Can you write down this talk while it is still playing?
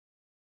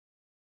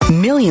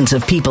Millions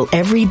of people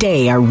every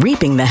day are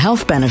reaping the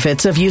health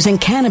benefits of using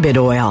cannabis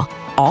oil,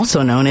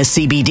 also known as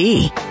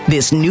CBD.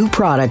 This new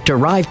product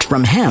derived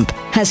from hemp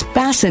has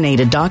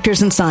fascinated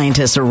doctors and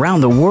scientists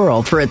around the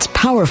world for its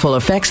powerful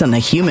effects on the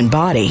human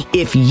body.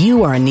 If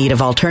you are in need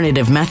of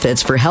alternative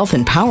methods for health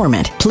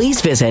empowerment, please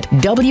visit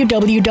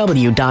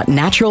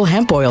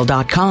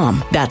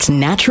www.naturalhempoil.com. That's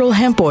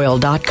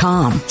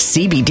naturalhempoil.com.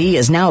 CBD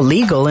is now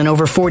legal in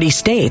over 40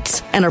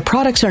 states, and our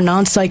products are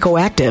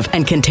non-psychoactive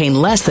and contain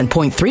less than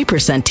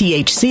 0.3%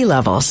 THC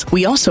levels.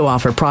 We also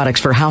offer products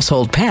for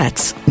household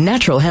pets.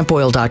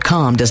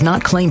 Naturalhempoil.com does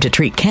not claim to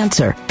treat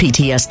cancer,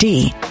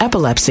 PTSD,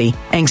 epilepsy,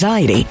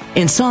 anxiety,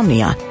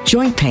 insomnia,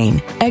 joint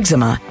pain,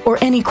 eczema, or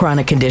any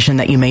chronic condition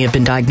that you may have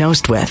been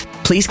diagnosed with.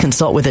 Please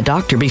consult with a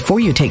doctor before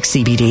you take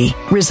CBD.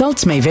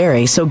 Results may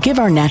vary, so give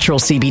our natural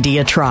CBD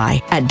a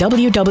try at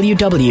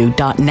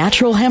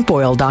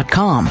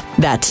www.naturalhempoil.com.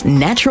 That's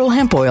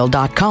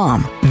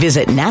naturalhempoil.com.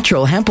 Visit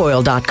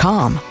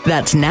naturalhempoil.com.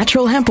 That's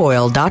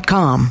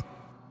naturalhempoil.com.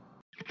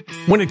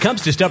 When it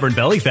comes to stubborn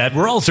belly fat,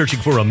 we're all searching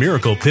for a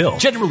miracle pill.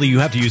 Generally, you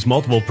have to use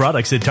multiple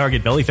products that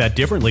target belly fat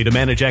differently to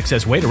manage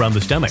excess weight around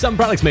the stomach. Some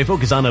products may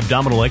focus on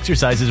abdominal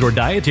exercises or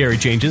dietary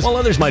changes, while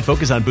others might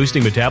focus on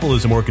boosting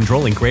metabolism or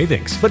controlling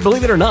cravings. But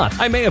believe it or not,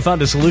 I may have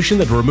found a solution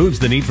that removes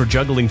the need for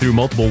juggling through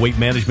multiple weight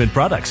management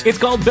products. It's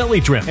called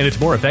Belly Trim, and it's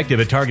more effective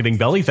at targeting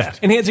belly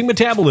fat, enhancing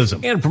metabolism,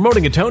 and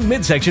promoting a toned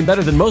midsection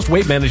better than most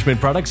weight management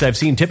products I've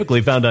seen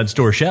typically found on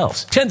store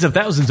shelves. Tens of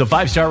thousands of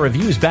 5-star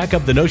reviews back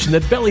up the notion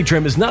that Belly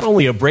Trim is not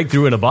only a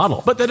breakthrough in a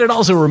bottle, but that it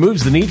also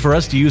removes the need for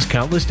us to use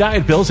countless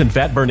diet pills and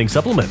fat-burning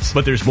supplements.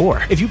 But there's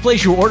more. If you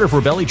place your order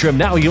for Belly Trim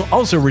now, you'll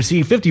also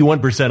receive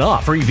 51%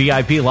 off, free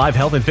VIP live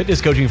health and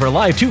fitness coaching for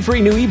life, 2 free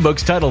new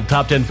ebooks titled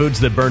Top 10 Foods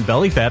That Burn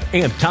Belly Fat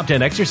and Top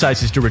 10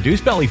 Exercises to Reduce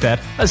Belly Fat,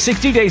 a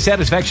 60-day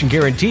satisfaction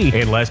guarantee,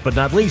 and last but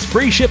not least,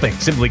 free shipping.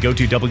 Simply go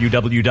to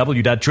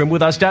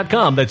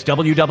www.trimwithus.com. That's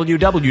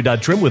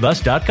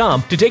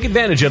www.trimwithus.com to take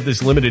advantage of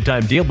this limited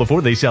time deal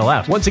before they sell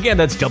out. Once again,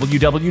 that's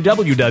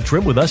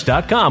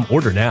www.trimwithus.com.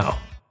 Order now.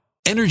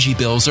 Energy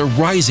bills are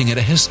rising at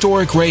a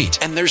historic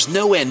rate, and there's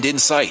no end in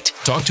sight.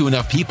 Talk to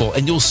enough people,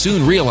 and you'll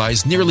soon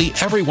realize nearly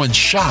everyone's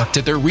shocked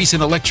at their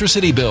recent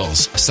electricity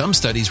bills. Some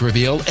studies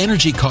reveal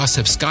energy costs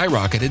have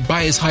skyrocketed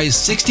by as high as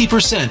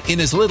 60%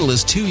 in as little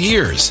as 2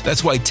 years.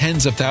 That's why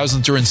tens of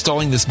thousands are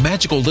installing this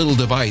magical little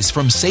device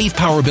from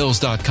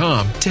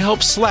SavePowerBills.com to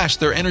help slash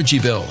their energy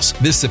bills.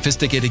 This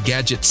sophisticated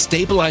gadget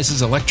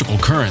stabilizes electrical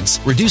currents,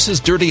 reduces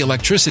dirty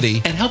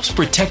electricity, and helps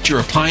protect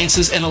your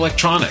appliances and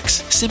electronics.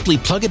 Simply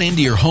plug it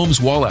into your home's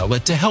wall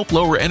outlet to help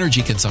lower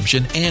energy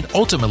consumption and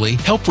ultimately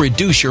help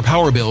reduce your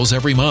power bills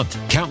every month.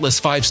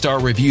 Countless 5-star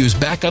reviews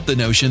back up the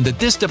notion that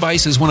this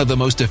device is one of the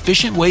most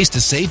efficient ways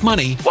to save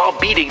money while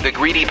beating the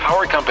greedy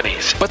power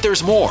companies. But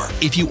there's more.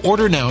 If you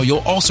order now, you'll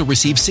also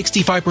receive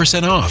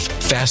 65% off,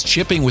 fast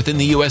shipping within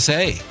the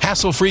USA,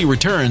 hassle-free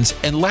returns,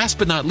 and last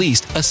but not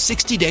least, a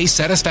 60-day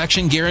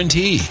satisfaction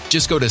guarantee.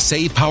 Just go to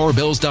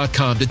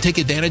SavePowerBills.com to take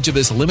advantage of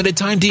this limited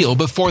time deal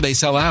before they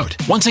sell out.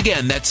 Once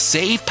again, that's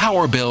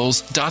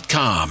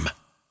SavePowerBills.com.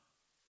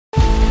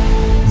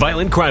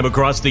 Violent crime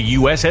across the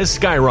U.S. has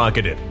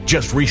skyrocketed.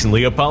 Just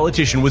recently, a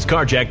politician was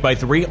carjacked by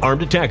 3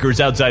 armed attackers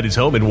outside his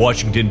home in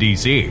Washington,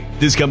 D.C.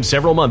 This comes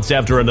several months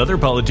after another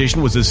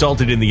politician was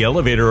assaulted in the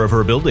elevator of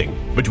her building.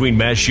 Between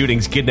mass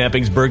shootings,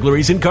 kidnappings,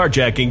 burglaries, and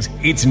carjackings,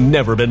 it's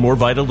never been more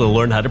vital to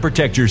learn how to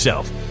protect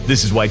yourself.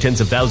 This is why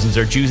tens of thousands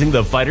are choosing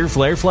the Fighter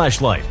Flare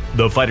flashlight.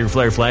 The Fighter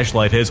Flare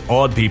flashlight has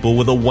awed people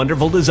with a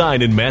wonderful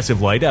design and massive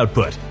light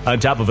output. On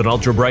top of an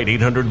ultra-bright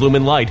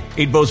 800-lumen light,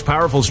 it boasts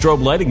powerful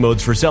strobe lighting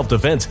modes for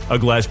self-defense, a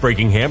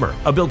glass-breaking hammer,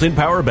 a built-in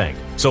power bank,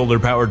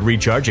 solar-powered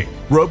recharging,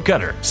 rope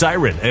cutter,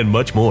 siren, and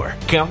much more.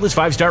 Countless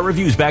 5-star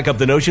reviews back up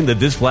the notion that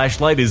this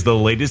flashlight is the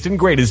latest and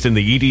greatest in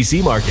the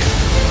EDC market.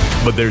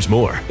 But there's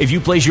more. If you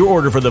place your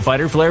order for the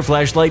Fighter Flare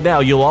flashlight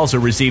now, you'll also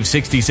receive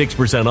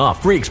 66%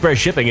 off, free express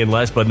shipping, and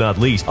last but not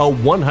least, a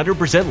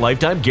 100%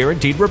 lifetime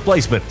guaranteed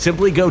replacement.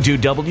 Simply go to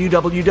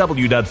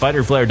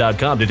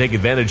www.fighterflare.com to take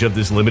advantage of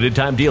this limited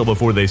time deal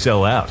before they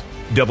sell out.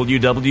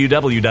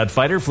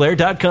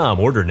 www.fighterflare.com.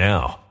 Order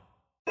now.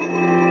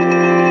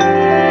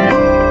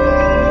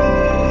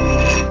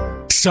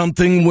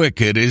 Something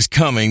wicked is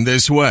coming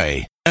this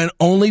way, and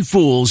only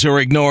fools are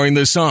ignoring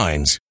the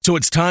signs. So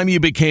it's time you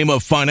became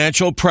a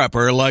financial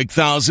prepper like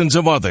thousands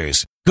of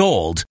others.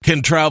 Gold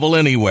can travel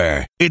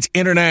anywhere. It's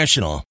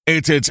international.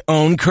 It's its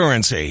own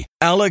currency.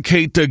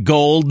 Allocate to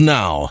gold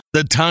now,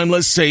 the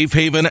timeless safe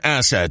haven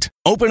asset.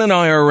 Open an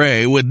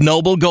IRA with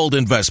Noble Gold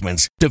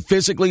Investments to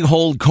physically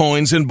hold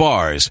coins and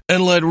bars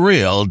and let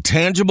real,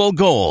 tangible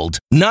gold,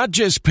 not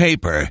just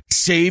paper,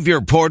 Save your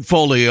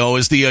portfolio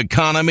as the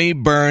economy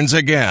burns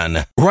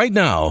again. Right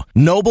now,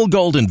 Noble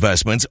Gold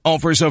Investments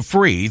offers a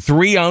free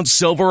 3-ounce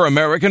silver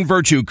American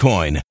Virtue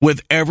coin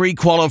with every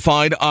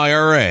qualified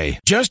IRA.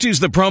 Just use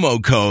the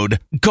promo code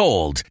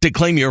GOLD to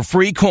claim your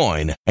free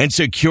coin and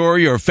secure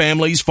your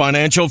family's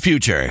financial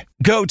future.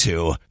 Go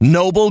to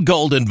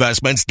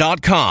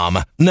noblegoldinvestments.com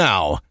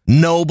now.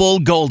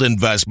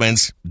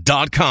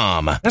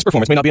 noblegoldinvestments.com. Past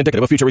performance may not be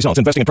indicative of future results.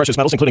 Investing in precious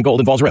metals, including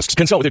gold, involves risks.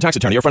 Consult with your tax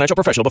attorney or financial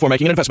professional before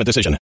making an investment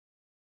decision.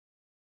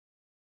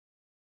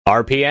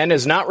 RPN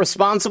is not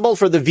responsible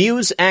for the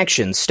views,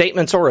 actions,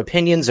 statements, or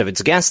opinions of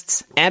its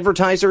guests,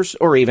 advertisers,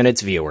 or even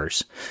its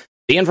viewers.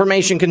 The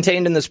information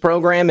contained in this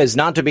program is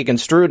not to be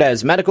construed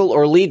as medical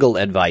or legal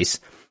advice.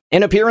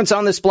 An appearance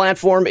on this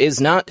platform is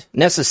not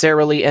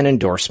necessarily an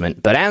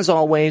endorsement, but as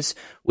always,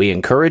 we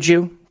encourage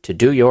you to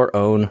do your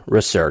own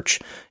research.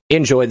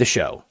 Enjoy the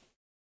show.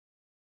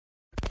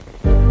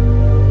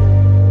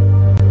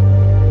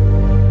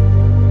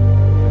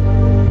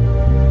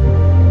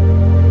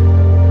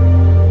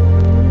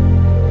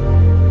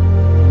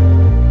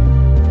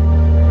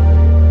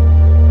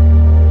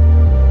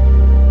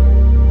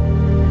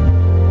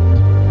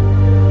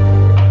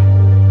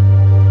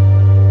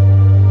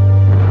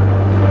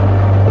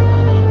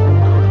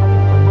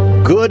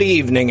 Good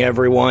evening,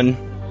 everyone.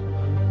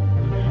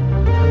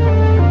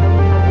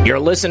 You're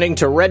listening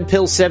to Red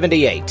Pill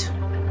 78.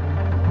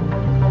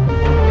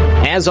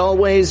 As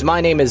always,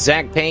 my name is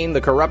Zach Payne,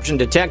 the Corruption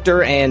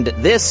Detector, and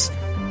this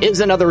is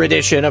another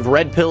edition of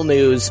Red Pill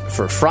News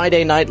for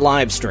Friday Night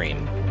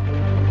Livestream.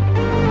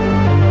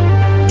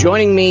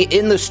 Joining me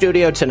in the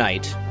studio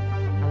tonight,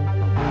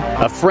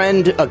 a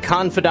friend, a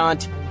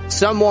confidant,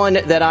 someone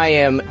that I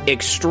am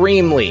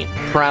extremely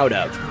proud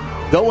of.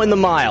 Going the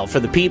mile for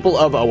the people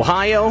of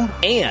Ohio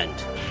and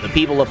the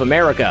people of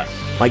America.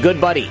 My good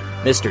buddy,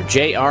 Mr.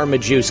 J.R.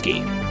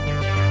 Majewski.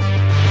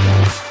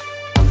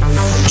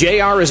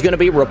 JR is going to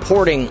be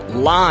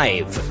reporting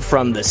live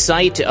from the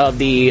site of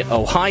the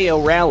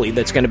Ohio rally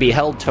that's going to be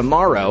held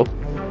tomorrow.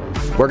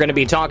 We're going to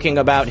be talking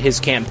about his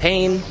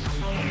campaign,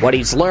 what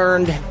he's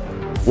learned,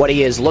 what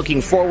he is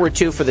looking forward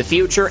to for the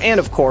future, and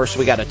of course,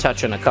 we got to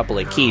touch on a couple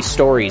of key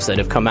stories that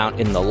have come out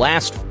in the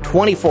last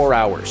 24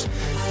 hours.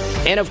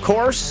 And of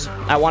course,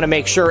 I want to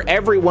make sure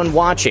everyone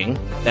watching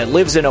that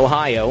lives in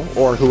Ohio,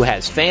 or who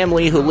has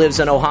family who lives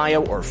in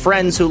Ohio, or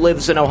friends who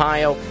lives in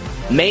Ohio,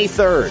 May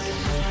 3rd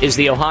is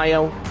the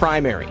Ohio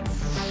primary.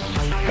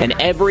 And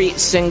every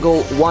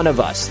single one of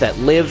us that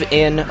live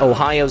in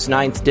Ohio's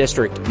 9th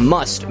District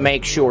must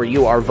make sure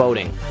you are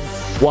voting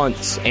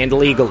once and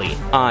legally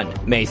on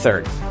May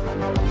 3rd.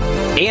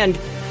 And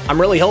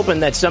I'm really hoping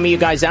that some of you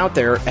guys out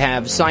there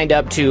have signed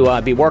up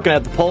to be working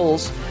at the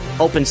polls.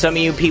 Hoping some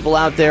of you people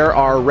out there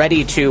are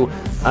ready to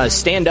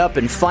stand up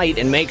and fight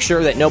and make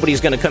sure that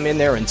nobody's going to come in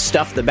there and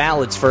stuff the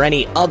ballots for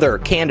any other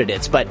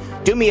candidates. But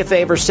do me a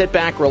favor, sit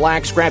back,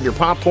 relax, grab your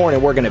popcorn,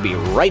 and we're going to be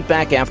right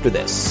back after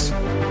this.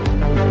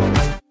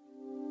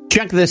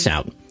 Check this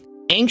out.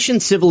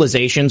 Ancient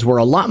civilizations were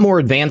a lot more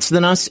advanced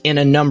than us in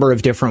a number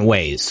of different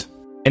ways.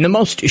 And the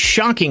most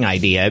shocking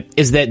idea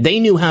is that they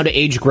knew how to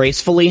age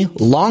gracefully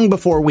long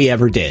before we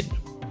ever did.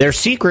 Their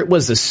secret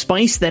was a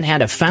spice that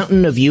had a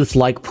fountain of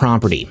youth-like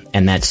property,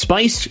 and that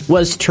spice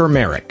was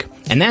turmeric.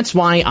 And that's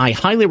why I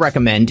highly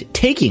recommend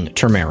taking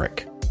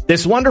turmeric.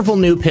 This wonderful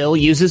new pill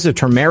uses a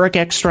turmeric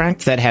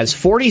extract that has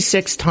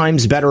 46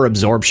 times better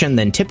absorption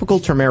than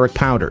typical turmeric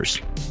powders.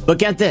 But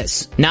get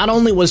this, not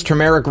only was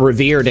turmeric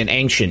revered in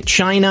ancient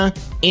China,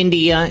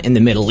 India, and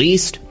the Middle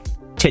East,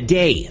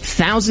 today,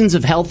 thousands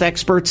of health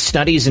experts,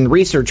 studies, and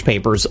research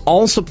papers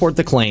all support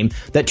the claim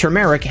that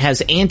turmeric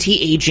has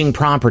anti-aging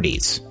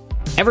properties.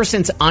 Ever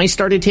since I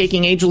started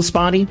taking Ageless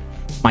Body,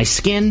 my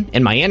skin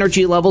and my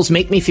energy levels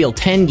make me feel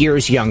 10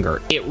 years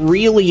younger. It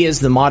really is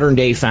the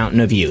modern-day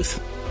fountain of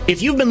youth.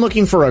 If you've been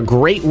looking for a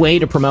great way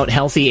to promote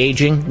healthy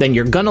aging, then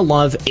you're gonna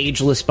love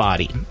Ageless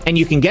Body. And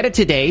you can get it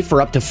today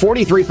for up to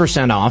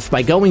 43% off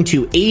by going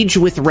to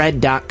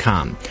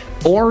agewithred.com.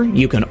 Or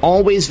you can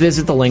always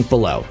visit the link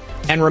below.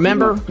 And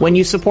remember, when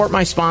you support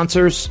my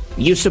sponsors,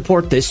 you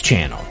support this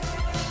channel.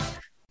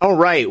 All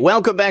right,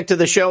 welcome back to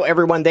the show,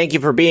 everyone. Thank you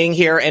for being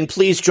here, and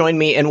please join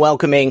me in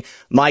welcoming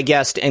my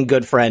guest and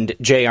good friend,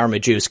 J.R.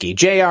 Majewski.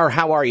 J.R.,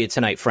 how are you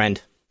tonight,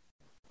 friend?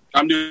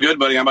 I'm doing good,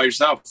 buddy. How about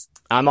yourself?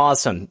 I'm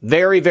awesome.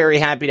 Very, very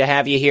happy to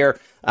have you here.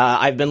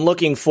 I've been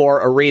looking for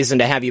a reason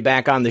to have you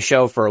back on the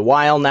show for a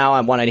while now.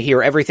 I wanted to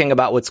hear everything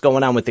about what's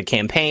going on with the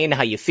campaign,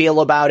 how you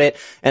feel about it,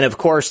 and of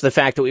course the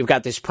fact that we've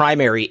got this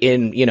primary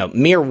in,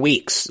 mere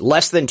weeks,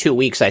 less than 2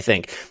 weeks, I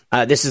think.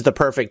 This is the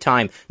perfect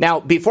time.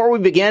 Now, before we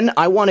begin,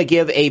 I want to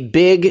give a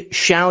big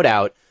shout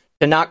out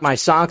to Knock My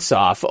Socks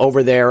Off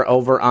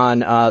over on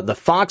the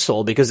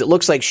Foxhole, because it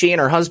looks like she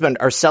and her husband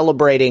are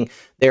celebrating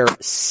their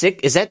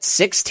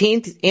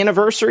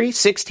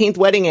 16th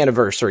wedding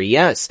anniversary.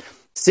 Yes.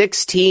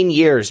 16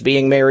 years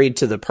being married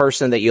to the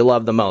person that you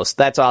love the most.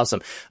 That's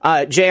awesome.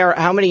 JR,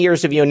 how many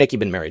years have you and Nikki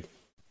been married?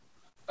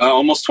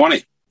 Almost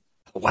 20.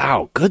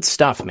 Wow. Good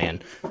stuff,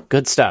 man.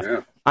 Good stuff.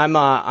 Yeah.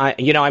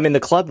 I'm in the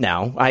club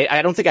now.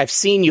 I don't think I've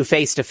seen you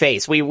face to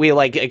face. We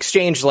like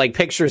exchanged like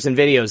pictures and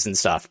videos and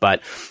stuff,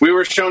 but we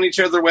were showing each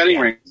other wedding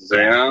rings.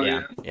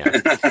 Yeah.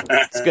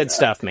 It's good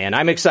stuff, man.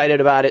 I'm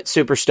excited about it,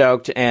 super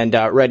stoked, and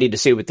ready to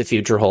see what the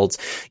future holds.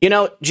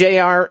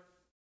 JR,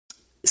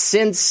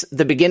 since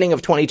the beginning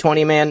of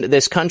 2020, man,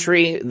 this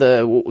country,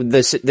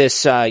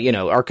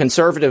 our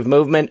conservative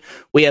movement,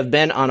 we have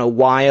been on a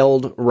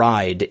wild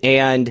ride.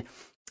 And,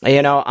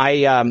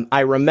 I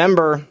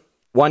remember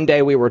one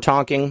day we were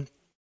talking,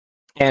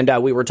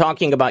 and we were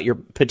talking about you're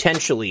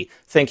potentially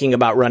thinking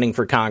about running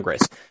for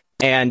Congress.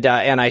 And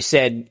I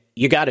said,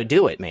 you got to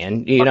do it,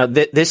 man.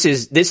 This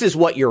is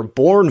what you're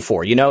born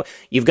for.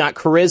 You've got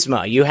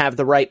charisma. You have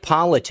the right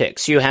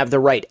politics. You have the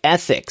right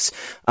ethics,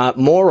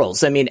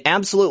 morals. I mean,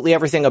 absolutely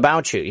everything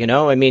about you.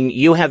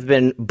 You have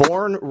been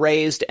born,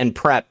 raised, and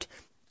prepped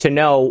to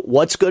know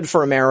what's good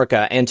for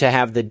America and to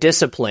have the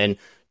discipline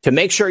to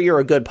make sure you're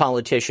a good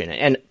politician.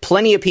 And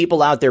plenty of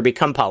people out there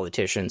become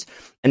politicians,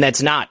 and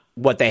that's not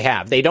what they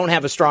have. They don't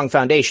have a strong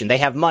foundation. They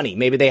have money.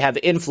 Maybe they have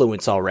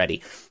influence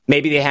already.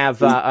 Maybe they have,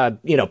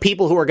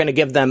 people who are going to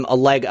give them a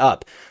leg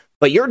up.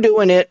 But you're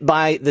doing it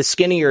by the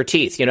skin of your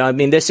teeth.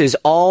 This is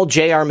all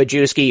J.R.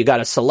 Majewski. You got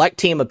a select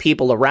team of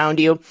people around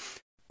you,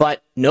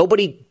 but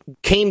nobody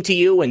came to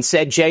you and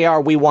said,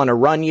 JR, we want to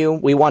run you.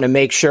 We want to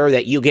make sure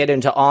that you get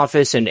into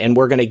office, and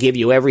we're going to give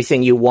you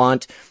everything you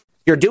want.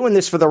 You're doing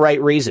this for the right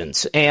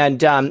reasons.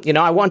 And,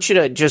 I want you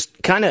to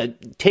just kind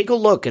of take a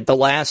look at the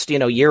last,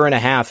 year and a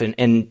half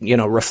and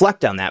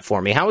reflect on that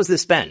for me. How has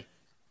this been?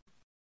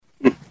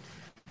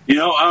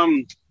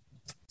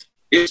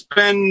 It's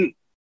been,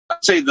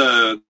 I'd say,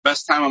 the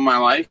best time of my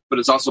life, but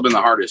it's also been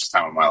the hardest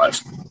time of my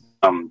life.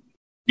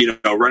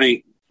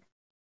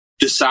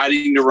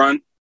 Deciding to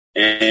run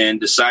and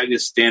deciding to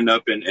stand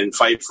up and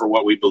fight for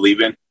what we believe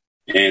in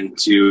and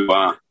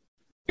to,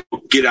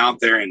 get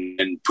out there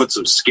and put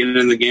some skin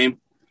in the game.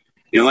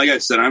 Like I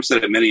said, I've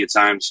said it many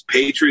times,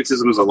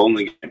 patriotism is a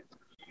lonely game.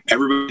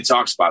 Everybody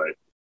talks about it.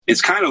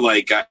 It's kind of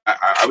like,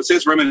 I would say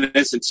it's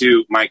reminiscent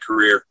to my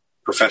career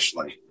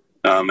professionally.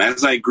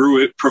 As I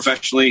grew it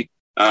professionally,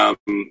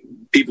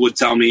 people would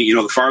tell me,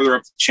 the farther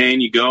up the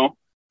chain you go,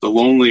 the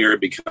lonelier it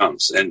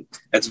becomes. And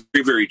that's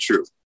very, very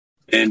true.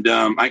 And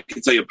I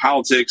can tell you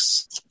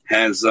politics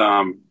has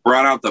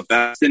brought out the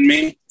best in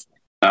me.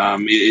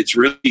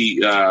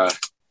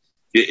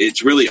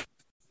 It's really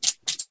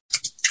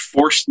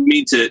forced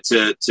me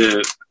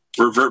to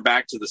revert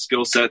back to the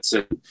skill sets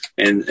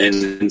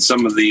and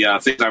some of the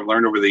things I've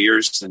learned over the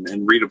years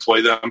and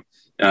redeploy them,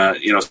 so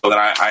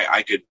that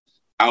I could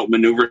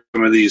outmaneuver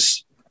some of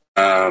these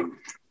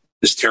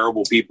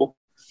terrible people.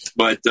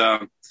 But,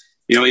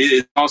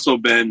 it's also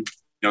been,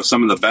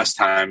 some of the best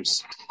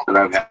times that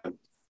I've had.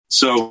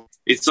 So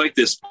it's like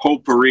this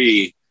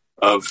potpourri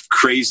of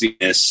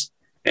craziness.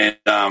 And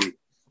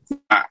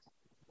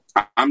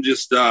I'm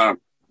just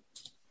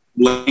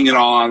laying it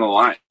all on the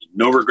line.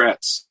 No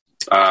regrets,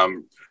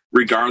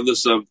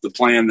 regardless of the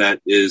plan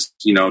that is,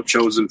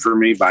 chosen for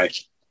me by,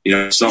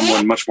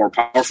 someone much more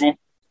powerful.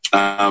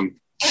 I'll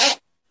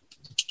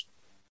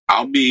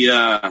be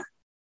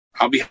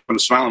having a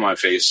smile on my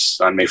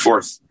face on May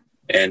 4th.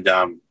 And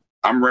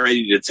I'm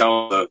ready to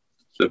tell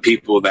the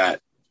people that,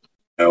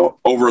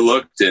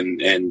 overlooked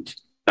and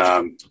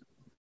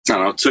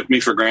took me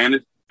for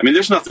granted. I mean,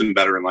 there's nothing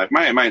better in life.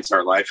 My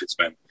entire life, it's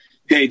been,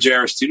 hey,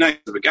 JR's too nice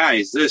of a guy.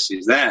 He's this,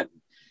 he's that.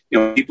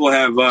 People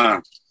have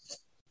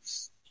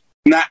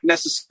not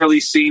necessarily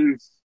seen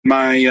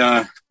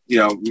my,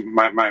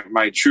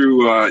 my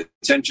true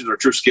intentions or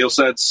true skill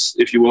sets,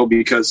 if you will,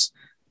 because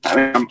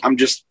I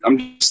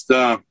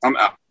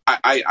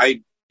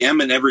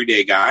am an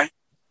everyday guy,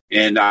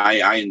 and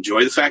I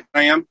enjoy the fact that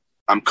I am.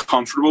 I'm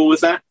comfortable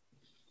with that,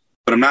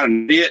 but I'm not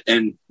an idiot,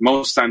 and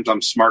most times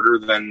I'm smarter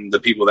than the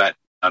people that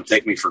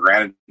take me for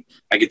granted.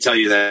 I can tell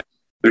you that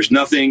there's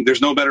no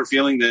better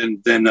feeling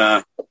than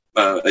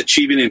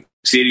achieving and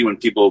succeeding when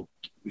people,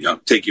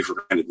 take you for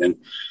granted. And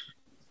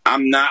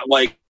I'm not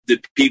like the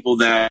people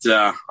that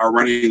are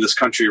running this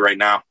country right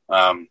now.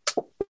 When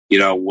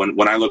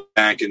I look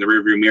back in the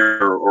rearview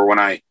mirror or when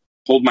I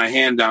hold my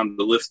hand down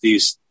to lift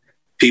these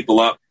people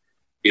up,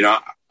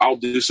 I'll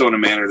do so in a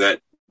manner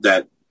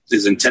that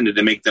is intended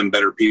to make them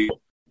better people.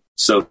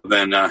 So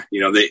then,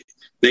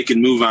 they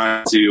can move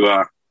on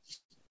to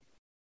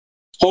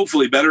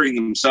hopefully bettering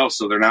themselves,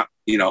 so they're not,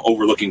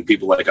 overlooking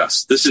people like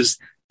us.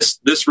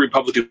 This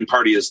Republican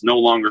Party is no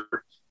longer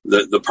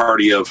the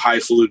party of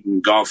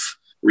highfalutin golf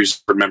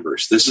resort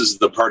members. This is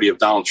the party of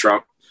Donald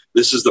Trump.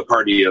 This is the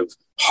party of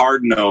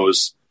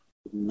hard-nosed,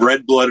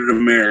 red-blooded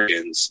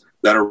Americans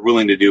that are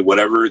willing to do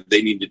whatever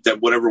they need to,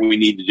 whatever we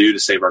need to do to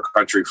save our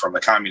country from the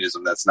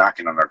communism that's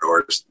knocking on our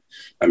doors.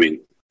 I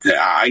mean,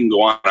 I can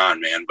go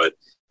on, man, but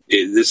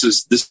this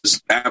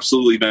has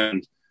absolutely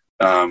been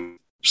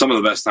some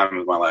of the best time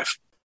of my life.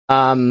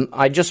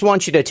 I just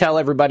want you to tell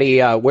everybody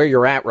where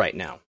you're at right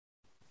now.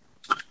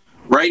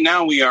 Right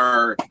now, we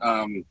are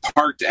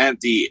parked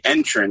at the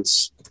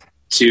entrance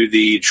to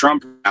the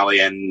Trump rally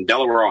in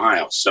Delaware,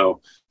 Ohio.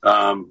 So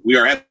We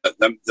are at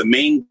the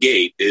main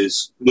gate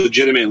is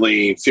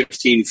legitimately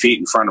 15 feet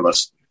in front of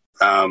us.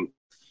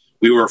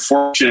 We were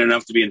fortunate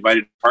enough to be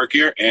invited to park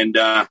here, and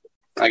I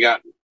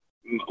got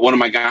one of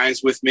my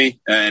guys with me,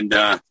 and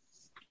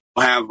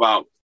we'll have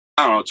about,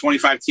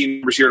 25 team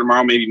members here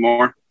tomorrow, maybe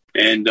more.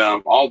 And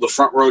all the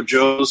front row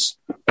Joes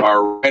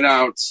are right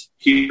out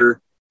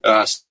here,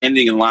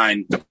 standing in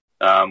line,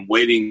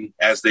 waiting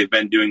as they've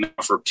been doing now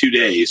for 2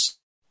 days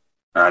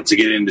to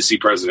get in to see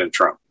President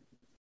Trump.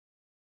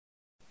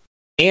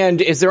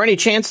 And is there any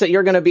chance that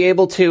you're going to be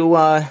able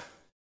to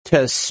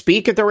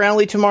speak at the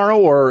rally tomorrow,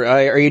 or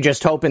are you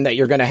just hoping that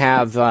you're going to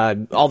have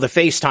all the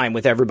FaceTime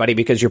with everybody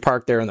because you're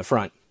parked there in the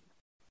front?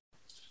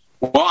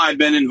 Well, I've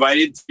been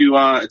invited to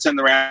attend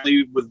the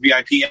rally with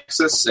VIP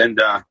access, and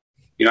I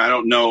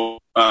don't know.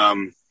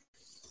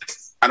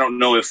 I don't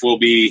know if we'll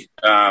be.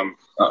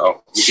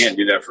 You can't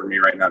do that for me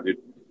right now, dude.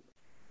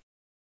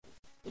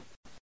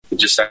 It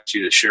just asked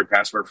you to share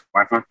password for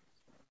Wi-Fi.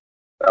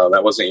 Oh,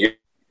 that wasn't you.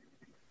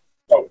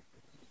 Oh,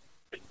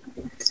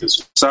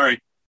 sorry.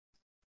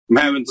 I'm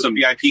having some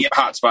VIP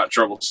hotspot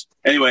troubles.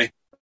 Anyway,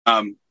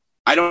 I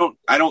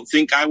don't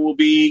think I will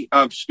be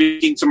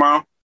speaking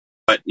tomorrow,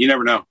 but you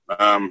never know.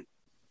 I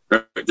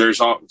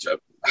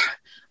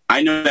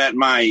know that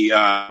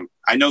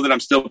I know that I'm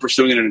still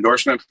pursuing an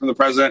endorsement from the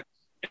president,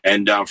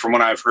 and from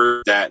what I've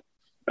heard, that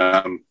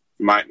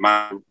my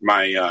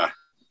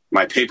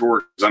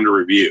paperwork is under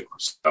review.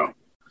 So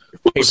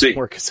we'll see.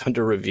 Paperwork is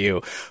under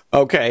review.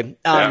 Okay.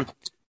 Yeah.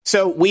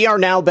 So we are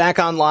now back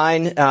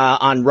online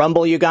on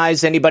Rumble, you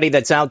guys. Anybody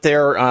that's out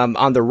there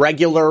on the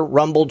regular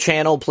Rumble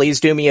channel, please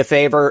do me a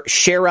favor.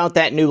 Share out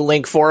that new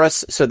link for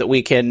us so that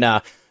we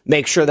can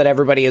make sure that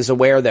everybody is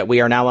aware that we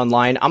are now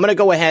online. I'm going to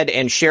go ahead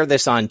and share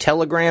this on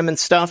Telegram and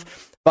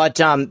stuff. But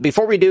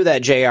before we do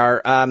that, JR,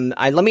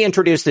 let me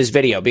introduce this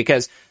video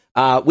because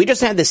we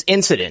just had this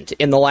incident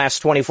in the last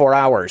 24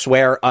 hours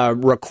where a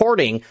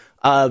recording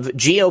of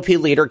GOP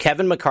leader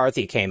Kevin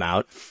McCarthy came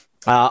out.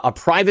 A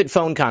private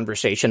phone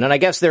conversation. And I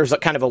guess there's a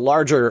kind of a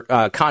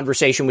larger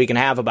conversation we can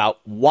have about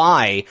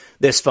why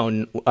this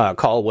phone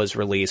call was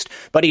released.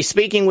 But he's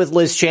speaking with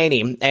Liz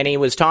Cheney, and he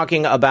was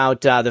talking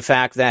about the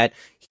fact that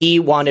he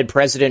wanted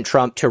President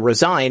Trump to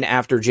resign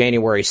after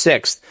January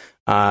 6th.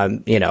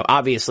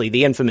 Obviously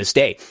the infamous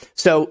day.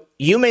 So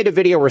you made a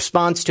video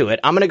response to it.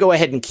 I'm going to go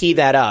ahead and key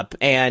that up,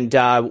 and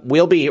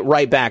we'll be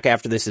right back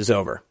after this is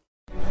over.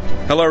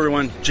 Hello,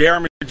 everyone.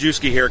 J.R.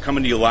 Majewski here,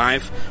 coming to you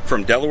live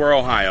from Delaware,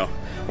 Ohio,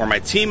 where my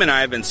team and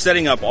I have been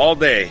setting up all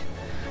day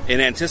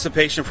in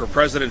anticipation for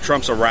President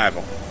Trump's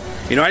arrival.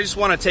 I just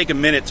want to take a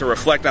minute to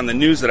reflect on the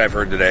news that I've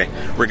heard today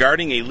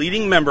regarding a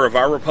leading member of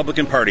our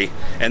Republican Party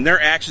and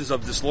their actions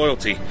of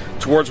disloyalty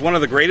towards one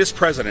of the greatest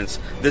presidents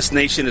this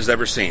nation has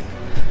ever seen.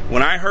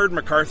 When I heard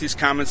McCarthy's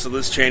comments to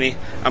Liz Cheney,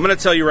 I'm going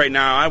to tell you right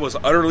now, I was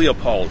utterly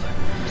appalled.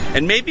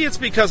 And maybe it's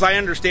because I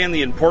understand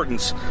the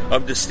importance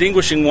of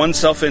distinguishing one's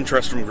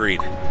self-interest from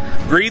greed.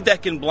 Greed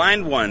that can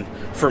blind one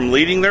from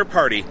leading their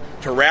party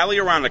to rally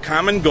around a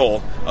common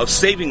goal of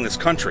saving this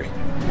country.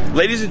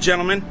 Ladies and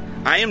gentlemen,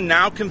 I am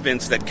now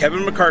convinced that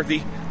Kevin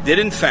McCarthy did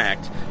in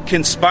fact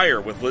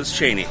conspire with Liz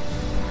Cheney.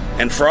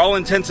 And for all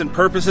intents and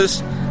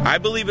purposes, I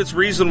believe it's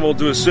reasonable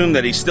to assume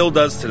that he still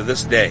does to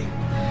this day.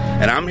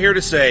 And I'm here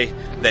to say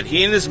that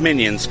he and his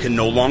minions can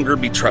no longer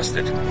be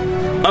trusted.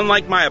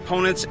 Unlike my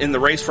opponents in the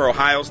race for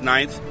Ohio's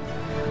 9th,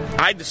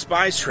 I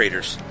despise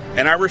traitors,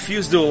 and I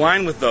refuse to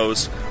align with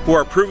those who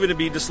are proven to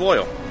be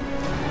disloyal.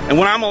 And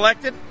when I'm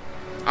elected,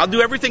 I'll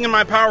do everything in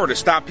my power to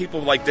stop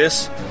people like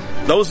this,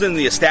 those in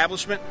the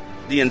establishment,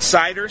 the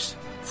insiders,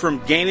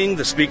 from gaining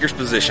the speaker's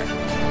position.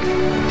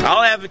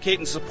 I'll advocate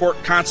and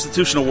support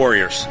constitutional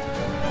warriors,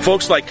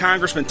 folks like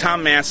Congressman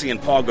Tom Massey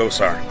and Paul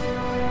Gosar.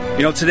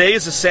 Today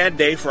is a sad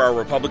day for our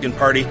Republican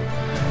Party,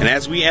 and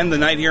as we end the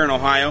night here in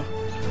Ohio,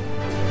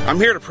 I'm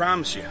here to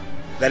promise you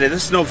that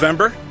this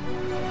November,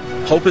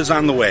 hope is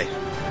on the way.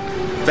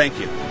 Thank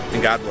you,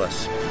 and God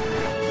bless.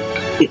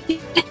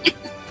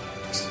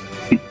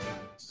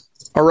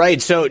 All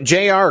right, so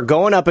JR,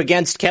 going up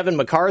against Kevin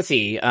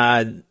McCarthy,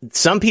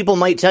 some people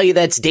might tell you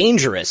that's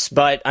dangerous,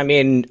 but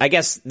I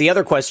guess the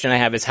other question I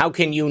have is how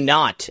can you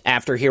not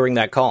after hearing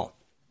that call?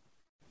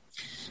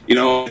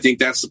 I think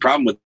that's the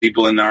problem with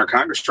people in our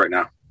Congress right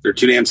now. They're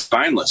too damn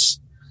spineless.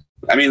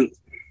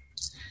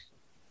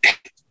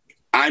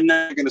 I'm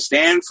not going to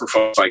stand for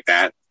folks like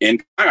that.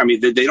 And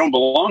they don't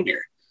belong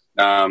here.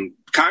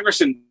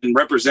 Congress and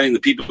representing the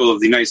people of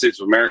the United States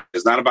of America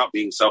is not about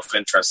being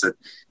self-interested.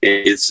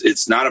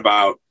 It's not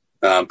about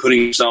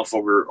putting yourself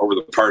over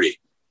the party.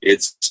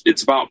 It's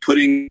about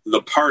putting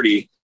the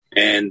party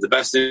and the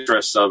best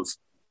interests of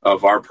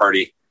our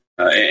party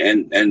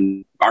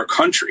and our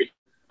country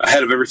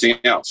ahead of everything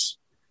else.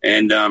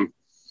 And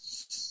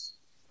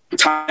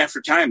time after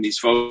time, these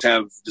folks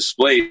have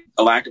displayed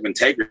a lack of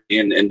integrity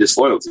and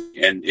disloyalty.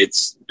 And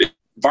it's,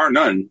 bar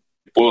none,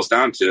 it boils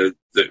down to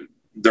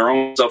their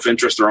own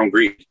self-interest, their own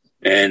greed.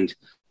 And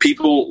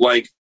people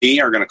like me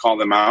are going to call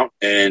them out.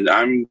 And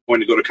I'm going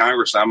to go to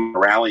Congress. I'm going to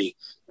rally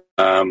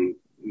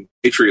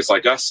patriots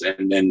like us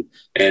and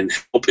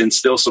help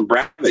instill some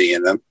bravery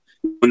in them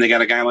when they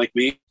got a guy like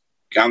me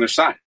on their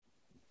side.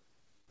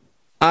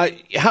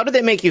 How did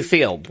that make you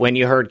feel when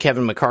you heard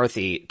Kevin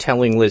McCarthy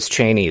telling Liz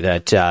Cheney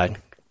that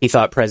he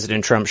thought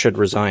President Trump should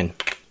resign?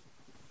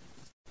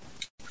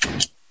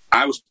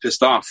 I was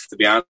pissed off, to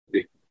be honest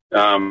with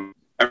you.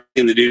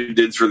 Everything the dude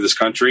did for this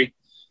country,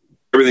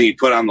 everything he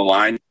put on the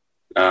line,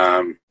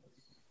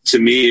 to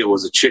me, it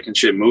was a chicken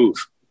shit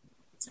move.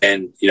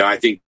 And, I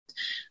think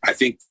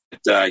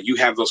that you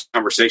have those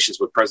conversations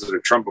with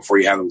President Trump before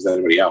you have them with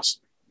anybody else.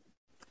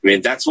 I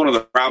mean, that's one of the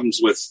problems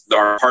with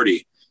our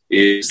party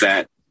is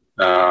that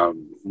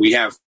we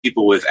have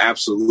people with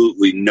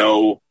absolutely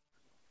no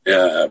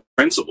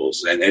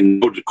principles and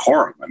no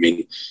decorum. I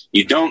mean,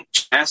 you don't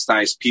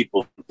chastise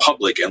people in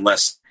public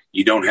unless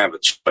you don't have a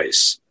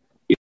choice.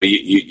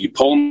 You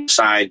pull them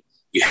aside,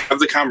 you have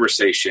the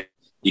conversation,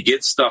 you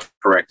get stuff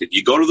corrected,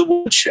 you go to the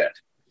woodshed.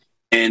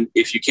 And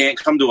if you can't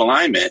come to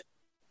alignment,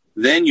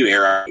 then you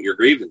air out your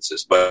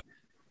grievances. But,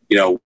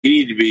 we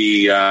need to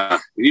be a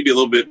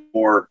little bit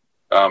more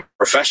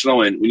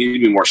professional, and we need to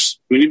be more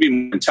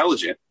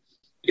intelligent,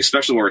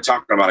 especially when we're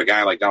talking about a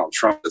guy like Donald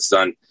Trump that's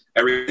done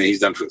everything he's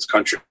done for this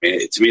country. I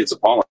mean, to me, it's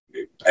appalling.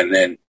 And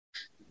then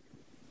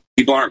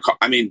people aren't.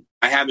 I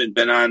haven't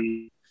been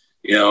on,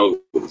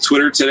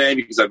 Twitter today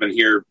because I've been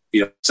here,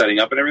 setting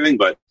up and everything.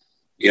 But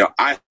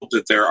I hope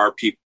that there are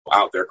people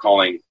out there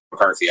calling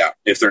McCarthy out.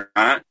 If they're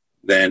not,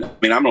 then I'm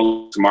going to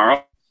look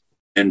tomorrow,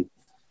 and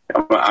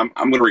I'm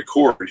going to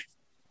record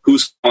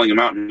who's calling him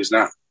out and who's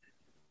not.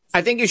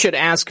 I think you should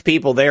ask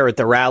people there at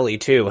the rally,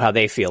 too, how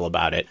they feel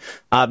about it.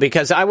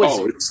 Because I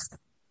was,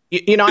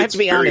 I have to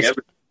be honest,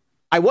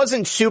 I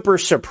wasn't super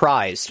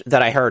surprised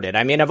that I heard it.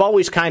 I mean, I've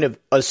always kind of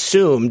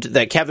assumed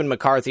that Kevin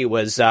McCarthy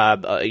was,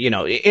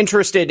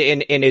 interested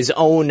in his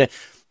own,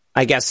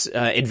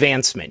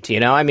 advancement.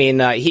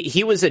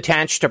 He was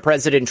attached to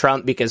President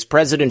Trump because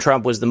President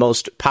Trump was the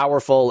most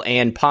powerful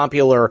and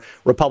popular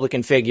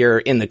Republican figure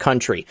in the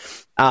country.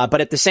 But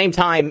at the same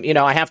time,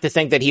 I have to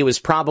think that he was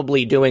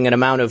probably doing an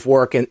amount of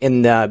work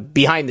in the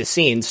behind the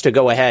scenes to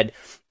go ahead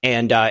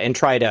and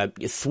try to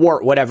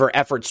thwart whatever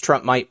efforts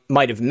Trump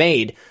might have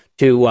made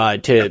to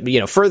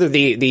further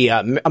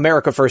the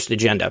America First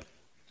agenda.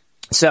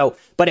 So,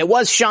 but it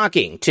was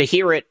shocking to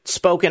hear it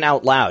spoken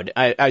out loud.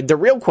 The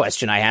real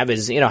question I have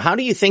is, how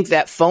do you think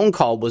that phone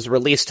call was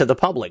released to the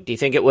public? Do you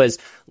think it was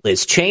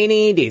Liz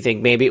Cheney? Do you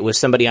think maybe it was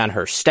somebody on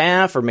her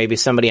staff or maybe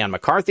somebody on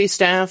McCarthy's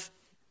staff?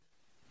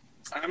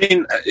 I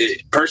mean,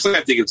 personally,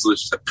 I think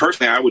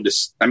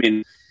it's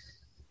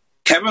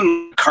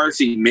Kevin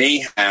McCarthy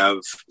may have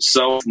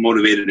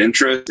self-motivated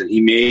interest, and he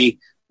may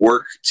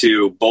work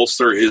to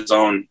bolster his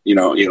own,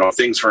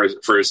 things for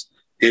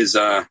his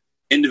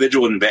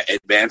individual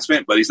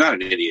advancement, but he's not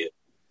an idiot.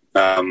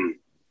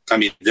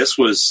 This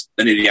was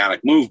an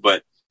idiotic move,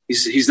 but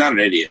he's not an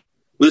idiot.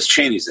 Liz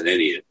Cheney's an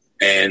idiot.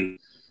 And,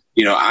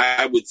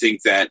 I would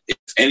think that if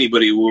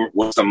anybody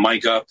wants to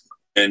mic up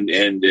and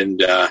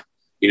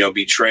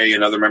betray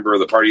another member of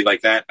the party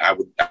like that, I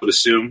would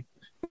assume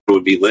it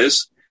would be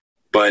Liz.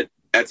 But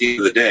at the end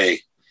of the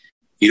day,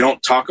 you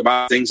don't talk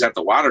about things at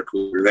the water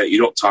cooler that you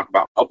don't talk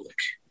about in public.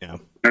 Yeah. You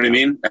know what I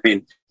mean? I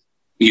mean,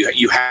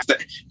 you have to,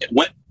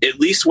 at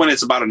least when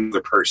it's about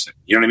another person.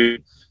 You know what I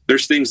mean?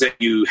 There's things that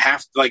you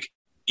have to, like,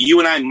 you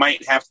and I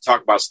might have to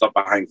talk about stuff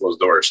behind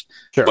closed doors,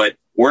 sure, but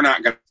we're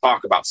not going to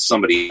talk about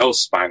somebody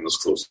else behind those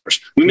closed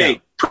doors. We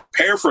may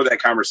prepare for that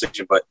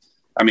conversation, but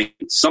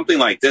something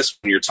like this,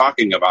 when you're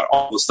talking about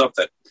all the stuff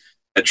that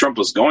Trump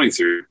was going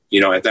through,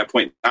 at that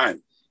point in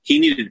time, he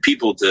needed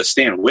people to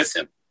stand with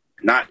him,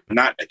 not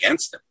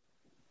against him.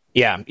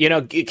 Yeah,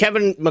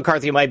 Kevin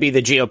McCarthy might be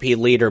the GOP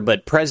leader,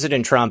 but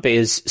President Trump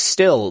is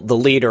still the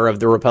leader of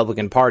the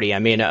Republican Party. I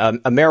mean,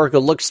 America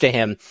looks to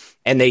him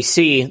and they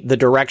see the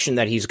direction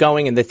that he's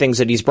going and the things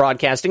that he's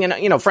broadcasting.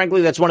 And,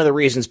 frankly, that's one of the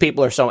reasons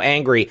people are so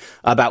angry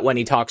about when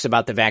he talks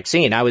about the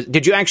vaccine.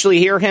 Did you actually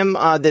hear him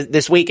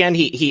this weekend?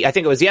 He I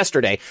think it was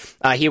yesterday.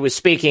 He was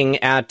speaking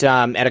at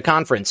a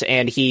conference,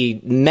 and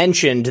he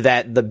mentioned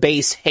that the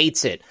base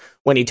hates it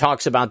when he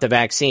talks about the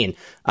vaccine.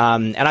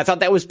 And I thought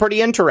that was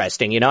pretty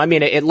interesting.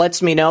 It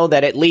lets me know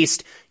that at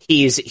least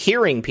he's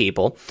hearing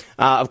people.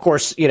 Of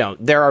course,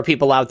 there are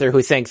people out there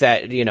who think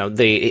that,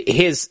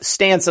 his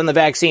stance on the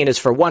vaccine is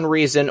for one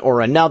reason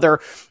or another.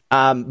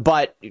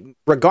 But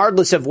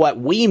regardless of what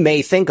we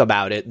may think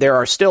about it, there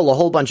are still a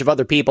whole bunch of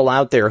other people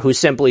out there who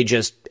simply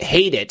just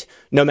hate it,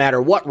 no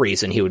matter what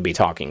reason he would be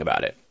talking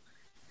about it.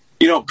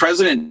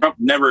 President Trump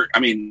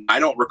I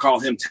don't recall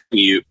him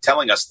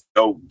telling us to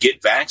go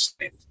get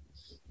vaccinated.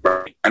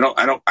 Right. I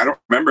don't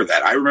remember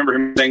that. I remember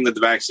him saying that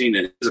the vaccine,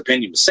 in his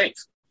opinion, was safe.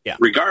 Yeah.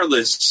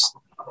 Regardless,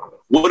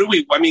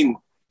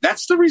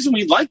 that's the reason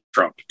we like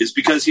Trump, is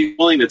because he's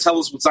willing to tell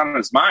us what's on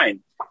his mind,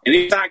 and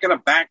he's not going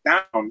to back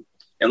down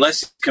unless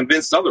he's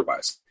convinced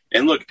otherwise.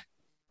 And look,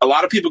 a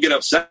lot of people get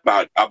upset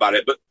about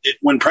it, but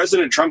when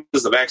President Trump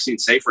says the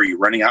vaccine's safe, are you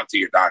running out to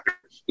your doctor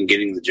and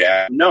getting the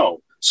jab?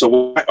 No. So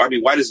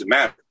why does it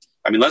matter?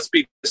 Let's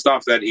be pissed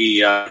off that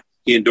he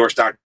endorsed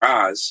Dr.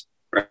 Oz,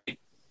 right?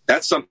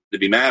 That's something to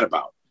be mad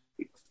about.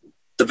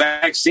 The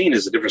vaccine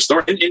is a different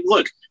story. And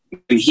look,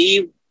 when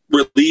he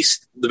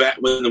released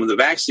when the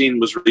vaccine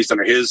was released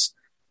under his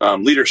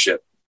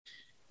leadership,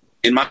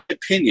 in my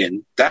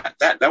opinion, that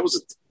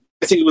was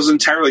I think it was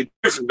entirely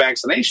different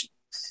vaccination.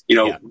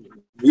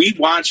 We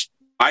watched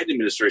Biden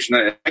administration.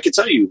 I can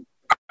tell you,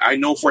 I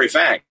know for a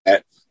fact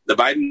that the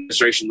Biden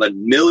administration let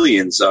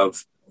millions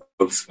of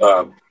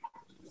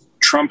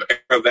Trump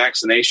era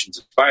vaccinations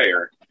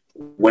expire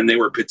when they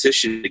were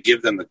petitioned to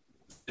give them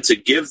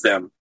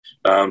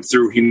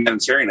through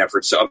humanitarian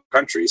efforts to other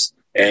countries,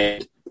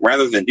 and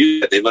rather than do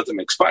that, they let them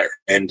expire.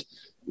 And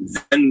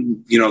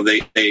then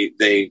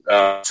they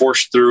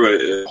forced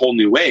through a whole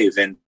new wave.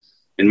 And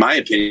in my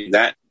opinion,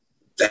 that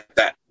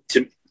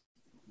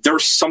there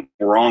was something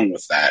wrong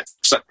with that.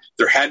 So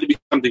there had to be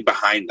something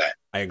behind that.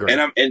 I agree.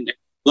 And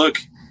look,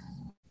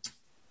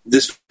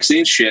 this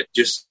vaccine shit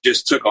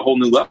just took a whole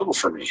new level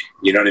for me.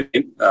 You know what I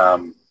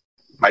mean?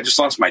 I just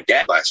lost my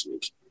dad last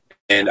week,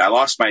 and I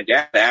lost my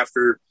dad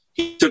after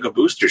he took a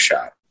booster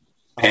shot.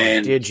 Oh,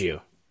 and did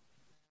you?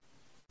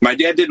 My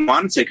dad didn't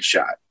want to take a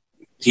shot.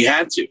 He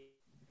had to.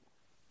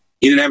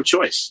 He didn't have a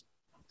choice.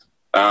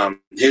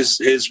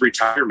 His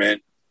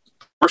retirement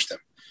forced him.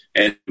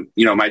 And,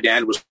 my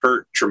dad was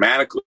hurt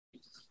traumatically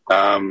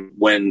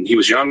when he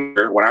was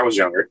younger, when I was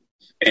younger.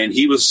 And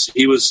he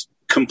was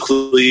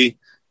completely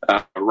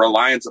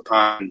reliant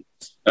upon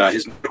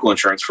his medical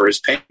insurance for his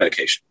pain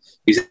medication.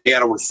 He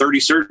had over 30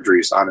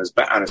 surgeries on his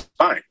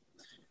spine.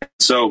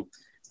 So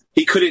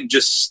he couldn't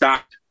just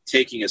stop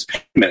taking his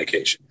pain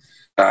medication.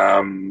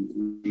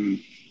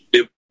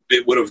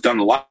 It would have done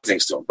a lot of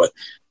things to him. But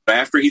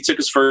after he took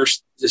his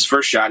first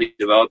shot, he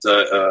developed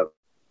a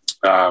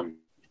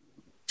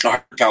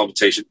heart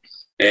palpitation,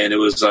 and it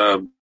was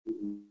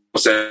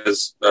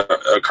as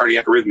a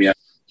cardiac arrhythmia.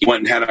 He went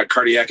and had a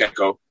cardiac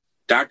echo.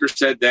 Doctor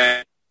said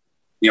that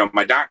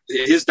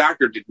his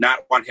doctor did not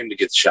want him to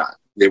get the shot.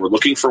 They were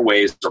looking for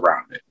ways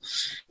around it.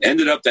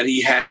 Ended up that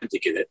he had to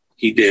get it.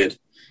 He did,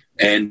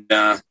 and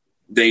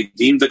they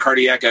deemed the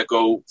cardiac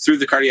echo through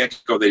the cardiac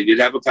echo that he did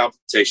have a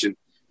palpitation,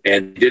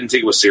 and didn't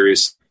think it was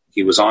serious.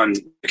 He was on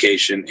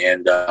medication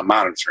and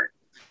monitoring,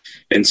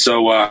 and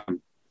so I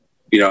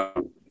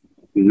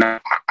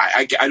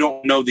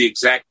don't know the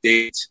exact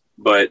date,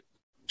 but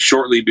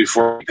shortly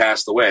before he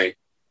passed away,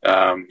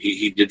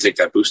 he did take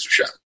that booster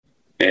shot,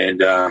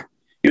 and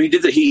he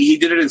did he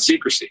did it in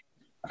secrecy.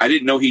 I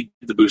didn't know he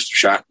did the booster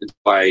shot until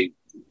I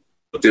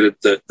looked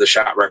at the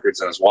shot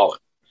records in his wallet,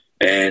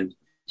 and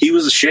he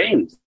was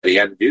ashamed that he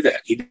had to do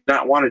that. He did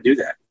not want to do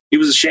that. He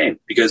was ashamed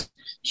because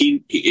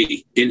he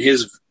in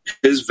his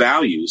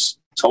values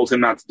told him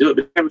not to do it,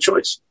 but he didn't have a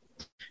choice,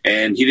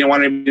 and he didn't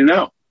want anybody to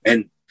know.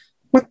 And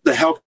what the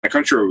hell kind of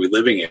country are we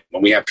living in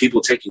when we have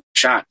people taking a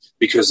shot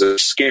because they're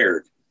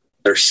scared?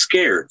 They're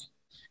scared.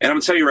 And I'm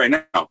going to tell you right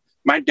now,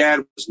 my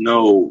dad was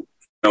no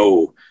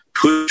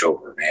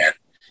pushover, man.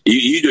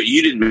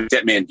 You didn't make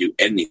that man do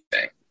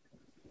anything.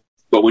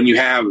 But when you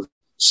have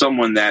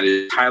someone that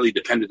is highly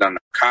dependent on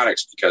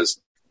narcotics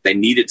because they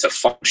need it to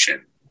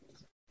function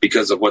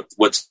because of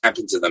what's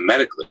happened to them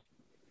medically,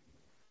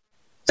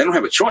 they don't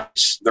have a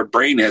choice. Their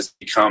brain has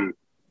become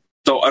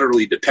so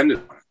utterly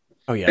dependent on it.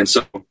 Oh yeah. And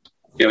so,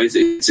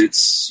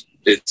 it's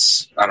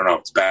I don't know.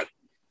 It's bad.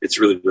 It's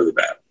really, really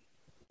bad.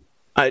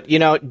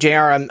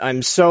 JR,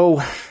 I'm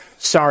so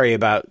sorry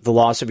about the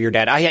loss of your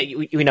dad.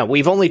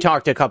 We've only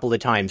talked a couple of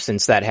times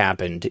since that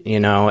happened,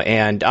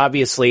 and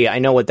obviously I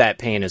know what that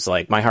pain is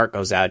like. My heart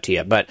goes out to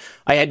you, but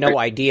I had no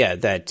idea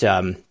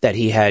that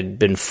he had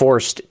been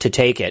forced to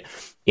take it.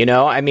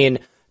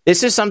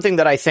 This is something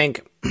that I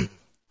think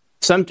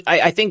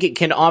I think it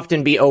can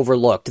often be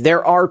overlooked.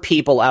 There are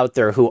people out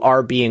there who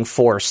are being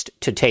forced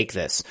to take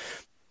this.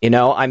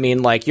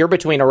 You're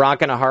between a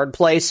rock and a hard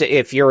place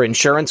if your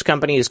insurance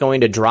company is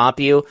going to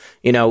drop you,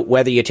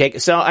 whether you take.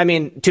 So,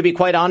 to be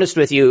quite honest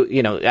with you,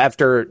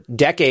 after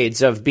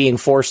decades of being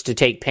forced to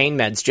take pain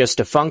meds just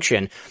to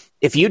function,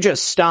 if you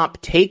just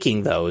stop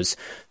taking those,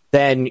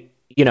 then,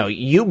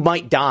 you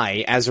might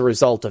die as a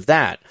result of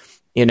that.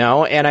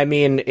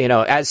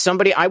 As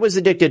somebody, I was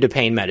addicted to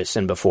pain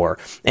medicine before,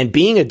 and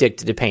being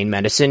addicted to pain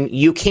medicine,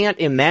 you can't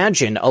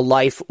imagine a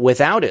life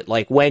without it,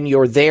 like when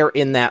you're there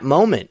in that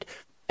moment.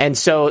 And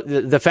so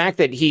the fact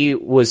that he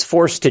was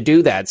forced to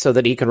do that so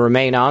that he can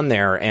remain on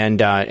there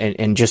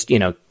and just,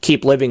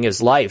 keep living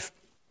his life,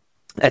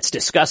 that's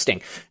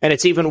disgusting. And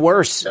it's even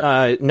worse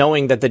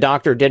knowing that the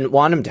doctor didn't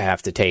want him to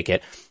have to take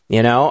it,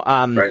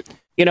 Right.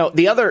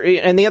 The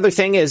other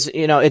thing is,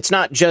 it's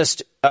not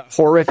just a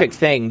horrific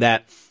thing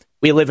that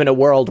we live in a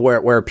world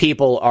where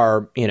people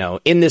are,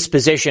 in this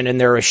position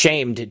and they're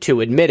ashamed to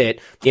admit it,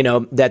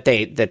 that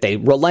they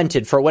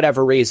relented for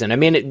whatever reason.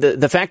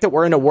 The fact that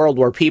we're in a world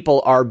where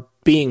people are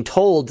being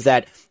told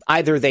that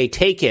either they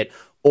take it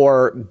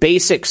or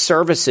basic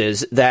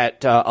services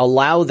that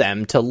allow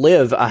them to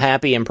live a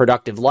happy and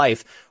productive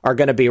life are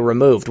going to be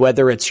removed,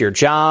 whether it's your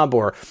job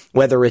or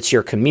whether it's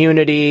your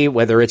community,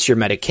 whether it's your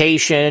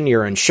medication,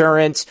 your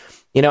insurance.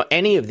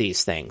 any of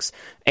these things.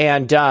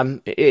 And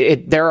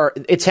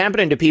it's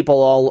happening to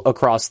people all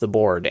across the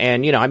board.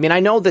 And, I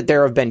know that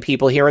there have been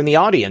people here in the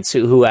audience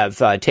who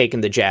have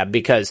taken the jab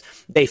because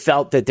they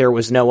felt that there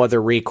was no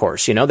other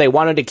recourse. They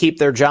wanted to keep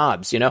their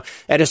jobs.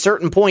 At a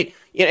certain point,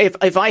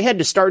 if I had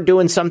to start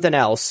doing something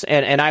else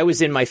and I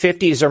was in my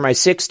 50s or my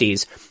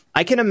 60s,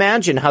 I can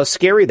imagine how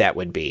scary that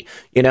would be.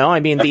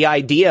 The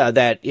idea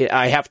that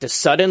I have to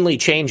suddenly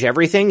change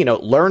everything,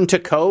 learn to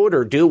code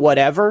or do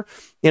whatever,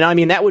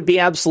 that would be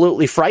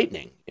absolutely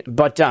frightening.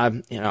 But,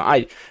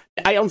 I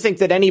don't think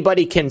that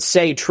anybody can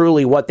say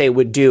truly what they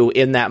would do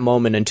in that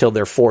moment until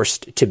they're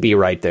forced to be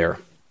right there.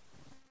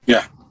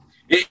 Yeah.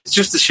 It's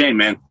just a shame,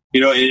 man.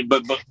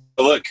 But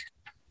look,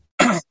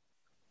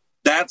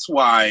 that's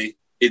why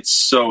it's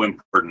so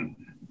important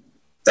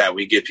that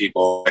we get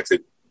people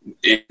elected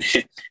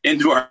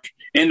into our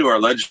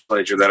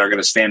legislature that are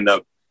going to stand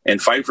up and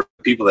fight for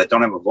people that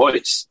don't have a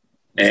voice.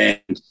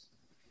 And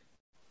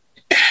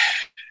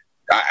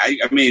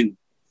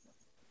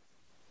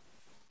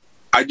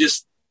I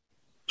just,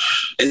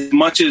 as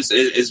much as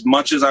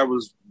I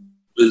was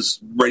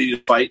ready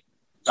to fight,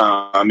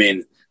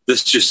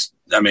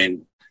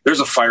 there's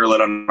a fire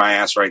lit on my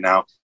ass right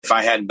now. If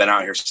I hadn't been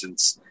out here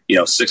since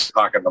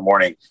 6:00 in the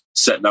morning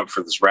setting up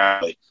for this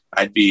rally,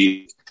 I'd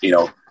be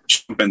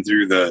jumping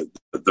through the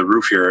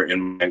roof here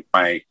in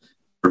my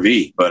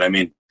RV. But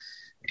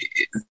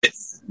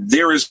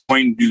there is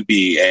going to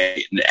be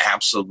an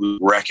absolute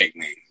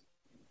reckoning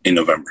in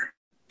November,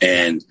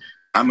 and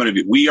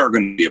we are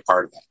going to be a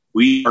part of that.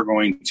 We are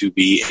going to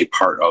be a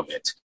part of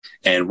it,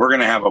 and we're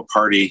going to have a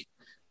party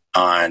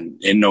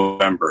in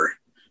November,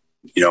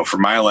 for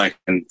my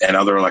election and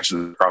other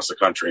elections across the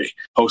country,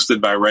 hosted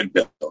by Red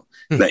Bill,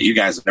 that you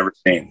guys have never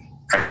seen.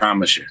 I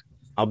promise you.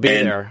 I'll be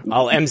there.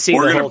 I'll MC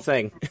the whole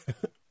thing.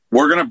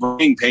 We're going to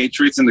bring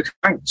patriots into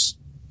Congress,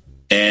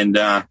 and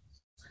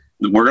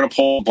we're going to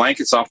pull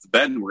blankets off the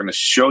bed, and we're going to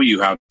show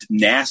you how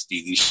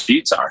nasty these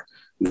sheets are.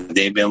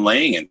 They've been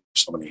laying in for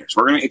so many years.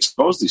 We're going to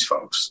expose these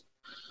folks.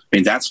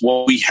 That's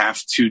what we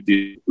have to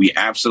do. We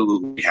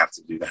absolutely have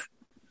to do that.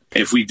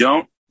 If we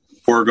don't,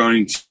 we're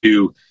going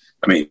to,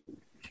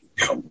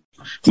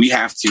 we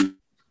have to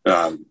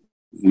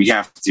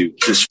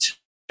just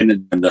an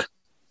agenda,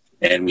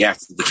 and we have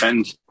to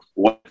defend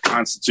what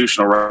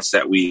constitutional rights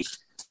that we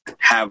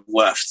have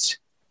left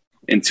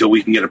until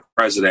we can get a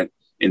president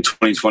in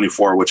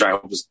 2024, which I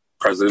hope is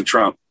President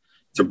Trump,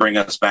 to bring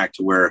us back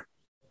to where,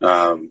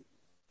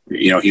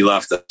 he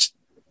left us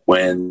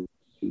when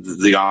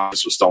the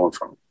office was stolen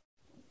from him.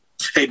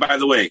 Hey, by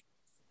the way,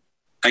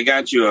 I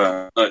got you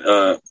a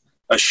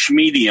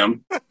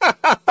Schmedium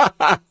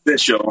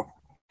official.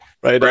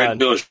 Right Red on.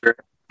 Bill shirt.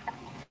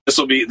 This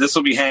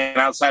will be hanging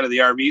outside of the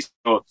RV.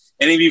 So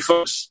any of you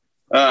folks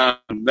that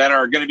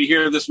are going to be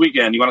here this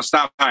weekend, you want to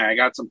stop by? I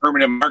got some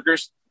permanent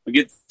markers. We'll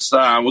get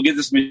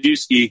this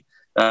Majewski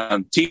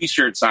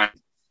T-shirt signed,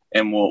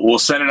 and we'll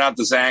send it out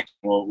to Zach.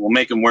 We'll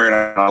make him wear it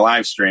on a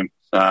live stream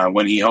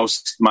when he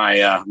hosts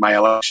my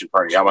election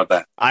party. How about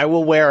that? I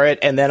will wear it,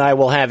 and then I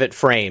will have it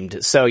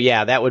framed. So,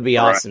 yeah, that would be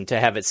awesome to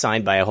have it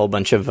signed by a whole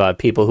bunch of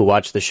people who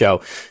watch the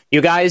show.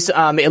 You guys,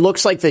 it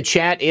looks like the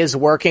chat is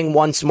working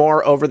once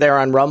more over there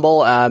on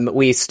Rumble.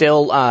 We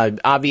still,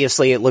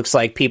 obviously, it looks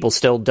like people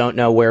still don't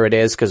know where it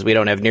is because we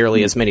don't have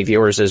nearly as many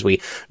viewers as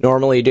we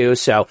normally do.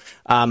 So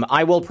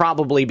I will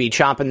probably be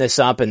chopping this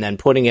up and then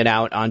putting it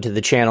out onto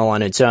the channel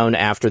on its own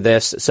after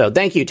this. So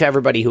thank you to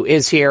everybody who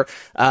is here.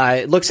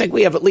 It looks like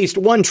we have at least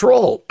one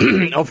troll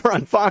over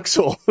on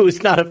Foxhole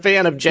who's not a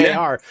fan of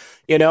JR,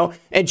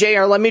 And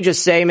JR, let me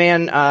just say,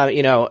 man,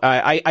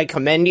 I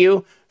commend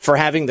you for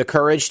having the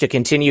courage to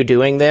continue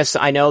doing this.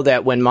 I know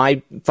that when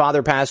my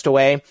father passed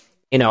away,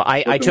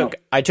 I took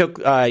like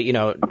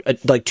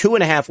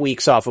 2.5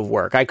 weeks off of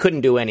work. I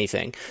couldn't do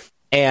anything.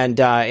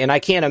 And I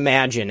can't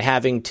imagine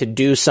having to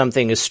do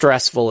something as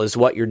stressful as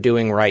what you're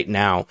doing right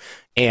now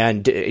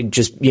and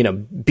just,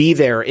 be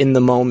there in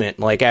the moment,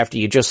 like after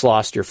you just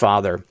lost your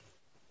father.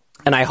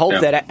 And I hope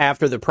that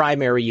after the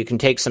primary, you can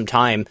take some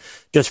time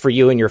just for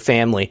you and your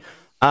family.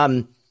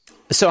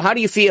 So how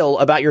do you feel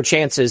about your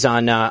chances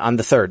on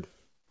the 3rd?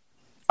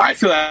 I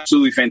feel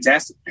absolutely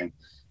fantastic, man.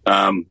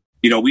 I'm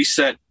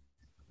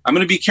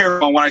going to be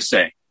careful on what I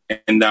say.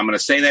 And I'm going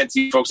to say that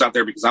to you folks out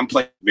there because I'm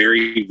playing a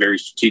very, very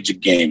strategic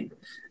game.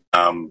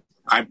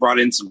 I brought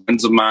in some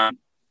friends of mine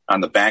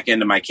on the back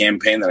end of my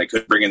campaign that I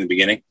couldn't bring in the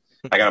beginning.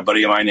 I got a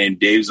buddy of mine named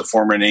Dave, who's a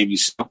former Navy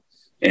SEAL.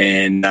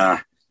 And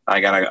I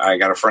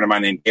got a friend of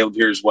mine named Caleb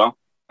here as well.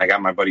 I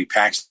got my buddy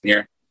Paxton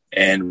here.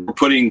 And we're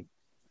putting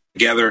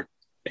together,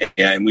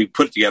 and we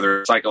put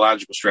together a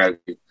psychological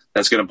strategy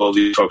that's going to blow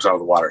these folks out of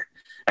the water.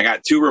 I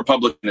got 2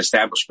 Republican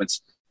establishment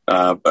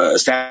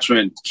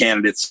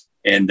candidates,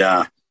 and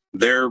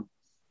they're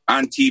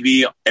on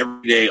TV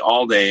every day,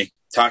 all day,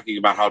 talking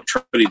about how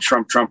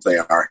Trump they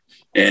are.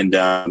 And,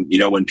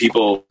 when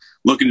people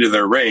look into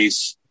their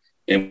race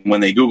and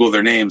when they Google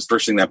their names,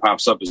 first thing that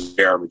pops up is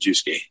J.R.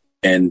 Majewski.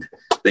 And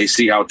they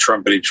see how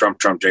Trump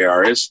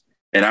JR is.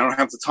 And I don't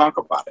have to talk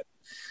about it.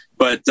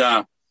 But,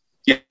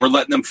 we're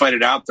letting them fight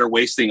it out. They're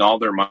wasting all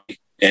their money.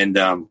 And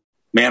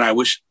man, I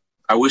wish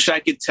I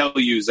could tell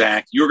you,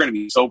 Zach, you're going to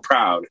be so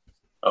proud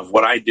of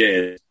what I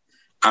did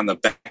on the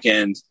back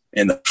end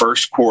in the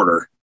first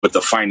quarter with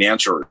the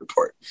financial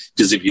report.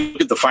 Because if you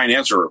look at the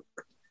financial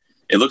report,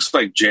 it looks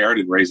like JR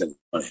didn't raise any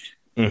money.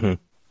 Mm-hmm.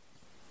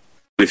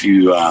 If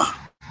you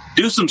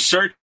do some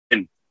searching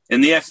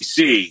in the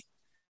FEC,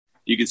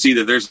 you can see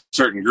that there's a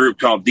certain group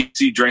called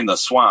DC Drain the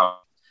Swamp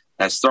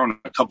that's thrown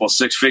a couple of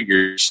six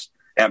figures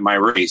at my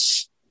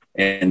race.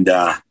 And,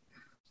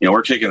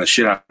 we're kicking the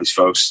shit out of these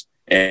folks.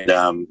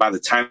 And by the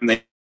time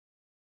they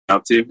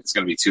out to, it's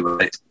going to be too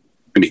late. It's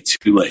going to be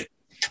too late.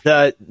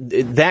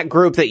 That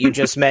group that you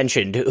just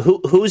mentioned,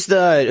 who's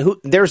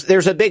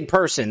there's a big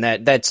person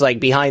that's like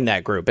behind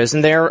that group,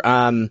 isn't there?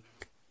 I'm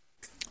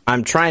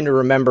trying to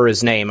remember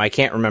his name. I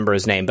can't remember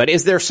his name, but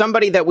is there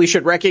somebody that we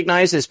should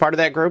recognize as part of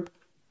that group?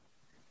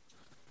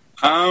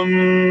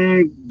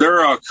 There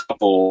are a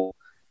couple,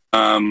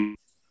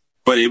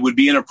 but it would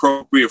be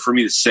inappropriate for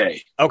me to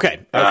say.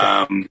 Okay.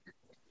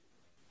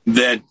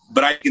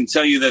 But I can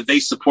tell you that they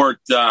support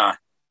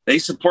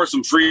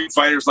some freedom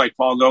fighters like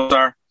Paul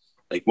Gosar,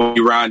 like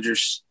Wendy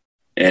Rogers,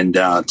 and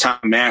Tom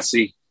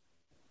Massey,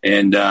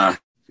 and but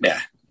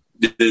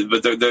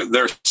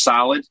they're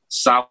solid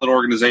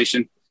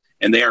organization,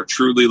 and they are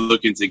truly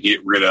looking to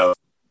get rid of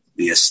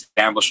the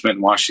establishment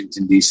in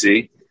Washington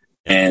D.C.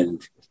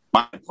 And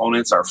my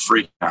opponents are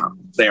freaking out.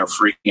 They are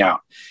freaking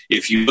out.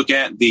 If you look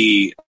at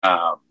the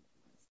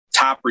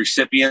top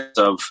recipients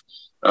of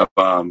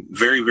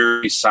very,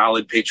 very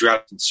solid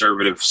patriotic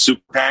conservative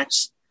super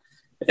PACs.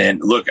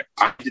 And look,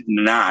 I did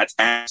not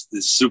ask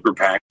this super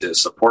PAC to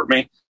support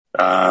me.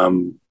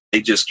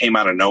 They just came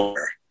out of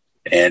nowhere.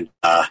 And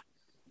I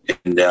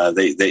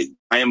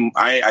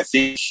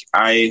think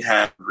I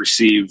have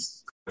received,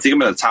 I think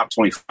I'm in the top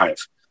 25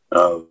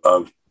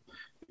 of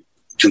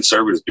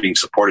conservatives being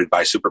supported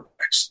by super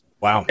PACs.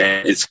 Wow.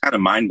 And it's kind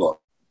of mind blowing.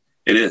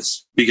 It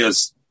is,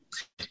 because,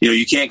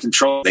 you can't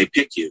control it. They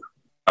pick you.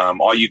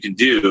 All you can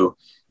do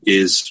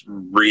is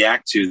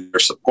react to their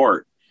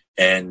support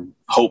and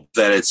hope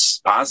that it's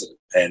positive.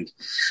 And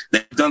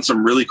they've done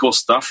some really cool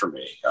stuff for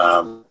me.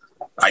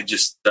 I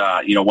just,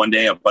 one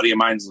day a buddy of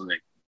mine's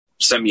like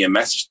sent me a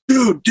message,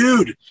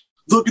 dude,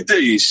 look at this.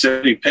 He's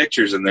sending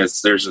pictures, and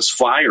there's this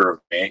flyer of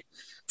me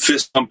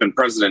fist pumping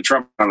President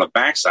Trump on the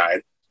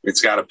backside.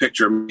 It's got a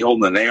picture of me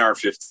holding an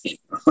AR-15.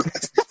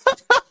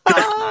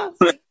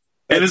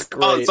 And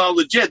it's all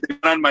legit. They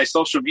went on my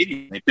social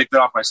media. They picked it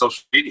off my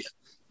social media.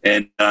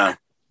 And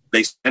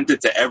they sent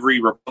it to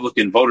every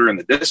Republican voter in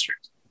the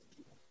district.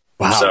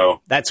 Wow.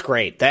 So that's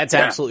great. That's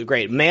absolutely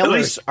great.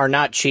 Mailers are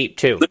not cheap,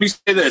 too. Let me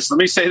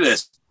say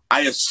this.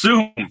 I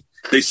assume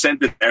they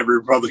sent it to every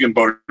Republican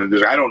voter in the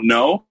district. I don't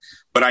know,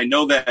 but I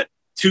know that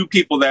two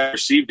people that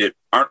received it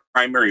aren't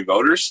primary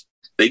voters.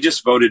 They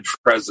just voted for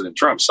President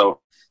Trump.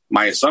 So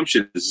my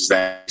assumption is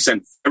that they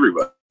sent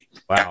everybody.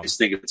 Wow. I just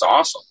think it's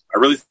awesome. I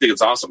really think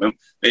it's awesome.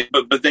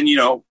 But then,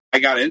 I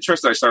got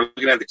interested. I started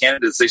looking at the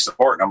candidates they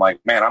support, and I'm like,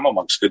 man, I'm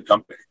amongst good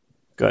company.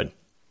 Good.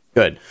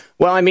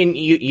 Well, I mean,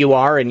 you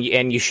are, and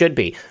you should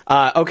be.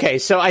 Okay,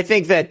 so I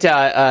think that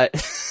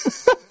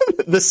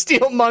the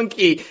Steel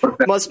Monkey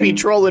must be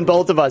trolling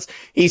both of us.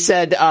 He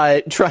said,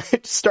 try to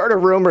start a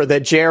rumor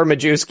that J.R.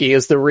 Majewski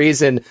is the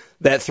reason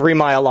that 3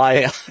 Mile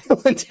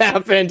Island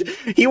happened.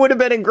 He would have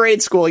been in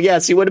grade school.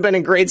 Yes, he would have been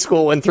in grade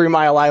school when 3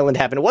 Mile Island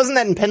happened. Wasn't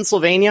that in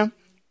Pennsylvania?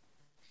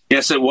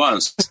 Yes, it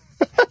was.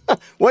 It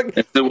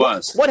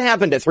was. What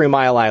happened at 3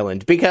 Mile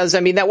Island? Because,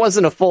 I mean, that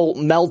wasn't a full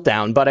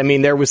meltdown, but, I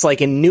mean, there was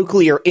like a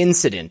nuclear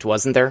incident,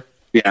 wasn't there?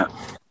 Yeah. It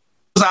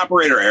was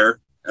operator error.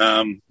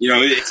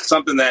 It's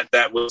something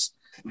that was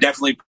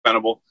definitely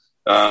preventable,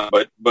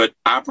 but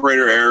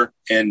operator error.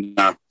 And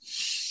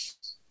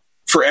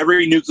for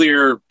every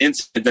nuclear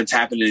incident that's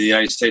happened in the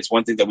United States,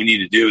 one thing that we need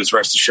to do is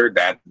rest assured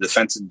that the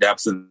defense in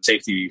depth and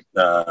safety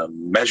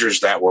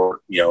measures that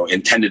were,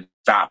 intended to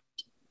stop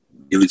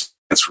elites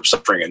from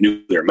suffering a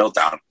nuclear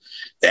meltdown,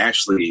 they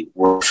actually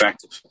were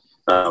effective.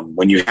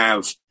 When you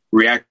have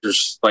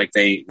reactors like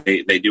they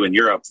do in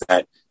Europe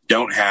that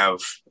don't have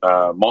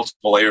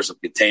multiple layers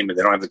of containment,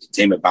 they don't have the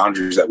containment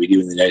boundaries that we do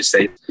in the United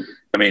States.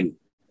 I mean,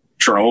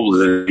 Chernobyl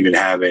didn't even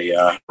have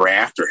a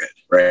reactor head,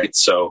 right?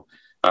 So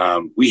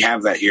we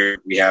have that here.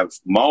 We have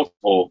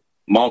multiple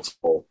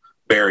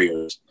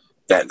barriers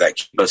that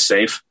keep us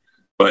safe.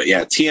 But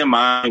yeah,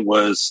 TMI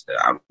was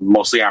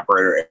mostly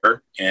operator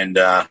error, and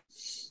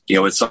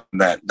it's something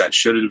that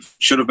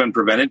should have been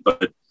prevented.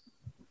 But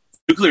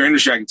nuclear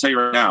industry, I can tell you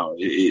right now,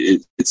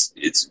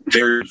 it's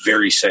very,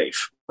 very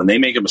safe. When they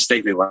make a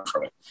mistake, they learn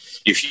from it.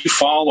 If you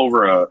fall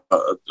over a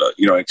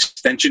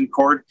extension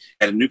cord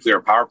at a nuclear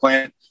power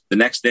plant, the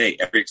next day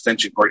every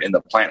extension cord in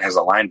the plant has a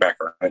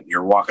linebacker on it.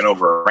 You're walking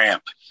over a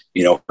ramp,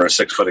 for a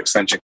 6-foot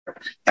extension cord.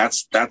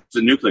 That's the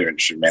nuclear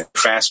industry, man.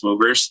 They're fast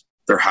movers.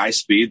 They're high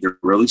speed. They're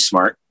really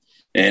smart,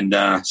 and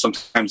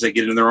sometimes they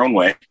get in their own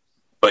way.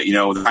 But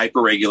they're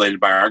hyper regulated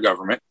by our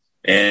government,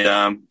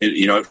 and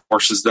it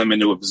forces them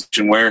into a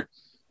position where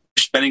they're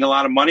spending a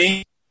lot of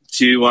money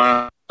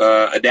to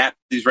adapt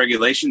these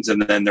regulations,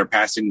 and then they're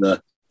passing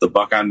the the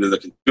buck onto the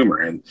consumer,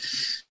 and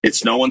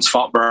it's no one's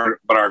fault but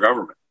our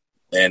government.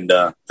 And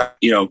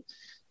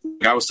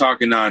I was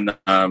talking on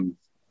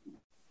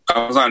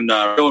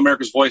Real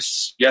America's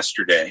Voice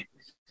yesterday,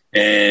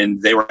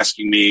 and they were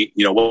asking me,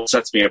 what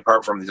sets me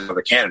apart from these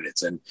other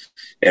candidates, and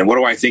what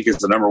do I think is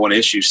the number one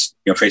issue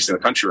facing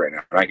the country right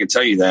now? And I can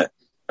tell you that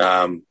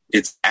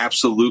it's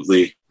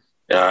absolutely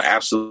our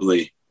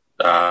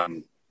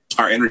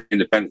energy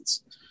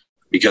independence.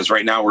 Because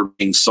right now we're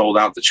being sold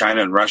out to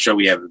China and Russia.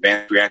 We have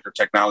advanced reactor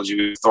technology,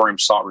 we have thorium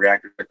salt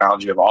reactor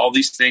technology, we have all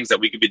these things that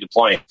we could be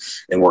deploying,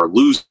 and we're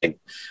losing.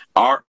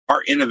 Our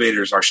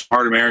innovators, our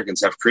smart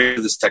Americans, have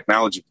created this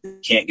technology, but they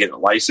can't get it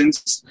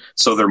licensed.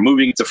 So they're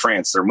moving to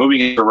France, they're moving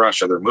into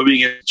Russia, they're moving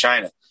into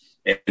China.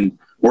 And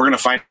we're going to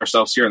find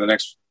ourselves here in the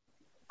next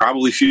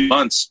probably few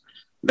months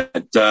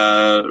that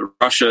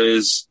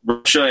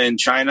Russia and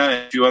China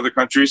and a few other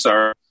countries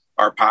are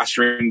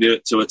posturing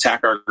to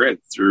attack our grid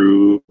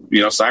through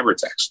cyber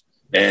attacks,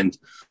 and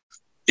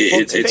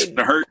it's going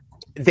to hurt.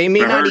 They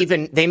may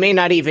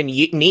not even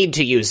need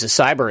to use a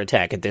cyber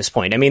attack at this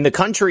point. I mean, the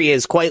country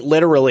is quite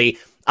literally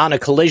on a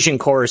collision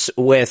course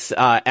with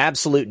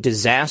absolute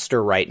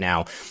disaster right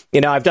now.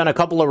 I've done a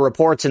couple of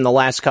reports in the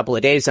last couple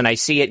of days, and I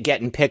see it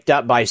getting picked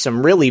up by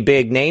some really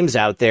big names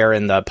out there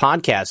in the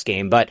podcast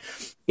game. But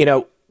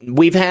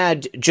we've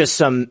had just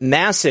some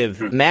massive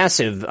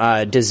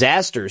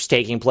disasters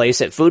taking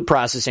place at food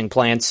processing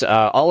plants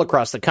all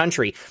across the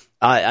country.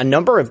 A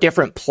number of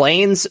different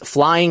planes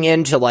flying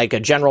into like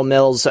a General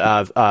Mills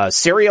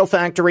cereal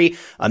factory,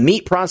 a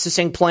meat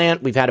processing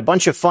plant. We've had a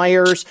bunch of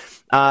fires.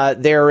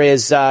 There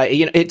is,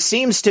 it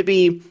seems to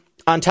be,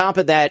 on top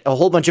of that, a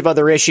whole bunch of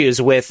other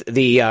issues with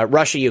the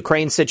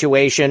Russia-Ukraine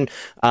situation.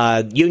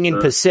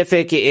 Union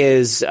Pacific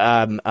is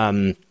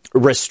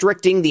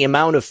restricting the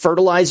amount of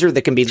fertilizer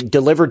that can be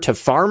delivered to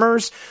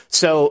farmers.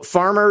 So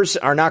farmers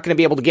are not going to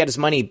be able to get as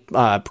many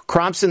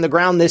crops in the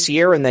ground this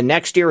year, and then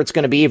next year it's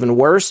going to be even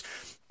worse.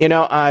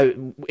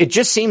 It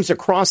just seems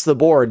across the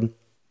board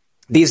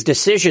these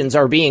decisions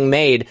are being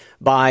made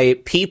by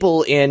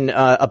people in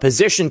a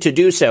position to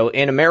do so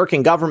in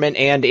American government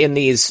and in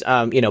these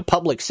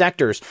public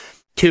sectors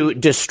to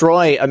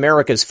destroy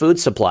America's food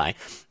supply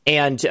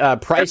and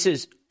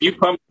prices.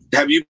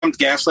 Have you pumped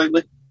gas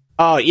lately?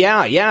 Oh,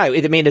 yeah.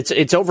 I mean,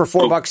 it's over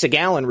 $4 a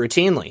gallon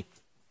routinely.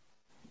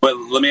 But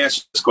let me ask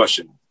you this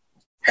question.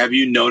 Have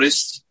you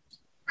noticed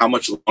how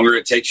much longer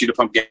it takes you to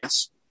pump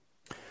gas?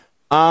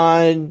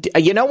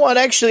 You know what?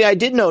 Actually, I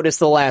did notice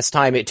the last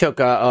time it took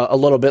a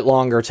little bit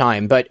longer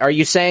time. But are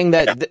you saying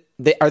that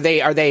are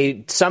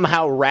they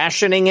somehow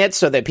rationing it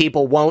so that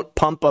people won't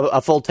pump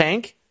a full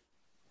tank?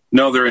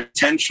 No, they're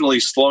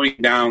intentionally slowing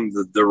down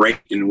the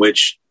rate in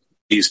which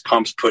these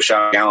pumps push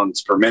out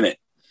gallons per minute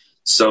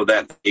so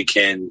that they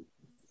can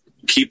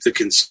keep the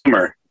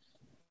consumer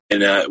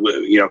in a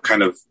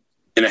kind of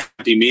in a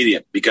happy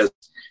medium. Because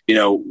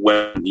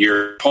when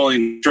you're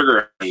pulling the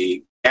trigger on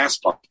a gas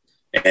pump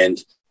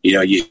and you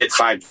hit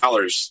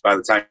 $5 by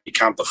the time you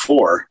count the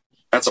 4,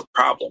 that's a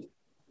problem.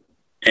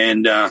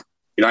 And I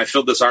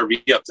filled this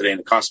RV up today and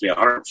it cost me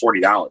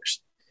 $140.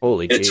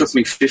 Holy it took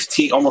me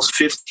almost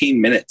 15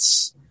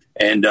 minutes,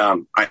 and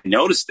I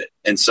noticed it.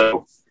 And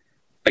so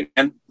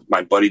again,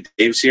 my buddy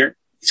Dave's here.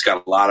 He's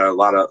got a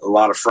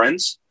lot of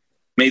friends.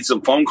 Made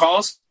some phone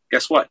calls.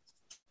 Guess what?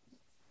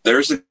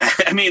 There's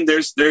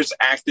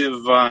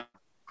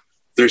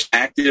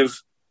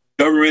active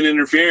government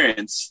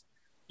interference.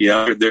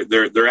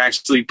 They're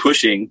actually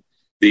pushing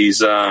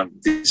these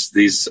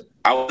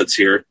outlets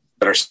here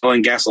that are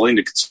selling gasoline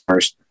to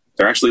consumers.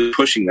 They're actually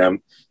pushing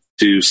them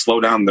to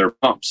slow down their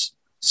pumps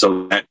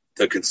so that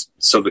the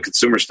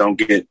consumers don't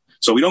get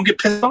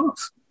pissed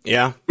off.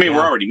 Yeah, I mean,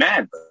 we're already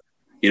mad, but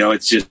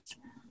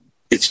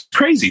it's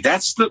crazy.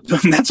 That's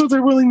what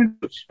they're willing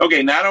to do.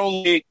 Okay, not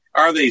only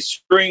are they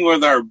screwing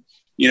with our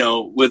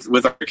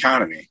with our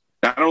economy,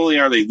 not only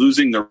are they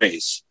losing the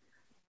race,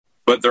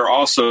 but they're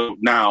also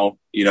now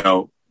in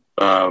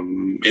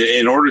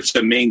order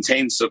to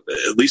maintain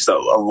at least a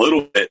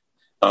little bit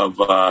of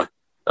I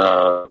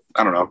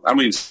don't know, I don't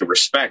even say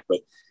respect, but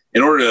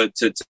in order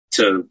to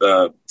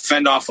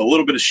fend off a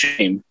little bit of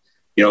shame,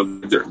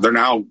 they're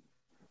now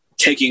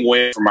taking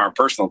away from our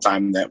personal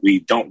time that we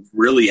don't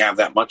really have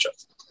that much of.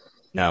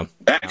 No,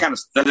 that kind of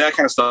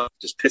stuff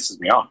just pisses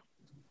me off.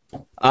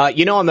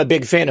 I'm a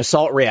big fan of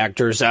salt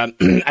reactors.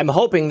 I'm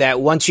hoping that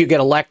once you get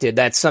elected,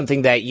 that's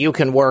something that you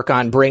can work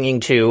on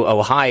bringing to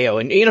Ohio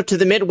and, to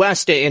the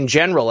Midwest in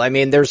general. I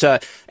mean, there's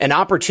an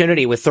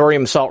opportunity with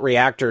thorium salt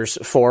reactors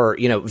for,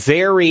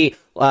 very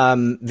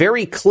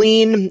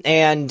clean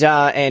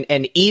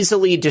and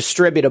easily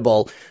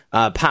distributable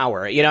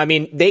power.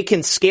 They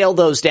can scale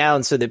those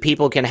down so that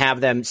people can have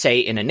them, say,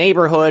 in a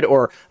neighborhood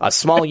or a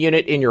small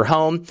unit in your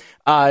home.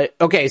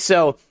 Okay,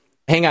 so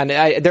hang on.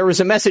 There was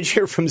a message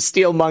here from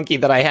Steel Monkey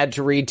that I had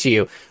to read to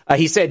you.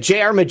 He said,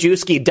 J.R.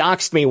 Majewski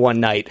doxed me one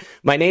night.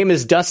 My name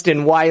is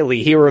Dustin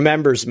Wiley. He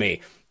remembers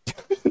me.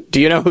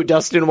 Do you know who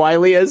Dustin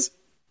Wiley is?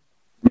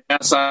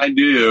 Yes, I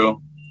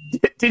do.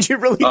 Did you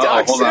really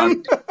dox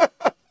him?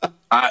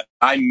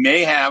 I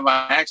may have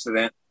on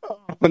accident.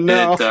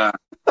 no.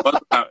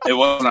 It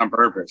wasn't on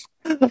purpose.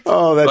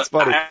 Oh, that's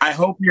funny. I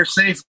hope you're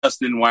safe,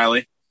 Dustin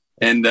Wiley.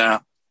 And I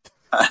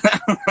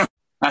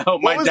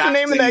hope what was the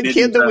name of that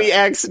kid that we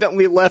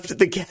accidentally left at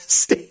the gas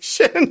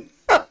station?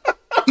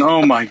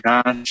 Oh, my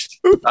gosh.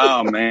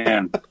 Oh,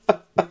 man.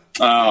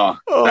 Oh,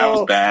 that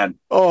was bad.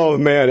 Oh,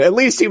 man. At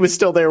least he was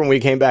still there when we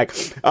came back.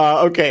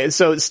 Okay,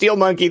 so Steel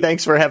Monkey,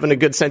 thanks for having a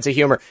good sense of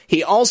humor.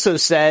 He also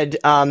said,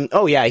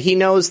 he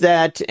knows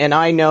that, and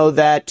I know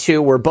that,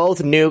 too. We're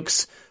both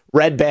nukes,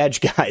 red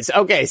badge guys.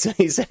 Okay, so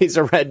he said he's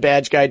a red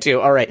badge guy,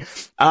 too. All right.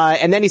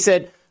 And then he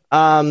said,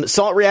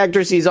 salt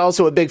reactors, he's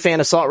also a big fan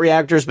of salt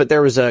reactors, but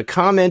there was a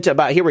comment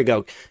about, here we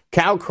go,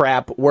 cow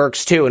crap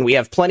works, too, and we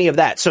have plenty of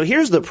that. So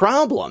here's the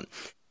problem.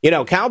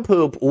 Cow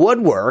poop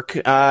would work,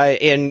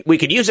 and we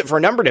could use it for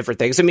a number of different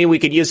things. I mean, we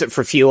could use it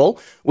for fuel.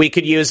 We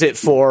could use it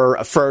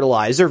for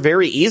fertilizer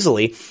very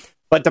easily.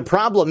 But the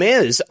problem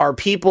is, are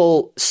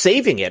people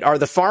saving it? Are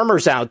the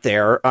farmers out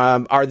there,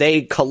 are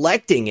they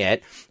collecting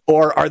it,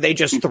 or are they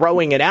just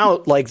throwing it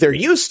out like they're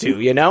used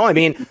to, I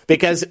mean,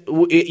 because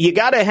you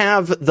got to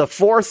have the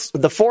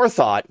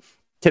forethought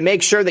to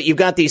make sure that you've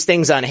got these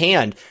things on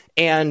hand.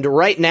 And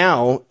right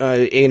now,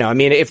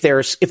 if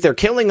they're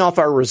killing off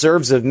our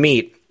reserves of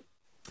meat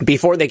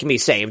before they can be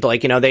saved,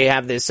 they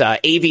have this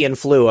avian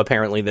flu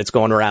apparently that's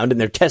going around, and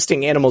they're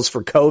testing animals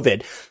for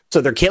COVID.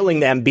 So they're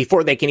killing them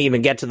before they can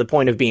even get to the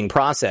point of being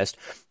processed.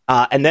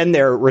 And then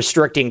they're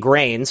restricting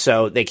grain,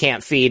 so they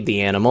can't feed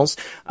the animals.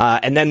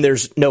 And then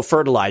there's no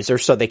fertilizer,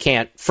 so they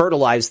can't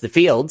fertilize the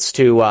fields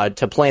to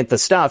plant the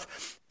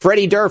stuff.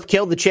 Freddie Durf,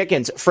 kill the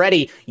chickens.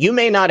 Freddie, you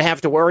may not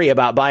have to worry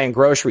about buying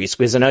groceries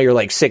because I know you're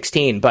like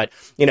 16, but,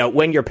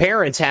 when your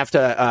parents have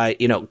to,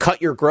 cut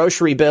your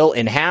grocery bill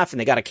in half and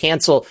they got to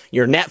cancel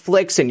your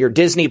Netflix and your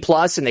Disney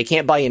Plus and they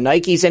can't buy you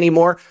Nikes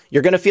anymore,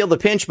 you're going to feel the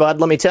pinch, bud,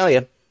 let me tell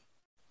you.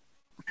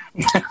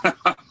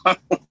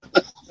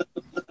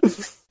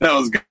 That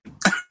was good.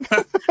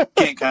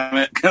 Can't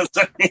comment.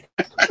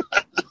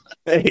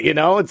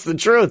 It's the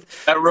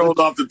truth. That rolled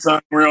off the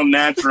tongue real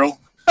natural.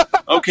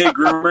 Okay,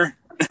 groomer.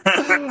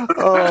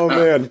 Oh,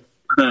 man.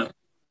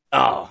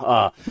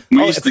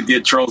 We used to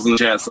get trolls in the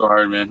chat so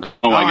hard, man.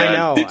 Oh, my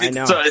God. I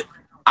know. So,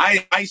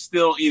 I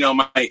still,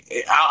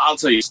 I'll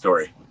tell you a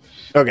story.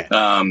 Okay.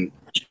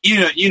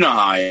 You know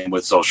how I am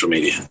with social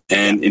media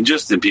and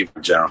just in people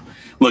in general.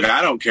 Look,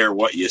 I don't care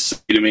what you say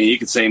to me. You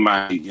can say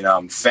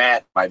I'm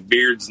fat, my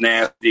beard's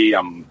nasty,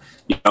 I'm,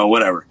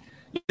 whatever.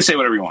 You can say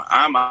whatever you want.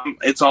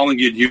 It's all in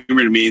good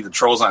humor to me. The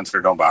trolls on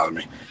Twitter don't bother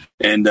me.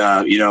 And,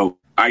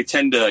 I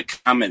tend to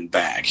comment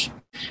back.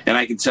 And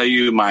I can tell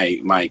you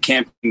my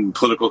campaign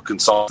political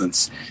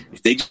consultants,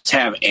 they just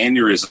have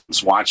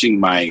aneurysms watching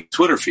my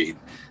Twitter feed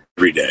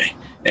every day.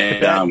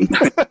 And,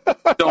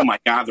 oh my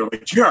God, they're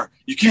like,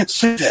 you can't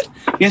say that.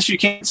 Yes, you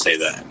can say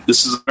that.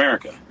 This is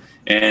America.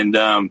 And,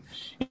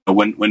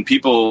 when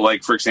people,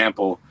 like, for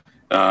example,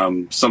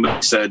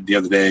 somebody said the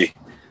other day,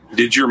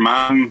 did your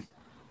mom,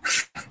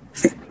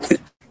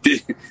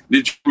 did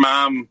your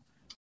mom,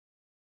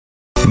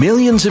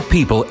 Millions of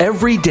people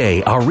every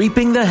day are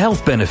reaping the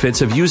health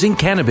benefits of using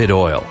cannabis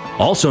oil,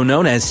 also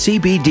known as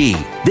CBD.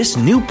 This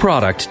new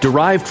product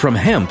derived from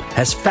hemp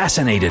has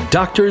fascinated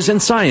doctors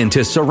and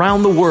scientists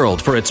around the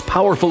world for its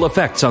powerful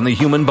effects on the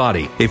human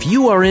body. If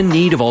you are in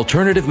need of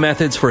alternative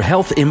methods for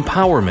health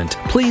empowerment,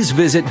 please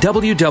visit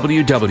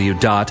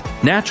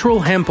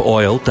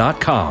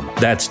www.naturalhempoil.com.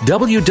 That's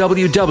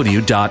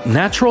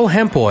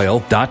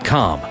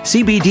www.naturalhempoil.com.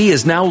 CBD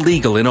is now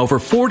legal in over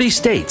 40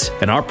 states,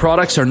 and our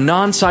products are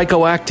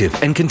non-psychoactive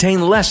and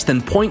contain less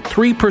than 0.3%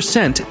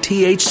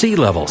 THC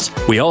levels.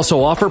 We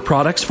also offer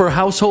products for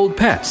household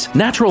pets.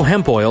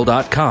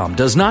 NaturalHempOil.com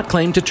does not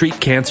claim to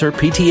treat cancer,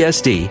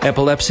 PTSD,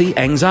 epilepsy,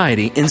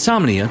 anxiety,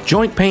 insomnia,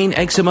 joint pain,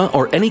 eczema,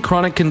 or any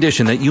chronic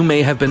condition that you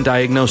may have been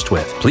diagnosed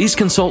with. Please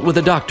consult with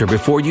a doctor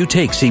before you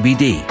take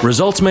CBD.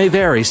 Results may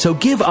vary, so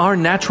give our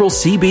natural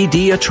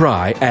CBD a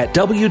try at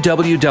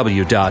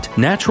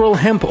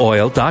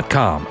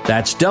www.naturalhempoil.com.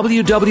 That's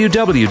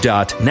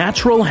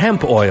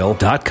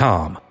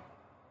www.naturalhempoil.com.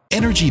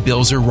 Energy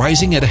bills are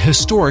rising at a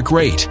historic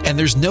rate, and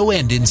there's no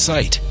end in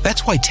sight.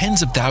 That's why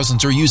tens of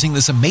thousands are using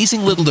this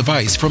amazing little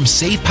device from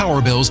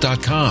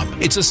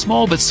SavePowerBills.com. It's a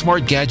small but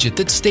smart gadget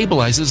that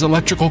stabilizes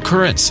electrical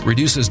currents,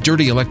 reduces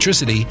dirty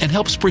electricity, and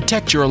helps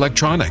protect your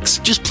electronics.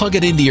 Just plug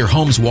it into your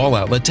home's wall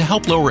outlet to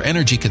help lower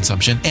energy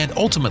consumption and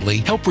ultimately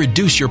help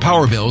reduce your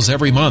power bills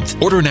every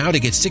month. Order now to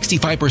get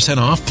 65%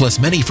 off plus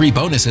many free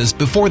bonuses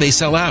before they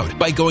sell out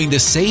by going to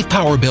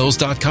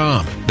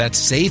SavePowerBills.com.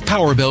 That's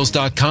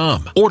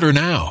SavePowerBills.com. Order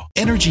now.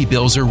 Energy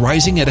bills are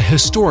rising at a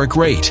historic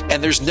rate,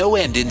 and there's no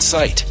end in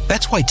sight.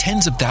 That's why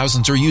tens of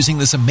thousands are using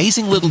this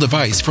amazing little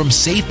device from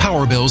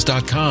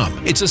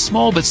SavePowerBills.com. It's a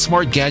small but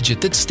smart gadget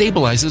that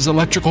stabilizes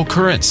electrical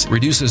currents,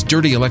 reduces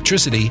dirty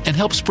electricity, and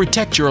helps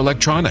protect your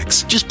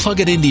electronics. Just plug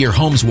it into your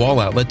home's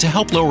wall outlet to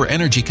help lower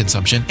energy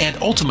consumption and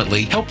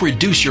ultimately help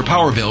reduce your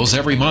power bills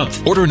every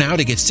month. Order now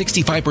to get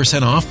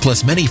 65% off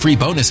plus many free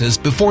bonuses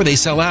before they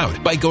sell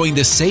out by going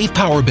to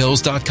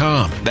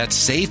SavePowerBills.com.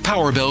 That's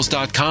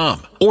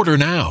SavePowerBills.com. Order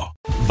now.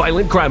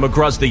 Violent crime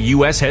across the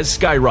U.S. has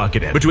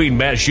skyrocketed. Between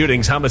mass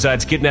shootings,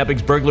 homicides,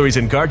 kidnappings, burglaries,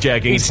 and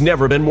carjacking, it's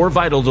never been more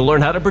vital to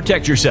learn how to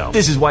protect yourself.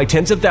 This is why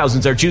tens of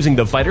thousands are choosing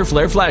the Fighter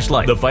Flare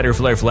flashlight. The Fighter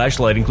Flare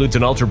flashlight includes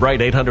an ultra-bright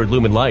 800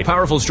 lumen light,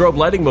 powerful strobe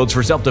lighting modes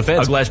for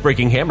self-defense, a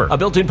glass-breaking hammer, a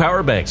built-in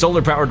power bank,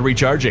 solar-powered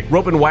recharging,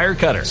 rope and wire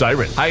cutter,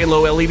 siren, high and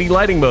low LED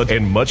lighting mode,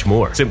 and much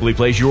more. Simply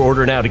place your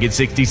order now to get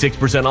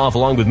 66% off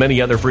along with many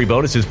other free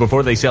bonuses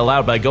before they sell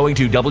out by going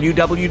to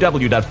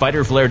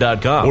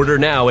www.fighterflare.com. Order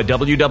now at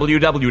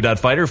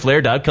www.fighterflare.com.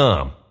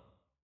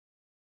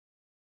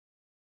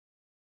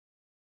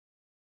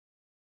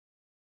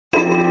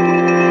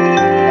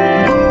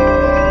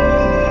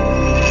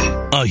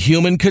 A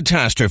human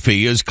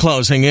catastrophe is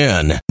closing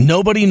in.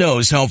 Nobody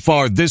knows how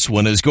far this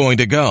one is going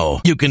to go.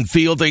 You can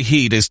feel the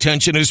heat as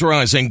tension is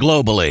rising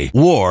globally.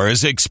 War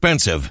is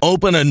expensive.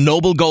 Open a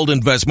Noble Gold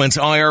Investments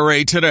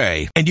IRA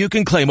today, and you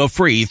can claim a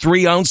free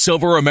 3-ounce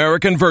silver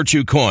American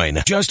Virtue coin.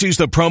 Just use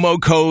the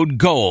promo code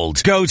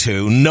GOLD. Go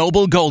to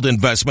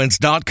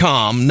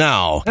noblegoldinvestments.com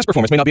now. Past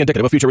performance may not be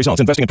indicative of future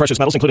results. Investing in precious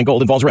metals, including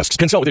gold, involves risks.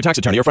 Consult with your tax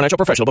attorney or financial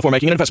professional before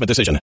making an investment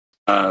decision.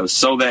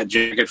 Sew that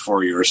jacket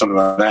for you or something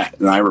like that.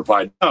 And I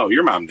replied, oh,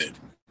 your mom did.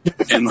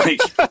 And like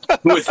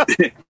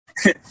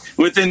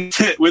within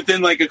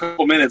like a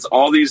couple minutes,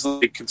 all these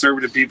like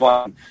conservative people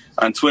on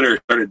Twitter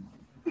started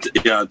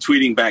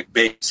tweeting back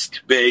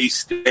based. In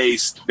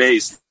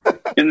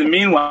the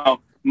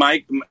meanwhile,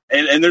 Mike,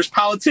 and there's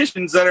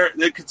politicians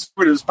the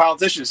conservatives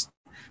politicians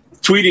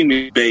tweeting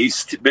me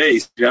based,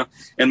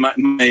 and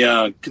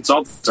my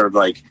consultants are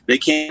like, they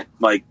can't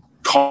like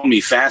call me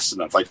fast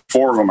enough. Like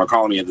 4 of them are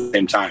calling me at the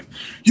same time.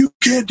 You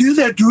can't do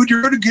that, dude.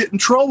 You're going to get in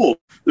trouble.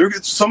 They're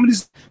going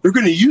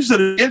to use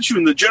it against you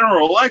in the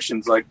general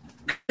elections. Like,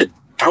 I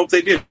hope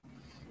they do.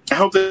 I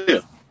hope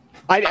they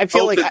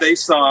feel like they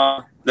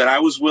saw that I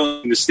was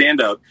willing to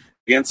stand up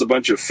against a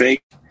bunch of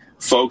fake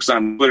folks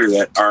on Twitter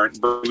that aren't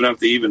brave enough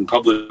to even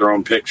publish their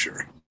own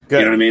picture. Good.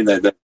 You know what I mean?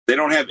 That they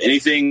don't have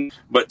anything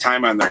but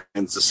time on their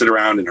hands to sit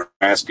around and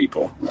harass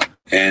people.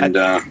 And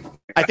I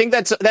think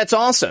that's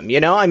awesome. You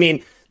know, I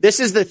mean, this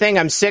is the thing.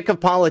 I'm sick of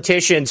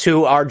politicians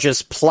who are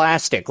just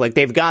plastic. Like,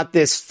 they've got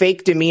this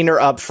fake demeanor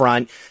up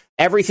front.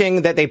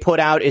 Everything that they put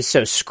out is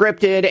so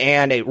scripted,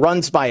 and it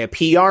runs by a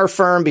PR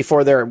firm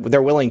before they're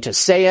willing to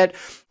say it.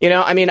 You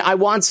know, I mean, I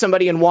want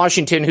somebody in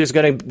Washington who's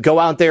going to go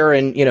out there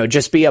and, you know,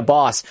 just be a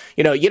boss.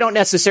 You know, you don't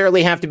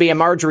necessarily have to be a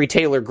Marjorie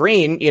Taylor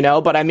Greene, you know,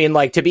 but I mean,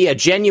 like, to be a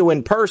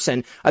genuine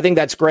person, I think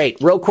that's great.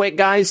 Real quick,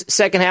 guys,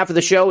 second half of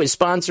the show is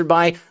sponsored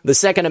by the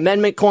Second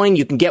Amendment coin.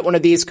 You can get one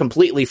of these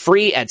completely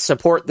free at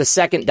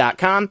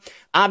supportthesecond.com.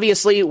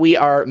 Obviously, we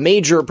are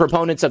major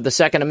proponents of the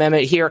Second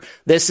Amendment here.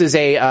 This is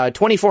a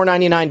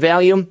 $24.99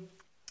 value.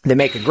 They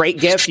make a great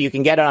gift. You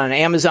can get it on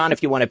Amazon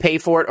if you want to pay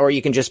for it, or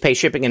you can just pay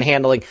shipping and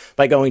handling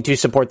by going to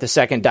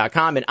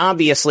supportthesecond.com. And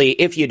obviously,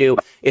 if you do,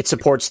 it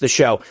supports the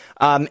show.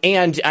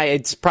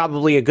 It's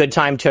probably a good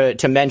time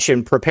to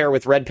mention Prepare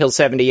with Red Pill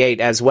 78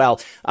 as well.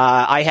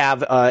 I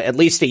have at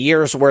least a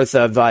year's worth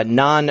of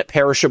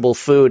non-perishable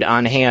food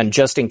on hand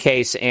just in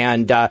case,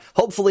 and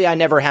hopefully I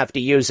never have to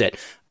use it.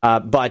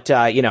 But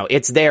you know,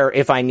 it's there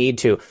if I need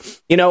to.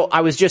 You know, I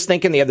was just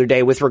thinking the other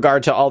day with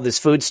regard to all this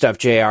food stuff,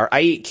 JR,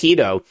 I eat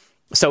keto.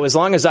 So as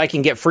long as I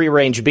can get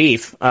free-range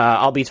beef,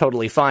 I'll be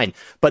totally fine.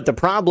 But the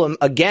problem,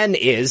 again,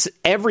 is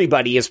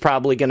everybody is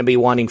probably going to be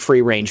wanting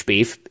free-range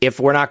beef if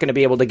we're not going to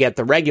be able to get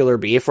the regular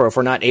beef, or if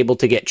we're not able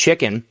to get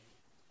chicken.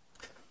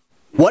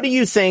 What do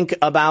you think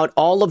about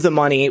all of the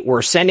money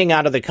we're sending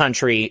out of the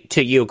country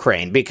to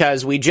Ukraine?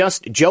 Because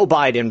Joe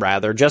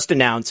Biden just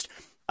announced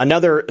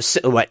another,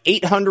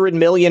 $800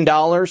 million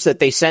that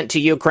they sent to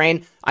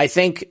Ukraine. I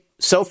think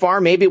so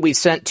far maybe we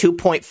sent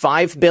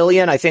 $2.5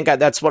 billion. I think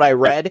that's what I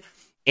read.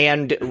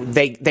 And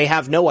they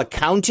have no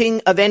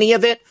accounting of any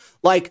of it.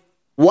 Like,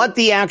 what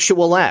the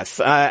actual F?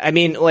 I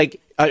mean,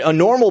 like, a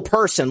normal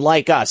person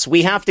like us,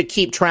 we have to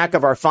keep track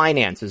of our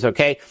finances,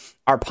 okay?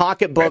 Our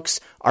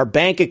pocketbooks, our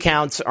bank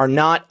accounts are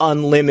not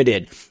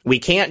unlimited. We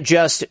can't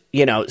just,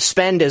 you know,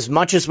 spend as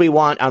much as we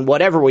want on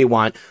whatever we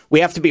want. We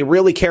have to be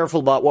really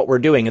careful about what we're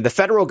doing. And the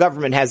federal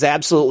government has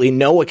absolutely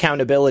no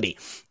accountability.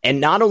 And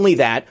not only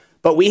that,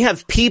 but we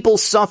have people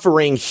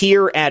suffering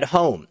here at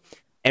home.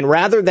 And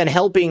rather than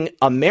helping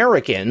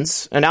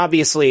Americans, and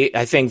obviously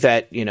I think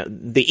that, you know,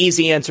 the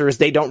easy answer is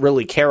they don't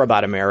really care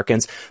about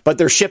Americans, but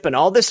they're shipping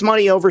all this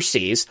money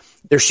overseas.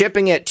 They're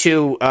shipping it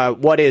to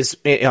what is,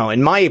 you know,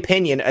 in my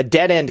opinion, a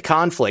dead-end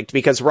conflict,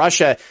 because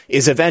Russia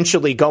is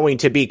eventually going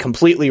to be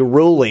completely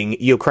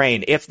ruling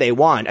Ukraine if they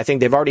want. I think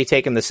they've already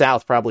taken the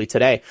South probably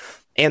today,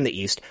 and the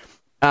East.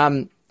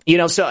 You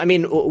know, so, I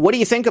mean, what do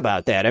you think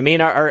about that? I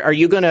mean, are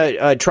you going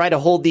to try to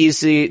hold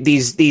these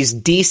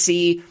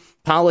DC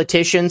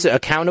politicians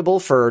accountable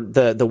for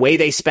the way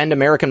they spend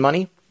American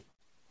money?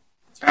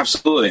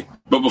 Absolutely.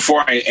 But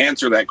before I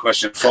answer that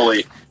question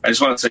fully, I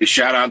just want to say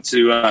shout out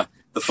to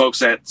the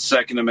folks at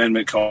Second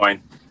Amendment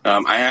coin.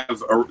 I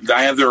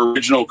have their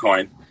original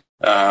coin,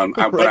 but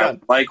I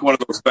like one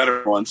of those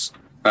better ones.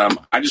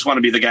 I just want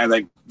to be the guy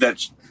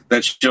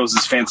that shows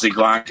his fancy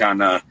Glock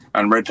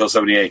on Red Pill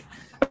 78.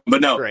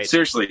 But no,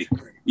 seriously,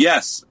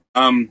 Yes.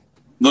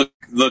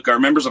 Look, our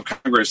members of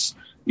Congress,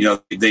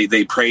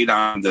 they preyed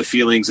on the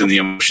feelings and the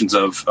emotions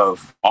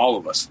of all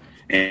of us.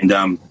 And,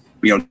 none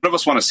of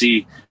us want to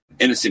see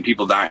innocent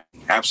people die.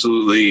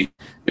 Absolutely.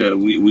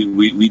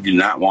 We do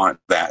not want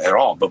that at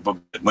all. But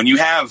when you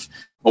have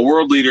a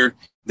world leader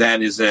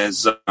that is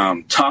as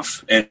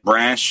tough and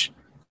brash,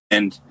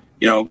 and,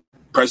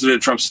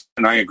 President Trump,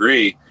 and I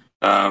agree,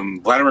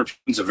 Vladimir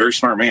Putin's a very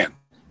smart man.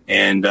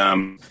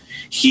 And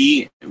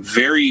he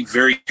very,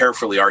 very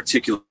carefully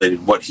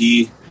articulated what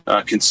he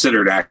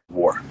considered active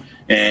war.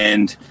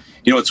 And,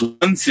 it's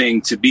one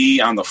thing to be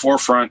on the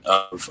forefront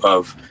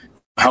of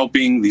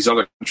helping these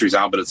other countries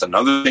out, but it's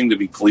another thing to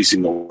be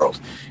policing the world.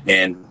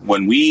 And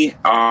when we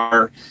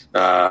are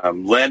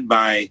led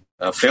by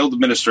a failed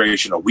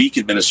administration, a weak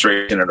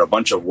administration, and a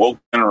bunch of woke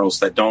generals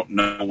that don't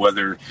know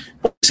whether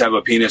boys have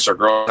a penis or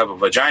girls have a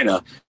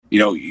vagina,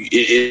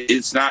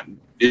 it's not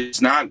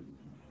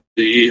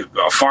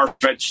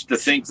far-fetched to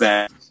think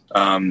that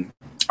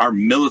our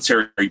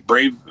military,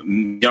 brave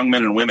young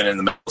men and women in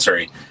the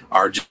military,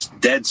 are just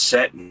dead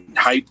set and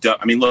hyped up.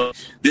 I mean, look,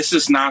 this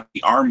is not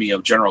the army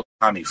of General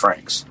Tommy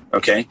Franks,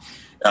 okay?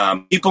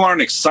 People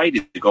aren't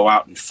excited to go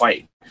out and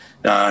fight.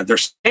 They're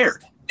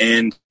scared,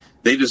 and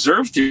they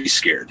deserve to be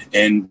scared,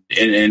 and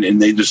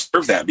they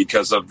deserve that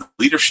because of the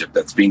leadership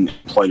that's being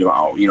employed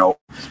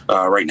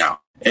right now.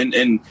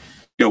 And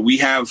we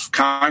have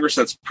Congress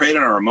that's preyed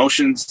on our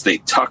emotions. They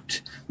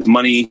tucked the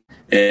money,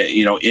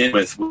 in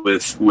with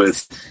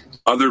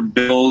other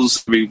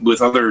bills,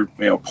 with other,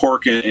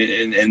 pork,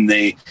 and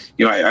they,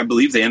 I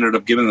believe they ended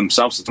up giving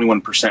themselves a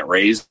 21%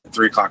 raise at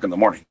 3:00 in the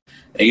morning.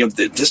 And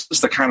this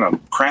is the kind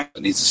of crap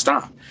that needs to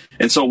stop.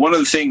 And so one of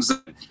the things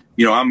that,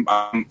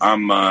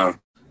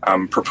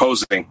 I'm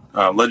proposing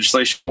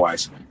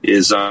legislation-wise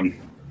is I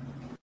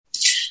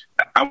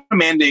want to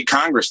mandate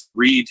Congress to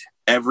read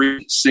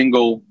every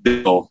single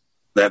bill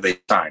that they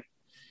sign.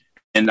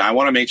 And I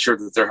want to make sure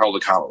that they're held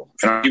accountable.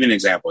 And I'll give you an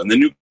example. In the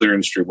nuclear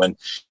industry, when,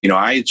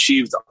 I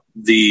achieved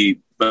the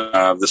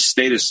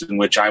status in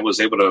which I was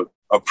able to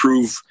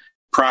approve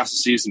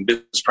processes and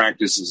business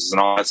practices and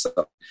all that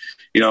stuff,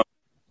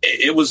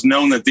 it was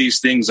known that these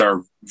things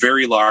are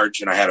very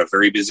large, and I had a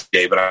very busy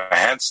day, but I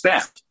had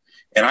staff.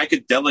 And I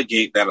could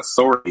delegate that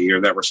authority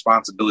or that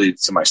responsibility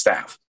to my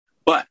staff.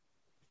 But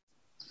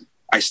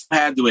I still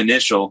had to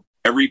initial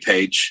every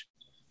page,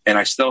 and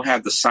I still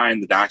had to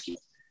sign the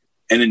document.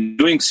 And in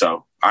doing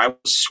so, I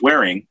was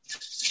swearing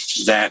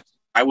that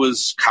I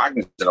was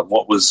cognizant of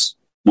what was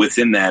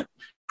within that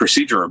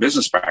procedure or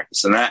business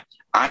practice, and that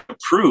I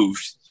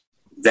approved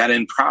that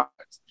end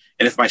product.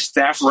 And if my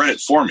staff read it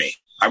for me,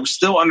 I was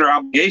still under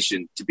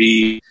obligation to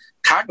be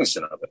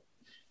cognizant of it.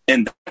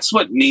 And that's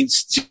what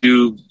needs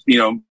to,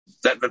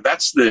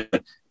 that's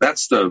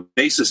the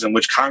basis in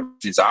which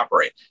Congress needs to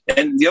operate.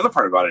 And the other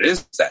part about it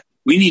is that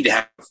we need to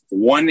have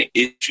one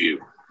issue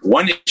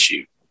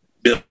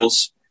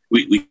bills.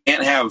 We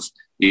can't have,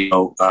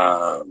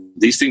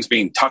 these things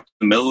being tucked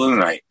in the middle of the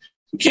night.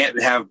 We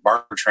can't have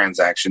barter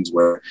transactions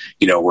where,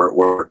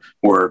 we're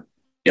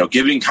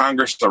giving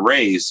Congress a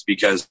raise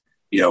because,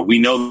 we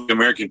know the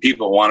American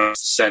people want us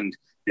to send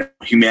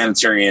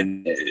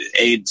humanitarian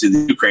aid to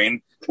the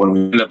Ukraine when we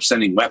end up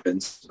sending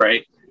weapons,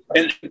 right?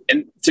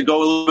 And to go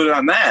a little bit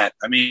on that,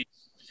 I mean,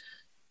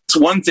 it's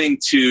one thing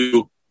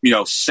to,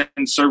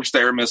 send surface to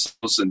air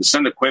missiles and to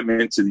send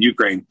equipment into the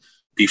Ukraine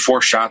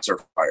before shots are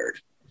fired.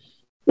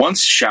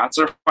 Once shots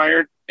are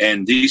fired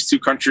and these two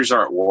countries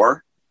are at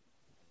war,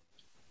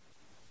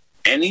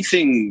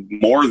 anything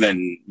more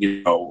than,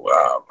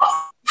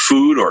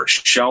 food or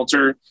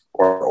shelter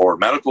or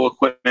medical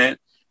equipment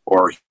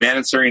or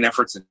humanitarian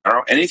efforts in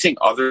general, anything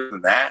other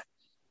than that,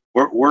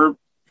 we're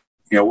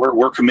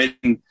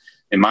committing,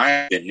 in my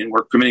opinion,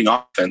 we're committing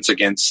offense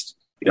against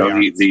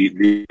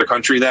the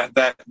country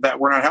that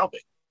we're not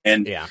helping.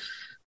 And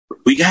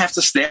we have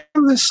to stand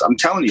on this. I'm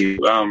telling you,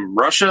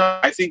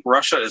 I think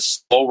Russia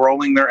is slow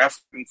rolling their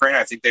effort in Ukraine.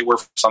 I think they were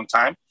for some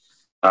time.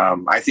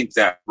 I think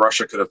that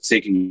Russia could have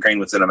taken Ukraine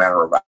within a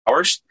matter of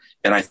hours,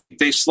 and I think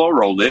they slow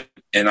rolled it,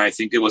 and I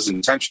think it was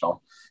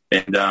intentional.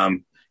 And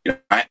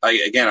I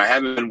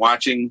haven't been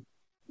watching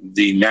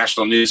the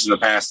national news in the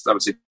past, I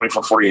would say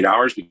 24, 48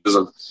 hours because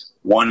of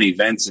one,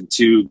 events, and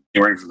two,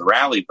 getting ready for the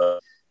rally.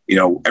 But,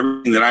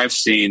 everything that I've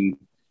seen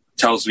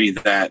tells me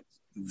that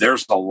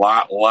there's a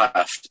lot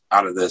left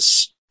out of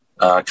this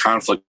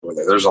conflict over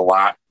there. There's a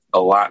lot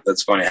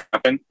that's going to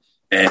happen.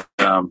 And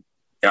I'm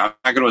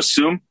not going to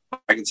assume.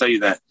 I can tell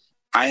you that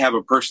I have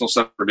a personal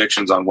set of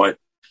predictions on what,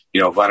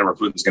 Vladimir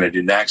Putin's going to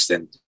do next.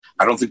 And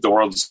I don't think the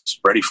world is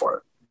ready for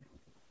it.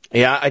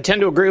 Yeah, I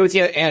tend to agree with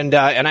you, and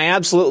I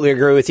absolutely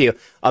agree with you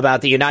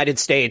about the United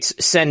States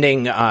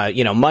sending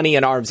money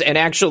and arms. And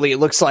actually, it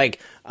looks like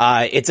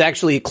it's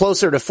actually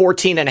closer to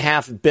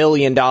 $14.5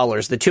 billion. The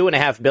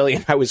 $2.5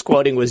 billion I was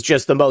quoting was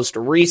just the most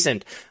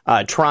recent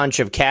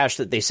tranche of cash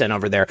that they sent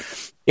over there.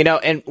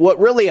 And what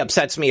really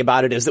upsets me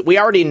about it is that we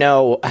already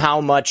know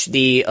how much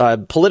the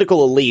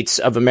political elites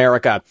of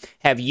America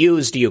have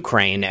used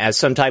Ukraine as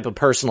some type of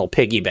personal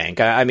piggy bank.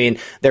 I mean,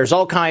 there's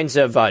all kinds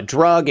of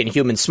drug and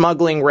human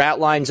smuggling rat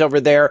lines over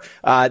there.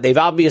 They've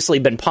obviously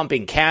been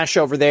pumping cash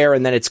over there,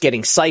 and then it's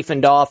getting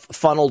siphoned off,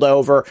 funneled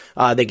over.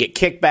 They get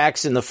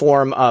kickbacks in the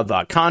form of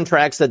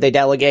contracts that they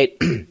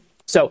delegate.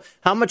 So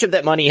how much of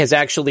that money has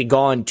actually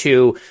gone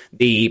to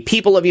the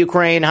people of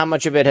Ukraine? How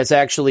much of it has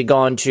actually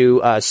gone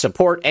to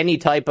support any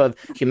type of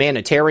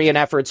humanitarian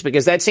efforts?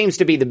 Because that seems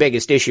to be the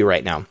biggest issue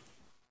right now.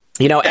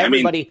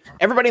 Everybody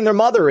and their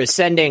mother is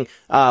sending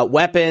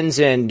weapons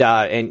and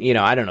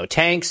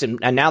tanks,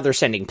 and now they're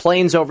sending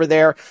planes over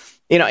there.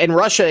 And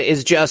Russia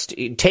is just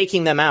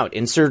taking them out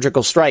in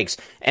surgical strikes.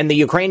 And the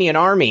Ukrainian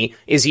army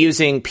is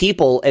using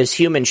people as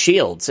human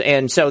shields.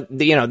 And so,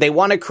 they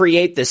want to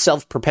create this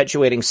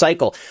self-perpetuating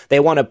cycle. They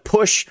want to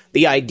push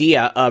the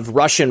idea of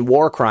Russian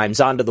war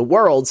crimes onto the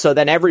world so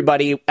then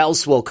everybody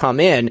else will come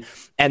in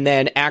and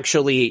then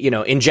actually,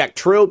 inject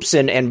troops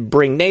and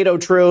bring NATO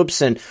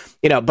troops. And,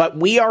 but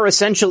we are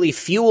essentially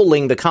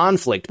fueling the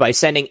conflict by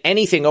sending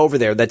anything over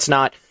there that's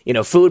not,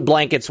 food,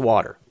 blankets,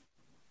 water.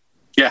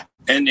 Yeah,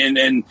 and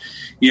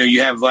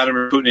you have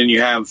Vladimir Putin and you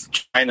have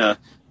China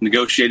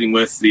negotiating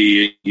with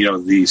the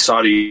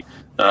Saudi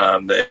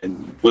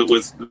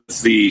with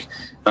the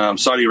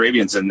Saudi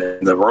Arabians and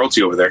the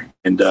royalty over there,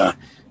 and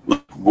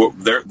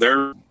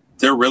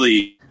they're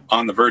really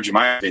on the verge, in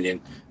my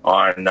opinion,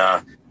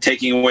 on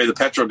taking away the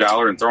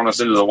petrodollar and throwing us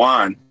into the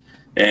yuan.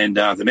 And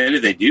the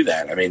minute they do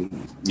that, I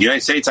mean, the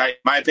United States, in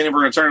my opinion,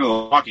 we're going to turn into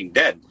the Walking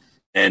Dead.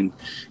 And,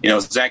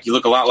 Zach, you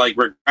look a lot like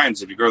Rick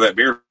Grimes if you grow that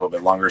beard a little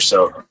bit longer.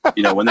 So,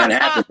 when that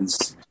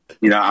happens,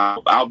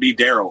 I'll be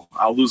Daryl.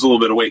 I'll lose a little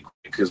bit of weight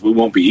because we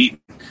won't be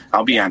eating.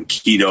 I'll be on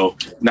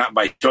keto, not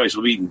by choice.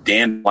 We'll be eating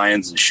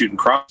dandelions and shooting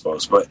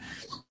crossbows. But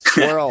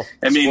squirrel.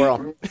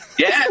 Squirrel.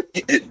 Yeah,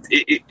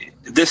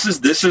 this is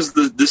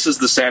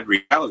the sad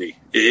reality.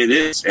 It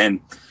is.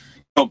 And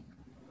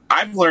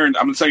I'm going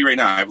to tell you right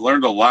now, I've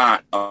learned a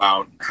lot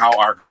about how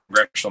our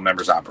congressional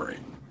members operate.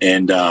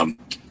 And,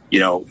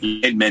 you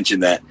had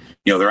mentioned that,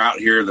 they're out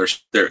here,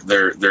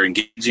 they're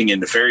engaging in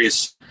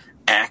nefarious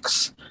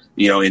acts,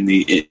 in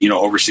the,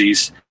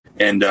 overseas.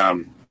 And,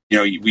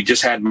 we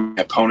just had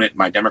my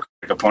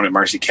Democratic opponent,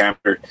 Marcy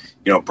Kaptur,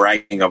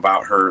 bragging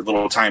about her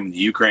little time in the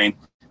Ukraine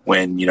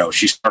when,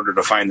 she started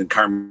to find the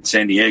Carmen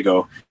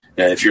Sandiego,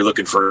 if you're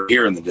looking for her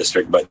here in the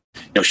district. But,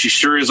 she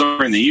sure is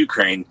over in the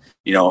Ukraine,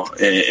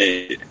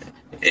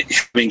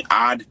 having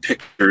odd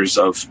pictures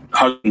of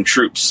hugging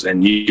troops,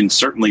 and you can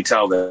certainly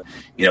tell that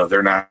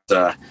they're not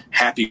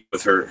happy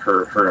with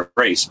her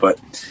embrace. But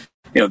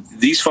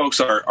these folks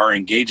are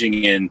engaging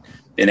in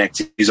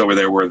activities over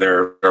there where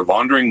they're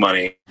laundering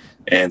money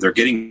and they're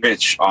getting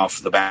rich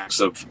off the backs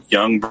of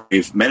young,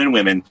 brave men and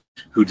women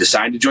who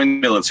decide to join the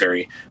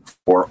military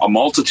for a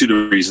multitude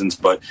of reasons,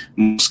 but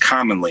most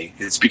commonly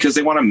it's because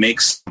they want to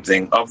make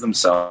something of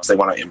themselves. They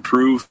want to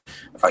improve,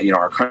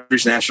 our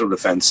country's national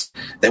defense.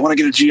 They want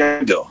to get a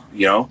GI Bill.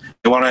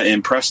 They want to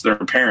impress their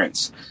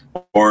parents,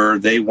 or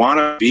they want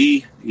to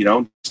be,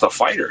 just a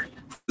fighter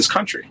for this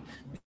country.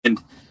 And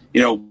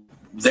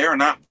they are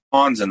not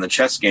pawns in the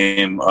chess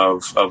game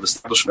of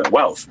establishment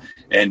wealth.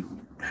 And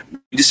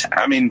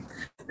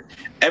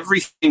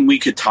everything we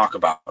could talk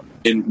about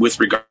with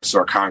regards to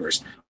our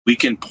Congress, we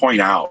can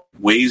point out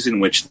ways in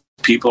which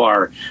people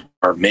are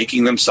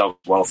making themselves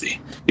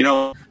wealthy.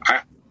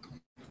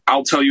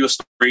 I'll tell you a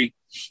story,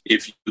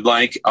 if you'd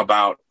like,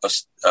 about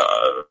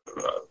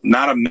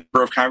not a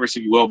member of Congress,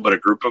 if you will, but a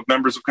group of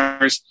members of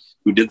Congress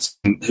who did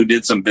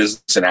some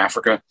business in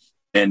Africa.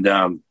 And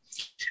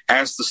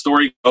as the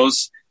story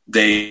goes,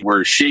 they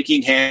were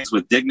shaking hands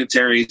with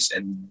dignitaries,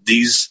 and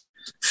these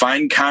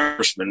fine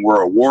congressmen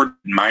were awarded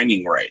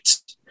mining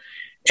rights.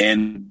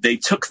 And they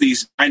took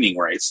these mining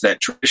rights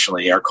that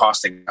traditionally are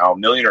costing now $1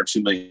 million or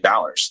 $2 million,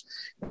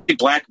 they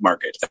black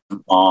market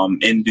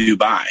in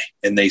Dubai,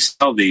 and they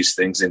sell these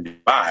things in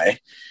Dubai,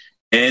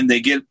 and they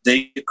get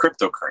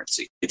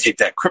cryptocurrency. They take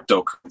that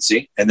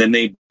cryptocurrency, and then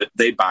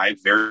they buy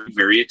very,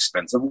 very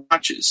expensive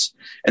watches,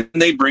 and then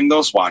they bring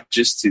those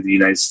watches to the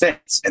United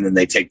States, and then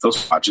they take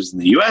those watches in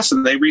the U.S.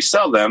 and they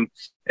resell them,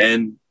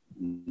 and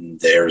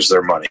there's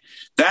their money.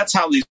 That's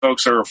how these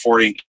folks are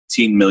affording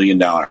 $18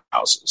 million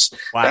houses.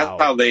 Wow.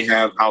 That's how they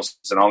have houses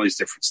in all these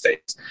different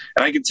states.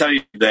 And I can tell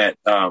you that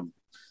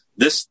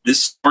this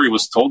story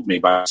was told me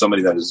by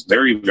somebody that is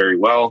very, very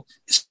well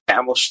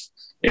established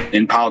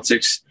in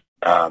politics.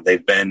 They've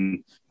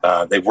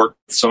worked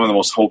with some of the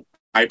most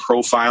high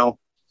profile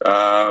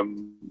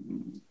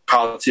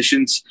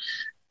politicians,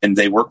 and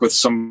they work with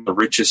some of the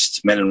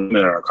richest men and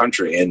women in our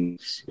country. And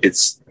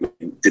it's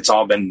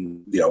all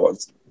been,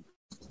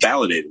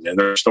 validated, and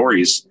their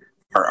stories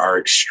are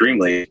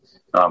extremely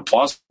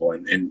plausible.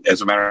 And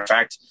as a matter of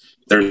fact,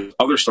 there's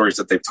other stories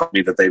that they've told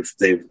me that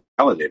they've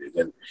validated.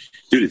 And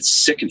dude, it's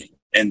sickening.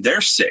 And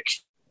they're sick.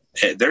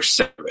 They're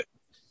sick of it.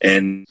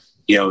 And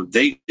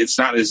it's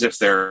not as if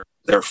they're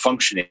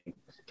functioning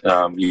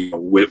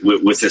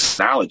with this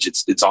knowledge.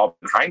 It's all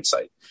in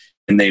hindsight.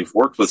 and they've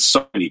worked with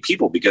so many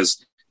people,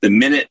 because the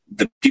minute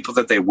the people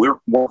that they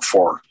work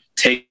for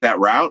take that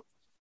route,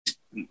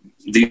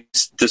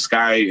 this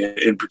guy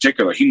in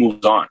particular, he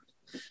moves on.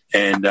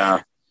 And,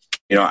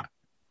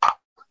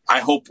 I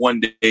hope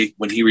one day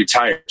when he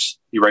retires,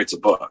 he writes a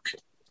book.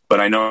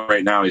 But I know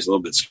right now he's a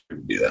little bit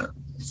scared to do that.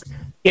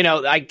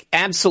 I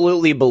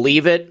absolutely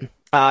believe it.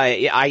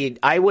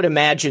 I would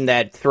imagine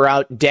that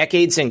throughout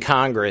decades in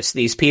Congress,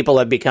 these people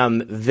have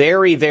become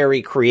very,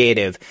 very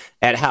creative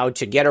at how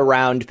to get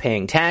around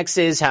paying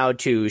taxes, how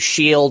to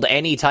shield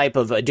any type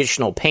of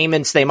additional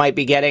payments they might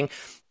be getting.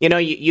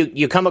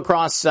 You come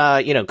across,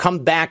 come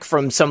back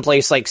from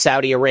someplace like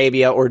Saudi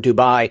Arabia or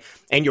Dubai,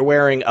 and you're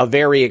wearing a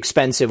very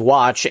expensive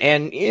watch.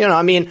 And,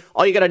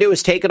 all you got to do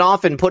is take it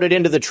off and put it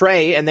into the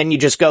tray, and then you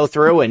just go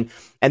through and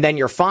then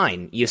you're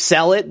fine. You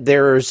sell it.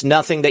 There's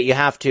nothing that you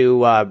have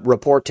to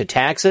report to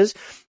taxes.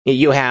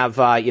 You have,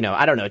 $10,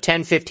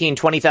 $15,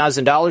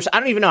 $20,000. I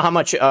don't even know how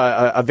much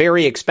a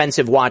very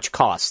expensive watch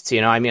costs.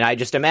 I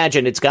just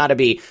imagine it's got to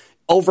be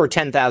over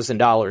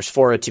 $10,000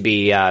 for it to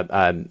be,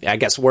 I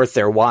guess, worth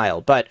their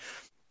while. But,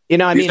 these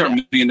are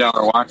 $1 million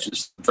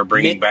watches they're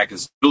bringing back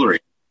as jewelry.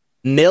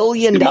 $1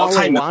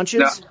 million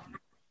watches?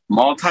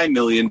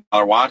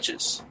 Multi-million-dollar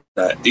watches.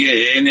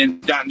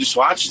 And not just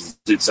watches.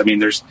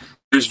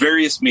 There's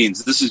various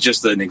means. This is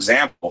just an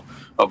example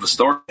of a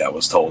story that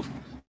was told.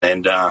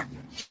 And,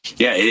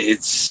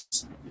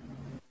 it's,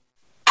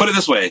 put it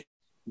this way,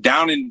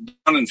 down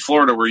in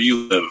Florida where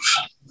you live,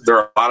 there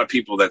are a lot of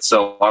people that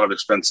sell a lot of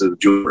expensive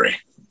jewelry.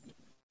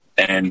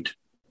 And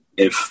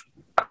if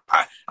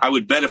I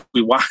would bet if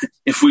we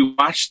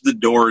watched the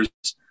doors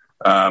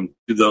to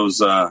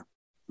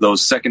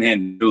those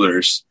secondhand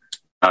jewelers,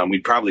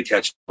 we'd probably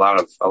catch a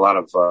lot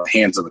of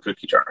hands on the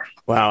cookie jar.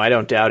 Wow, I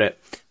don't doubt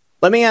it.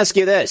 Let me ask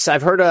you this.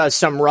 I've heard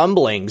some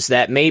rumblings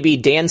that maybe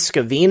Dan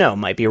Scavino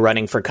might be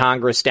running for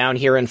Congress down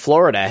here in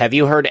Florida. Have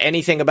you heard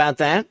anything about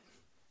that?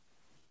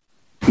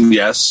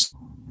 Yes.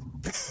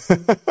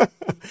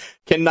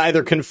 Can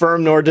neither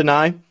confirm nor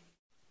deny.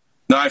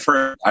 No, I've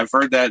heard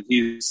that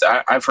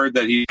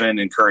he's been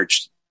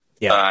encouraged.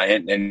 Yeah,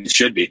 and it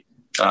should be.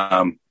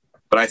 But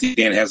I think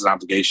Dan has an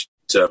obligation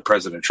to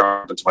President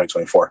Trump in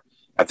 2024.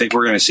 I think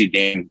we're going to see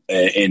Dan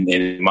in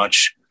a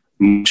much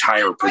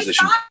higher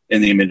position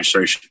in the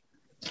administration.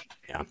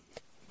 Yeah.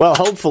 Well,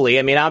 hopefully.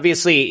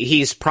 Obviously,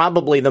 he's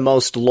probably the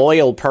most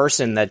loyal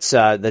person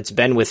that's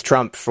been with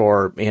Trump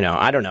for,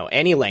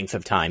 any length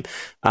of time.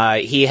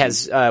 He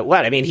has,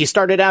 he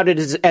started out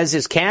as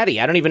his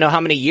caddy. I don't even know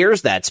how many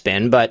years that's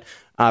been, but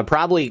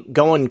probably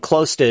going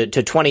close to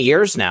 20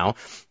 years now.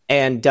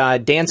 And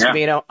Dan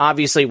Scavino,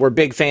 obviously, we're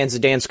big fans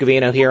of Dan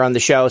Scavino here on the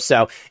show.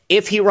 So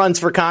if he runs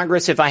for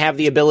Congress, if I have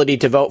the ability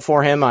to vote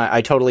for him,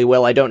 I totally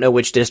will. I don't know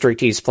which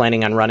district he's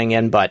planning on running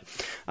in, but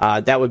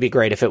that would be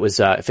great if it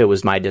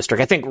was my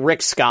district. I think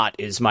Rick Scott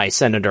is my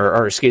senator,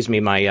 or excuse me,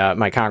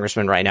 my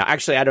congressman right now.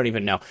 Actually, I don't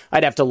even know.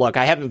 I'd have to look.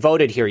 I haven't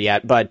voted here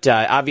yet, but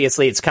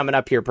obviously it's coming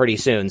up here pretty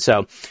soon.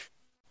 So.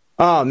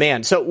 Oh,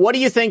 man. So what do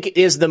you think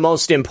is the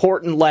most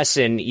important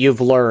lesson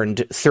you've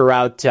learned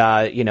throughout,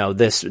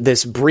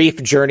 this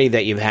brief journey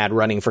that you've had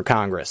running for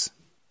Congress?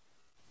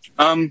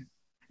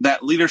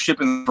 That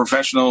leadership in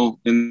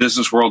the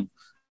business world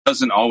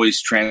doesn't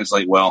always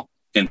translate well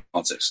in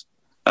politics.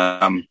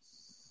 I'm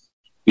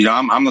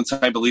the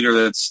type of leader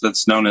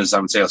that's known as, I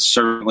would say, a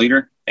servant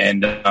leader.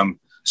 And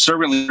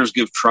servant leaders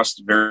give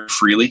trust very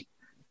freely,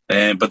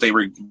 but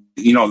we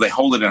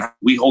hold it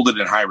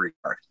in high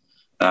regard.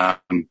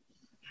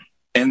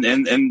 And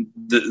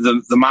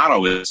the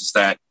motto is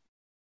that.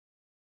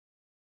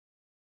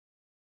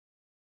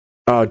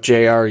 Oh,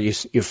 JR,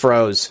 you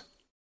froze.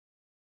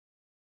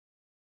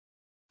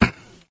 All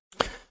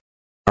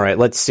right,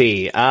 let's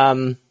see.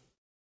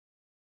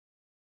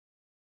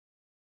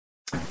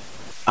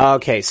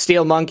 Okay,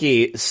 Steel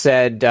Monkey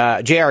said,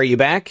 JR, are you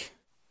back?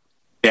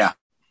 Yeah.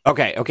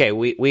 Okay,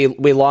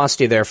 we lost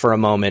you there for a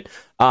moment.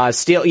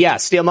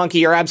 Steel Monkey,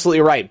 you're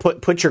absolutely right.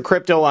 Put your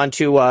crypto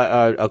onto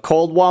a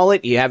cold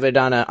wallet. You have it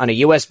on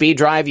a USB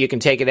drive. You can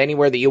take it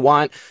anywhere that you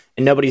want,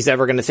 and nobody's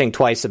ever going to think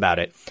twice about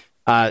it.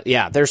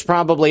 There's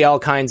probably all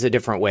kinds of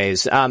different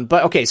ways.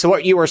 But okay, so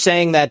what you were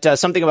saying that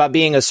something about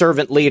being a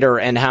servant leader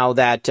and how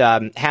that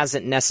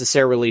hasn't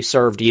necessarily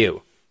served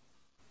you.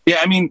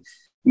 Yeah,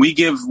 we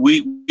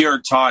are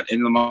taught,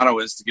 and the motto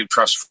is to give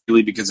trust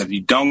freely, because if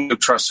you don't give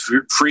trust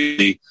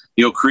freely,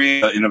 you'll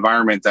create an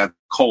environment that's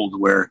cold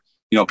where,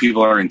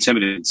 people are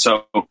intimidated.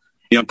 So,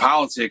 in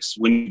politics,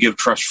 when you give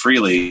trust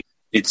freely,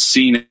 it's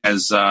seen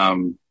as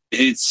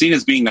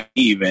being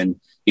naive and,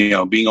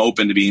 being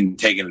open to being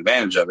taken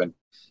advantage of. And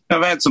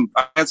I've had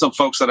some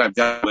folks that I've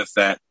dealt with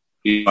that,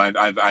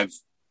 I've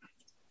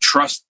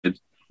trusted,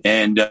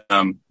 and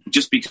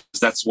just because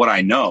that's what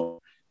I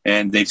know,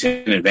 and they've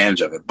taken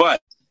advantage of it.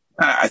 But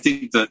I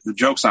think the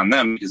joke's on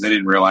them, because they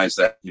didn't realize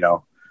that,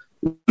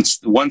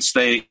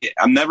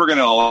 I'm never going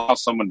to allow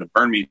someone to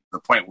burn me to the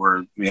point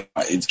where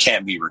it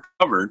can't be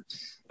recovered.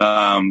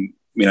 And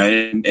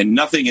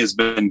nothing has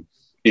been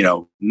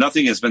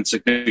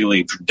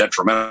significantly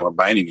detrimental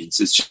by any means.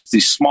 It's just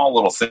these small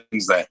little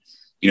things that,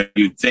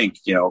 you'd think,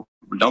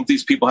 don't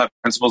these people have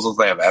principles? Don't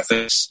they have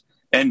ethics?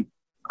 And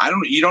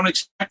you don't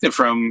expect it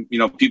from,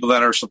 people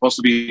that are supposed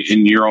to be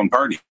in your own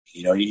party.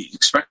 You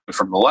expect it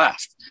from the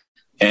left.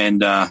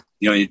 And,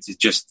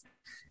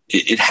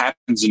 it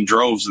happens in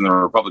droves in the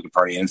Republican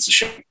Party, and it's a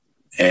shame.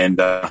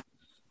 And,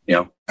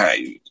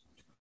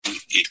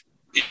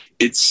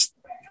 it's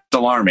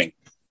alarming,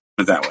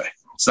 put it that way.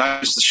 It's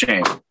not just a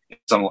shame.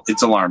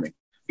 It's alarming,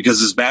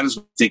 because as bad as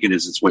we think it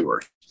is, it's way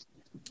worse.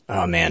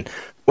 Oh, man.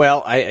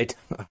 Well,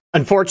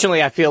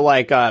 unfortunately, I feel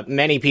like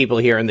many people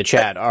here in the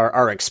chat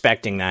are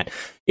expecting that.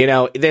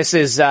 This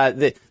is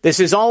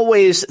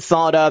always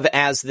thought of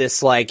as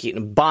this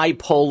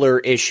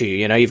bipolar issue.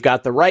 You've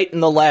got the right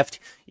and the left.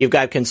 You've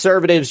got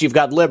conservatives, you've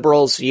got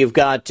liberals, you've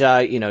got,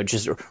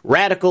 just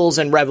radicals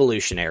and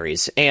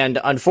revolutionaries. And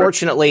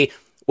unfortunately,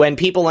 when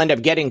people end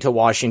up getting to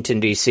Washington,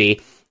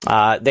 D.C.,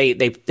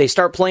 they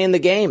start playing the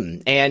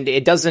game, and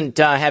it doesn't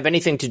have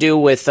anything to do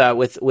with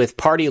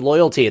party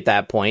loyalty at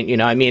that point.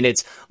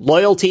 It's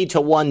loyalty to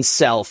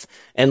oneself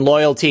and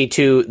loyalty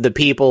to the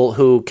people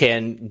who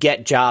can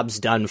get jobs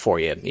done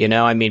for you.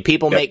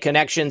 People make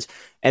connections,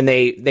 and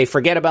they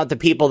forget about the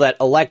people that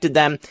elected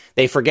them.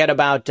 They forget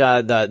about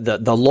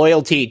the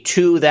loyalty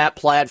to that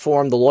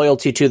platform, the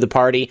loyalty to the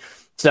party.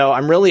 So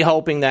I'm really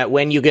hoping that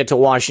when you get to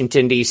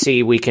Washington,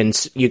 D.C.,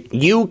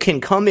 you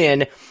can come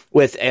in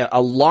with a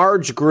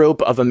large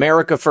group of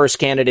America First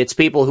candidates,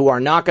 people who are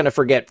not going to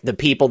forget the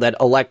people that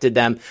elected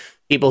them,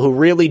 people who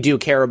really do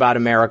care about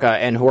America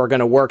and who are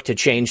going to work to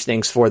change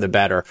things for the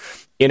better.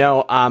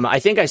 I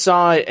think I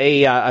saw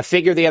a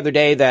figure the other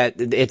day that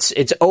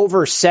it's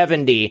over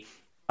 70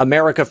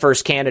 America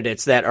First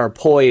candidates that are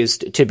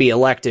poised to be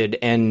elected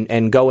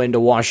and go into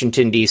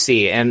Washington,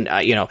 D.C. And,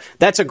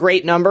 that's a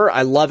great number.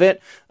 I love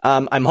it.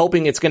 I'm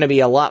hoping it's going to be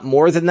a lot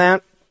more than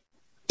that.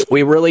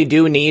 We really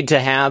do need to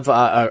have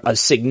a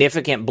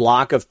significant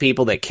block of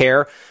people that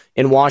care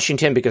in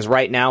Washington, because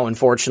right now,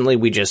 unfortunately,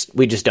 we just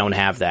don't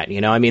have that.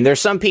 There's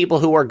some people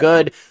who are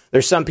good.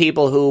 There's some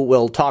people who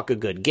will talk a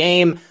good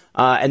game.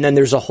 And then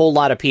there's a whole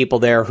lot of people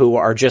there who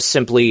are just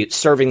simply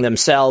serving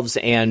themselves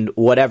and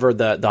whatever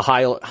the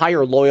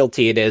higher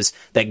loyalty it is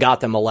that got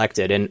them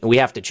elected. And we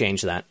have to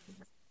change that.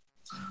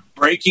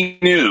 Breaking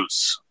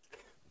news.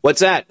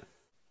 What's that?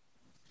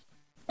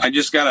 I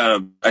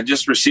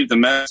just received a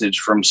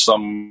message from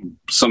some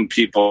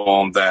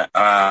people that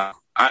I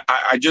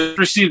just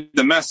received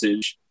the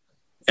message,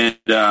 and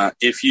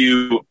if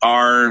you're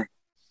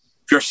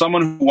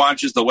someone who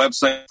watches the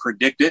website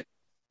Predict It,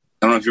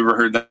 I don't know if you've ever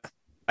heard that.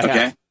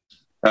 Okay,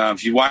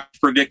 if you watch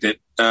Predict It,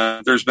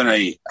 there's been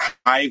a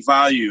high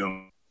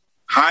volume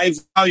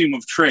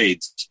of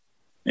trades,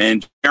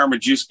 and J.R.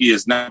 Majewski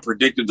is now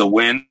predicted to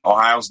win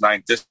Ohio's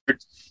 9th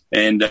district,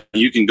 and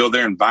you can go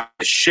there and buy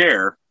a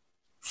share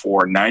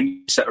for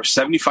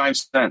 75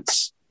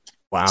 cents.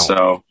 Wow.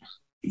 So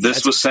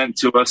this was sent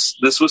to us.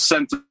 This was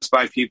sent to us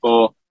by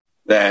people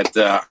that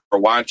are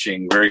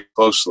watching very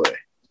closely.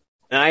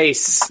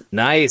 Nice.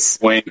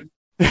 Wink,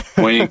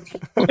 wink,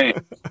 wink,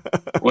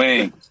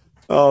 wink.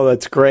 Oh,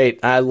 that's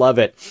great. I love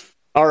it.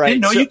 All right.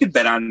 You can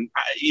bet on,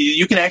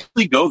 you can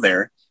actually go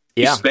there.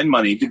 You spend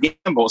money to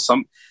gamble.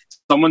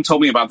 Someone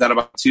told me about that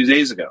about 2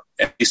 days ago.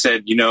 And he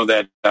said,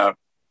 that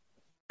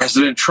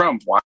President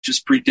Trump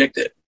watches Predict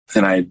It.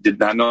 And I did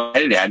not know.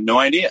 I had no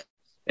idea.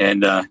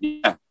 And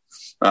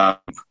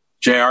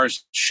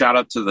JR's shout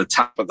out to the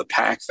top of the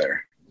pack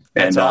there.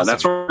 And awesome.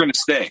 That's where we're going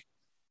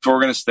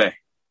to stay.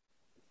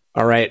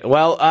 All right.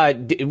 Well,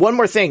 one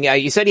more thing.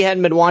 You said you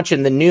hadn't been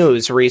watching the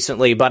news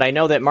recently, but I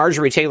know that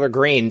Marjorie Taylor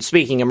Greene,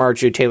 speaking of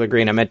Marjorie Taylor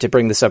Greene, I meant to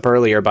bring this up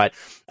earlier, but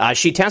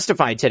she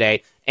testified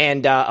today,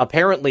 and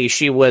apparently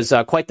she was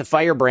quite the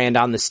firebrand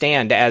on the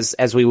stand,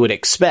 as we would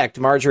expect.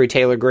 Marjorie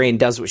Taylor Greene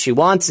does what she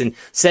wants and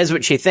says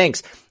what she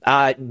thinks.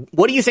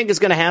 What do you think is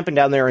going to happen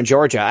down there in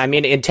Georgia?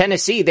 In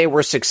Tennessee, they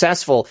were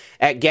successful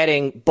at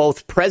getting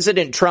both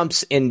President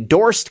Trump's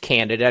endorsed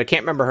candidate, I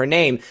can't remember her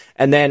name,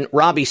 and then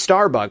Robbie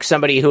Starbuck,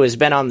 somebody who has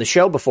been on the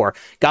show before,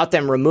 got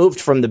them removed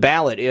from the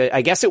ballot.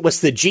 I guess it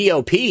was the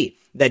GOP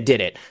that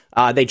did it.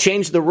 They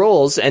changed the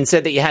rules and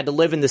said that you had to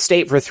live in the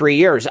state for 3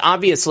 years.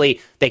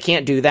 Obviously, they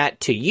can't do that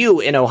to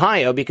you in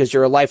Ohio because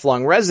you're a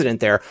lifelong resident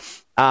there.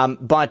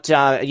 But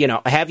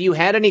have you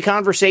had any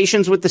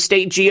conversations with the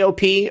state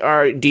GOP,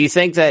 or do you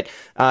think that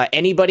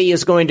anybody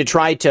is going to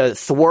try to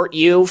thwart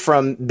you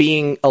from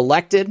being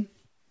elected?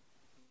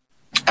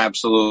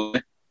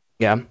 Absolutely.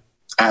 Yeah.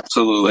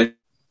 Absolutely.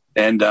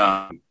 And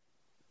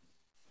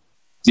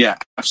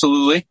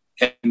absolutely.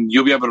 And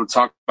you'll be able to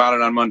talk about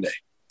it on Monday.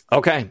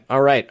 Okay.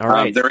 All right.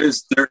 There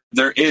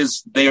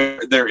is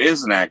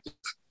an active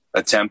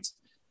attempt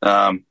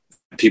against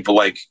people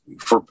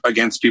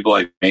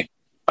like me.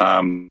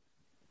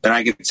 And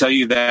I can tell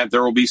you that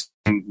there will be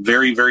some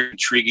very, very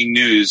intriguing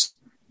news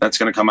that's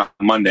going to come out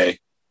on Monday.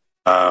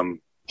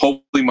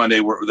 Hopefully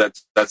Monday,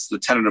 that's the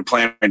tentative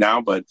plan right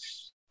now. But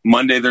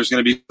Monday, there's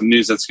going to be some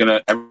news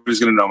everybody's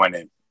going to know my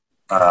name.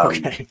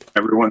 Okay.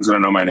 Everyone's going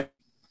to know my name.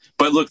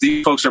 But look,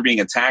 these folks are being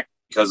attacked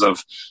because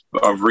of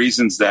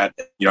reasons that,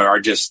 are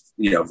just,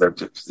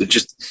 they're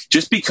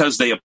just because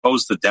they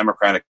oppose the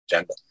Democratic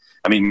agenda.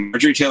 I mean,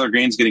 Marjorie Taylor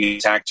Greene's getting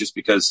attacked just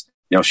because,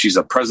 she's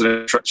a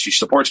president. She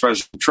supports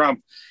President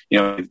Trump.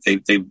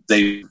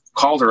 They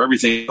called her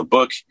everything in the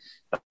book.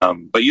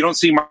 But you don't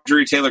see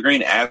Marjorie Taylor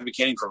Greene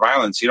advocating for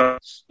violence. You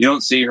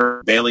don't see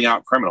her bailing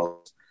out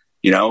criminals.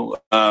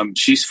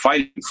 She's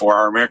fighting for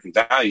our American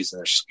values, and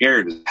they're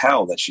scared as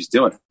hell that she's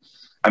doing it.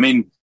 I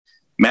mean,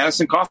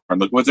 Madison Cawthorn,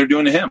 look what they're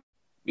doing to him.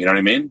 You know what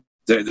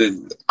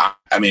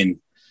I mean?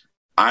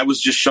 I was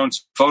just shown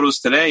some photos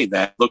today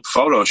that looked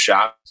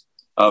photoshopped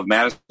of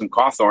Madison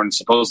Cawthorn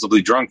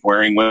supposedly drunk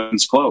wearing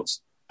women's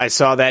clothes. I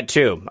saw that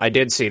too. I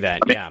did see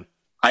that. Yeah.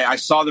 I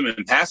saw them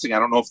in passing. I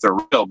don't know if they're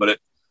real, but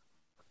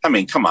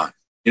come on.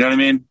 You know what I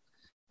mean?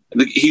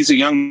 He's a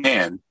young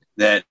man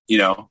that,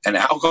 and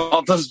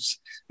alcohol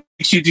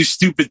makes you do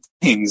stupid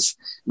things,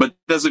 but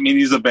doesn't mean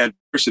he's a bad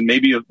person.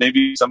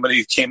 Maybe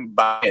somebody came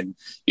by and,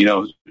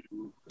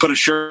 put a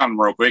shirt on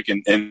real quick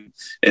and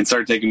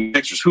started taking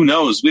pictures. Who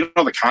knows? We don't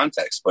know the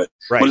context, but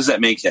What does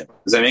that make him?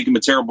 Does that make him a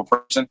terrible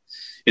person?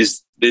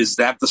 Is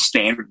that the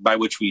standard by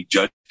which we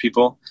judge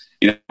people?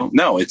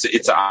 No, it's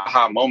an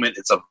aha moment.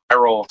 It's a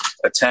viral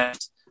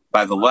attempt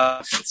by the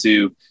left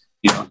to,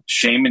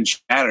 shame and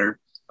shatter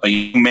a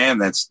young man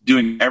that's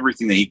doing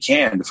everything that he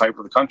can to fight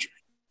for the country.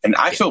 And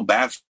I feel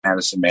bad for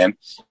Madison, man.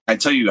 I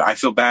tell you, I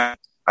feel bad.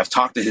 I've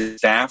talked to his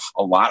staff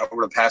a lot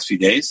over the past few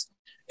days,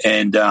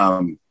 and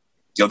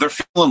they're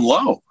feeling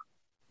low,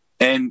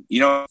 and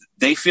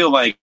they feel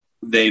like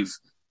they've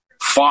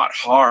fought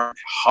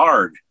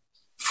hard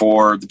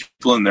for the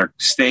people in their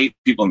state,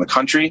 people in the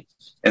country,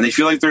 and they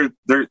feel like they're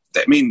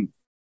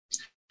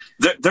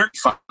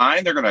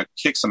fine. They're going to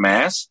kick some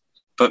ass,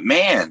 but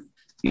man,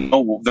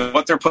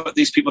 what they're putting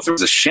these people through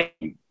is a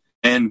shame.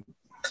 And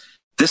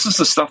this is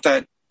the stuff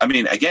that,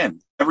 again,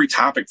 every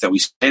topic that we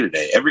say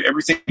today,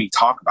 everything we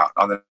talk about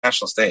on the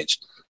national stage,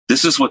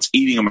 this is what's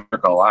eating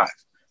America alive.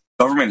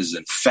 Government has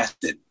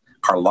infected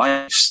our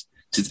lives.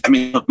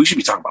 Look, we should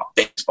be talking about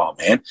baseball,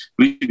 man.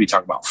 We should be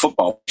talking about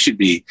football. We should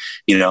be,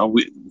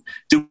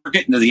 we're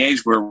getting to the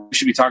age where we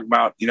should be talking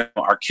about,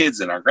 our kids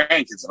and our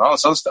grandkids and all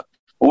this other stuff.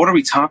 But what are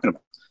we talking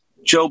about?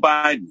 Joe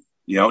Biden,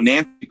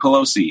 Nancy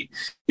Pelosi,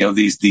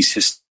 these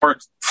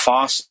historic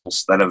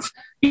fossils that have,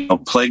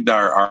 plagued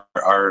our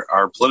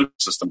political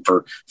system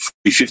for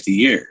 50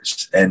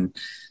 years. And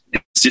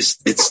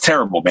it's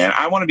terrible, man.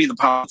 I want to be the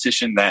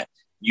politician that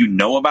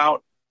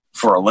about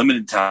for a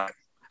limited time.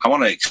 I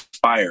want to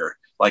expire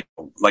like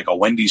a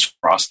Wendy's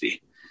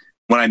Frosty.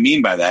 What I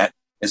mean by that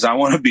is I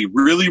want to be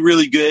really,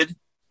 really good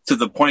to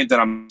the point that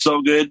I'm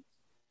so good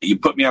that you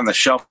put me on the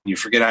shelf and you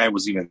forget I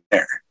was even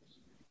there.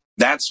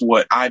 That's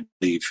what I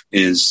believe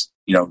is,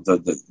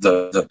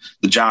 the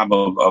job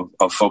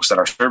of folks that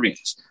are serving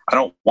us. I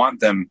don't want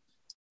them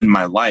in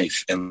my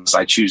life unless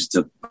I choose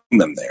to bring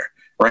them there.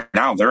 Right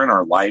now, they're in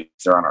our life,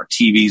 they're on our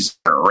TVs,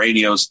 our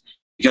radios,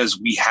 because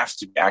we have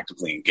to be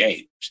actively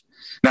engaged.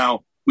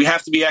 Now, we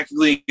have to be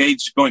actively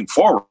engaged going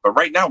forward, but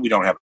right now we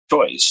don't have a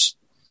choice.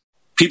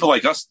 People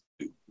like us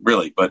do,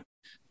 really, but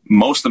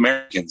most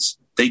Americans,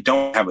 they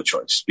don't have a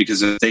choice,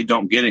 because if they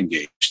don't get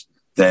engaged,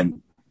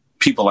 then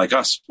people like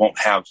us won't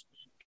have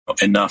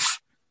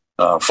enough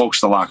folks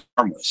to lock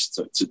arms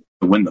with to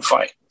win the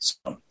fight.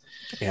 So,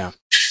 yeah,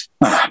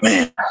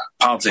 man,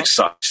 politics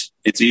sucks.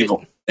 It's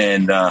evil,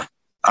 and I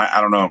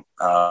don't know.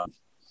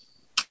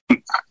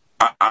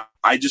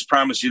 I just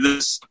promise you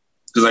this,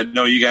 because I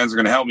know you guys are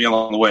going to help me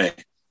along the way.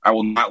 I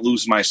will not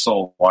lose my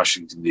soul in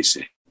Washington,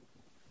 D.C.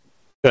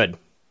 Good.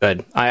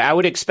 I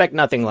would expect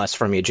nothing less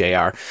from you,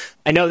 JR.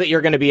 I know that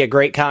you're going to be a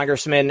great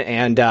congressman,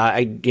 and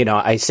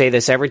I say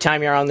this every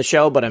time you're on the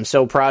show, but I'm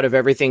so proud of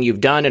everything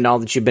you've done and all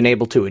that you've been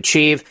able to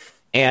achieve.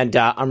 And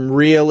I'm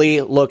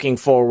really looking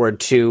forward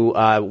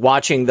to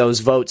watching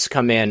those votes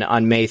come in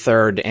on May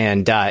 3rd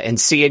and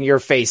seeing your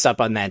face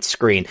up on that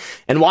screen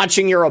and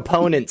watching your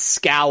opponent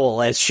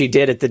scowl as she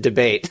did at the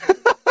debate.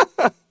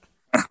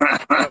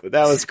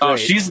 That was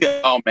great.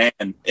 Oh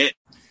man,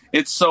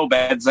 it's so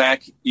bad,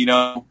 Zach.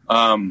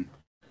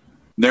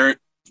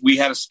 We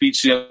had a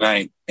speech the other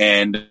night,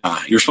 and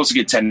you're supposed to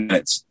get 10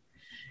 minutes,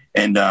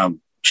 and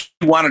she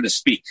wanted to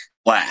speak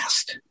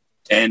last,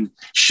 and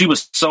she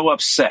was so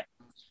upset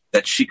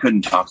that she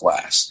couldn't talk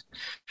last.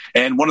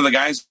 And one of the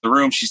guys in the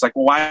room, she's like,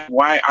 "Well,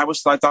 why? I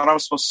thought I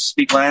was supposed to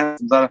speak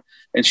last."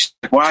 And she's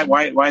like, "Why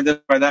this,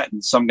 why that?"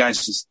 And some guy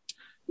says,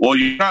 "Well,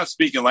 you're not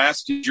speaking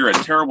last because you're a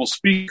terrible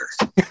speaker."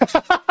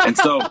 And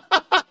so,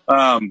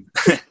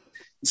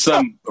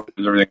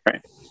 everything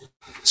right.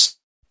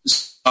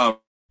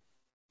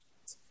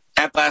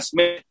 At last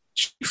minute,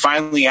 she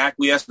finally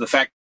acquiesced to the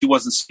fact that she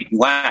wasn't speaking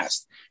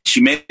last.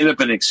 She made up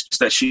an excuse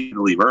that she had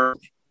to leave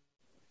early.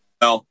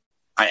 Well,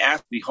 I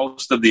asked the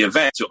host of the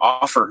event to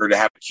offer her to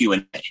have a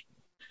Q&A,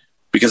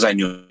 because I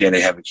knew if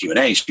they have a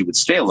Q&A, she would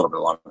stay a little bit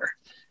longer.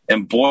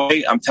 And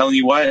boy, I'm telling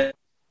you what,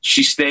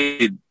 she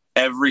stayed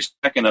every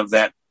second of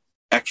that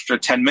extra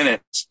 10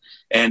 minutes.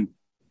 And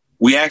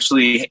we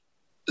actually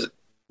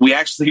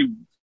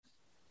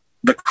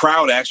the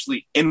crowd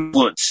actually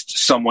influenced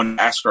someone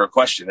to ask her a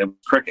question. It was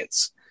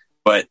crickets,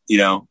 but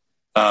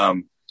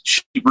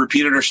she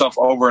repeated herself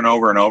over and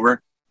over and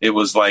over. It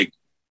was like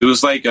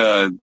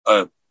a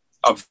very,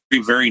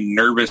 very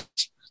nervous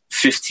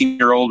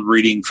 15-year-old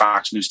reading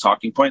Fox News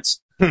talking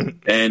points.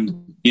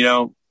 And,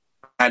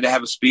 had to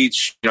have a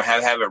speech, had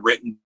to have it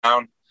written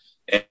down,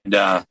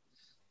 and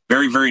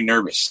very, very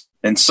nervous.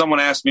 And someone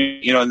asked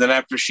me, and then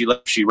after she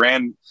left, she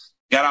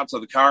got out to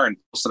the car and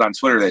posted on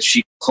Twitter that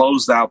she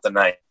closed out the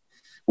night,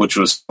 which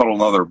was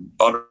total other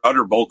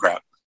utter bullcrap.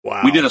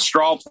 Wow. We did a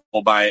straw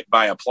poll by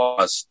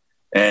applause,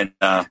 and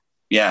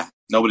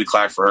nobody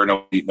clapped for her.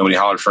 Nobody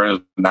hollered for her.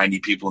 90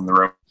 people in the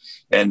room,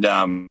 and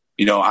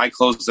I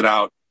closed it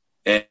out,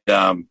 and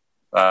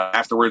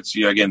afterwards,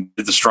 again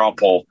did the straw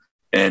poll,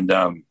 and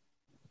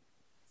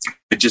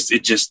it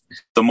just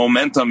the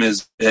momentum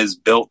has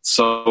built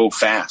so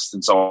fast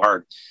and so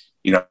hard.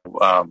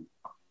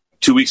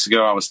 2 weeks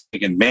ago, I was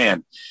thinking,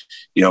 man,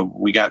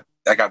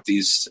 I got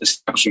these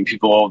establishment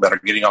people that are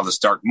getting all this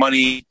dark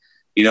money.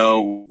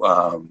 Our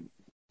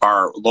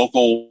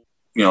local,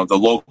 the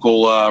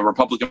local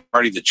Republican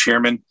Party, the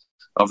chairman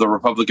of the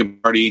Republican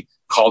Party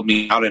called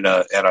me out at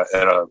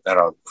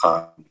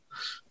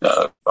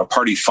a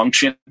party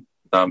function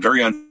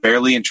very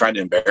unfairly and tried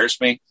to embarrass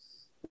me,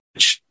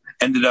 which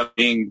ended up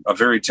being a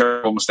very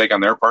terrible mistake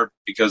on their part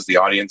because the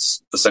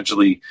audience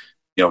essentially,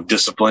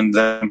 disciplined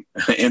them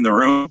in the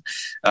room,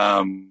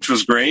 which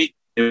was great.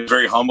 It was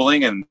very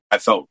humbling, and I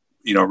felt,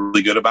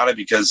 really good about it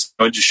because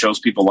it just shows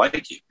people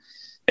like you.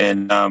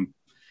 And,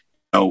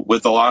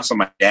 with the loss of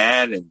my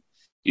dad and,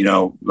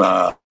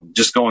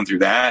 just going through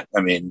that,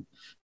 I mean,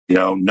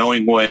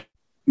 knowing what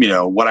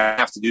I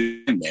have to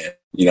do,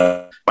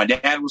 man, my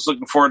dad was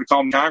looking forward to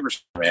calling me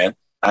congressman, man.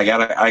 I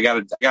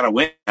gotta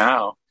win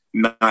now.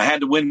 I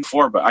had to win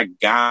before, but I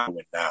gotta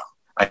win now.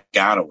 I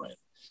gotta win.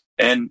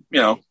 And,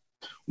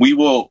 we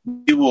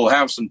will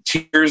have some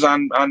tears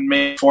on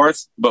May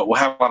 4th, but we'll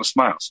have a lot of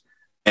smiles.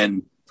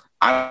 And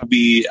I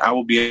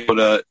will be able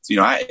to,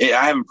 I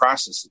haven't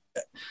processed it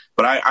yet,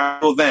 but I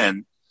will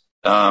then.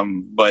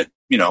 But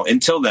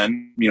until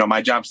then,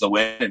 my job's to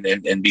win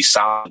and be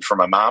solid for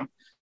my mom,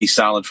 be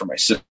solid for my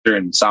sister,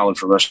 and solid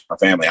for the rest of my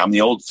family. I'm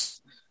the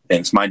oldest, and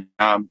it's my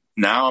job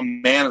now. I'm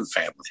the man of the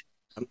family,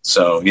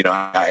 so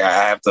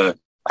I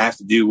have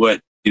to do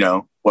what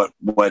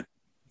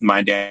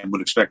my dad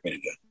would expect me to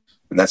do,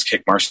 and that's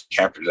kick Marcy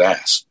Kaptur's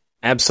ass.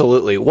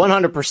 Absolutely.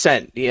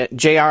 100%. Yeah,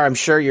 JR, I'm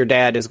sure your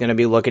dad is going to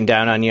be looking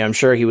down on you. I'm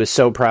sure he was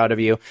so proud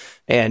of you.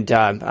 And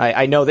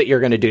I know that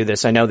you're going to do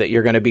this. I know that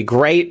you're going to be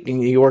great.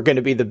 You are going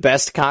to be the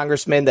best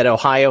congressman that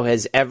Ohio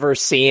has ever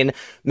seen.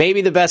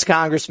 Maybe the best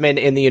congressman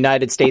in the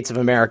United States of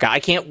America. I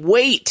can't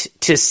wait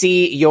to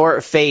see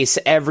your face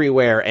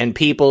everywhere and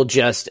people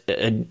just,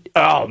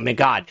 oh my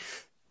God.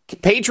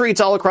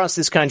 Patriots all across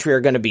this country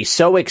are going to be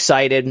so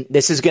excited.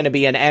 This is going to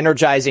be an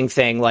energizing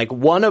thing, like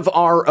one of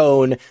our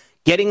own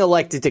getting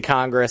elected to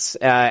Congress,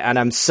 and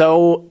I'm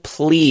so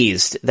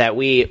pleased that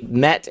we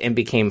met and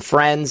became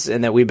friends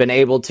and that we've been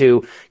able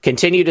to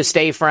continue to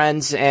stay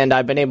friends, and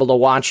I've been able to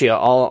watch you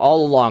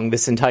all along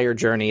this entire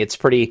journey. It's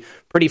pretty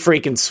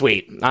freaking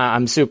sweet.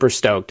 I'm super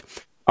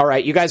stoked. All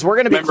right, you guys,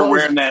 we're going to be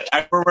wearing that.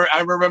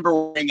 I remember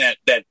wearing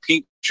that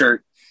pink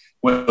shirt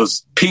with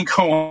those pink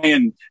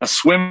Hawaiian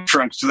swim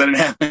trunks, so I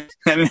didn't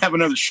have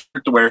another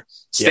shirt to wear,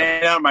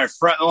 standing out on my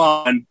front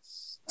lawn,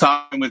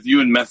 talking with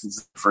you and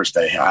Methods the first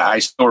day. I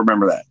still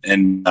remember that.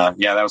 And that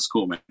was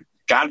cool, man.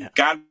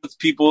 God puts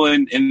people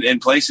in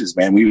places,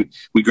 man.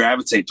 We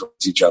gravitate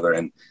towards each other,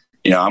 and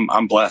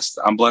I'm blessed.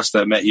 I'm blessed to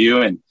have met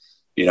you, and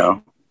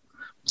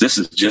this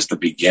is just the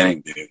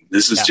beginning, dude.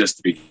 This is just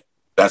the beginning.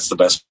 That's the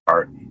best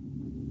part.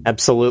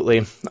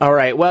 Absolutely. All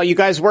right. Well, you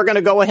guys, we're going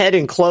to go ahead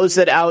and close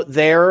it out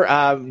there.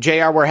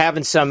 JR, we're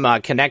having some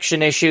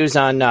connection issues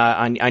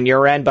on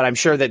your end, but I'm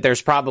sure that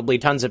there's probably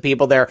tons of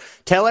people there.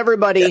 Tell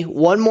everybody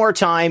one more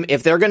time,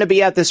 if they're going to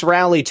be at this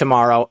rally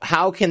tomorrow,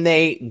 how can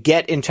they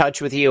get in touch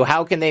with you?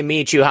 How can they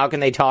meet you? How can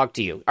they talk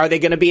to you? Are they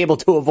going to be able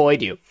to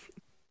avoid you?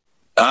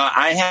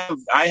 I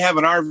have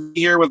an RV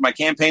here with my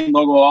campaign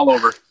logo all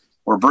over.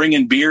 We're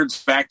bringing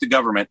beards back to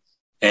government.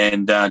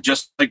 And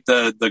just like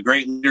the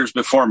great leaders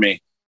before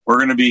me, we're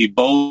going to be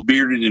bold,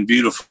 bearded, and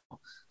beautiful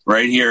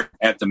right here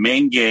at the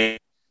main gate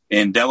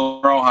in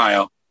Delaware,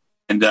 Ohio.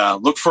 And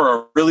look for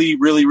a really,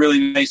 really, really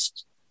nice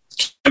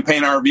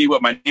campaign RV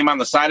with my name on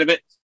the side of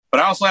it. But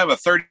I also have a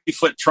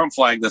 30-foot Trump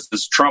flag that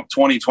says Trump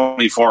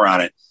 2024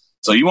 on it.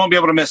 So you won't be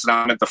able to miss it.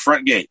 I'm at the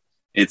front gate.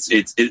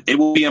 It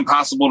will be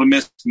impossible to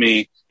miss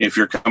me if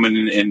you're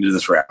coming into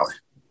this rally.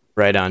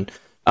 Right on.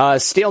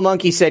 Steel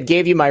Monkey said,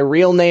 gave you my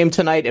real name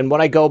tonight, and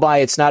when I go by,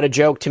 it's not a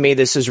joke to me.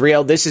 This is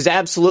real. This is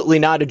absolutely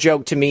not a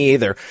joke to me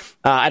either.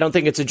 I don't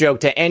think it's a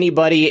joke to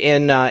anybody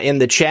in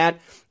the chat.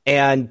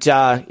 And,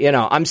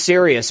 I'm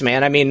serious,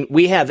 man. I mean,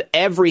 we have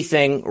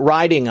everything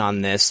riding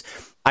on this.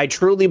 I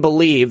truly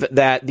believe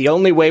that the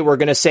only way we're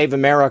going to save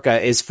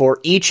America is for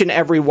each and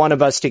every one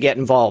of us to get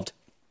involved.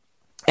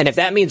 And if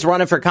that means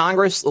running for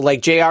Congress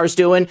like JR's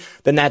doing,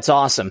 then that's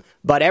awesome.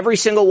 But every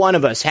single one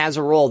of us has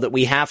a role that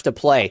we have to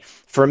play.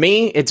 For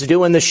me, it's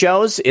doing the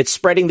shows. It's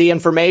spreading the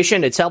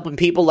information. It's helping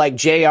people like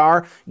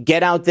JR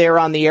get out there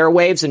on the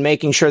airwaves and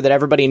making sure that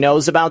everybody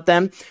knows about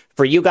them.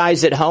 For you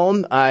guys at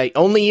home,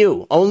 only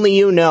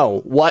you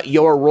know what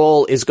your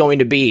role is going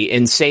to be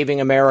in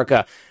saving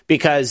America.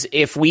 Because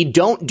if we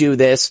don't do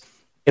this,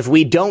 if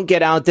we don't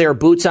get out there,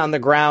 boots on the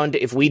ground,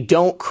 if we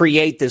don't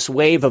create this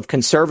wave of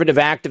conservative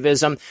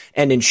activism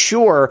and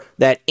ensure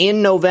that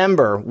in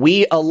November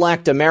we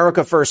elect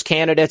America First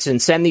candidates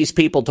and send these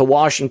people to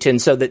Washington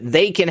so that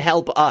they can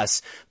help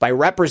us by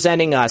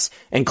representing us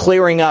and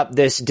clearing up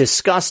this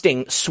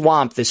disgusting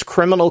swamp, this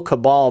criminal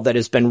cabal that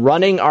has been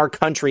running our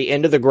country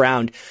into the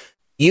ground,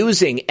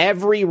 using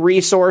every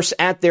resource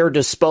at their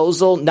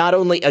disposal, not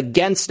only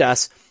against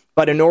us,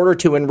 but in order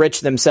to enrich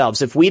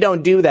themselves. If we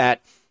don't do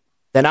that,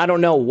 then I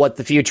don't know what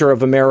the future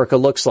of America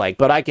looks like.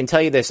 But I can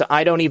tell you this,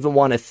 I don't even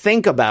want to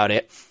think about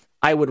it.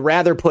 I would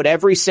rather put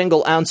every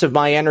single ounce of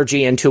my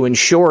energy into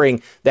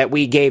ensuring that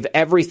we gave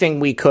everything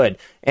we could.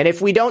 And if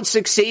we don't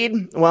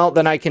succeed, well,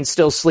 then I can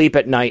still sleep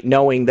at night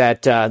knowing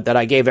that that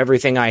I gave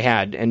everything I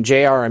had. And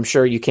JR, I'm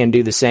sure you can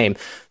do the same.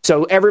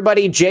 So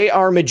everybody,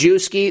 JR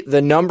Majewski,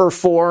 the number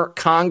 4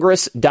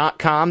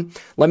 Congress.com.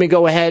 Let me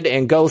go ahead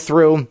and go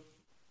through.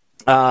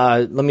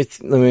 Let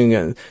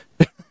me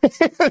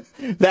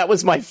that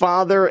was my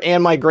father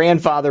and my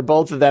grandfather,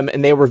 both of them,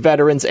 and they were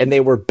veterans, and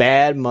they were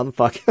bad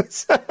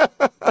motherfuckers.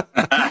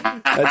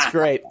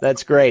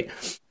 That's great.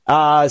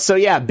 So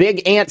yeah,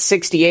 Big Ant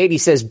 68, he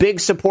says, big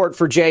support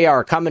for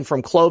JR coming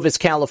from Clovis,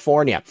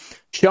 California.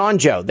 Sean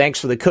Joe, thanks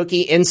for the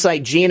cookie.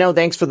 Insight Gino,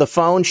 thanks for the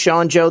phone.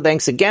 Sean Joe,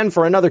 thanks again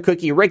for another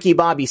cookie. Ricky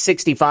Bobby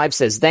 65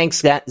 says,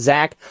 thanks,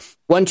 Zach.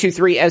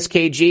 123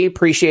 SKG,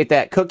 appreciate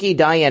that cookie.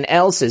 Diane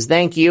L says,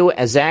 thank you,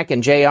 Zach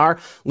and JR.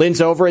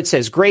 Lynn's over it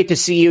says, great to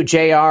see you,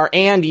 JR,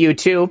 and you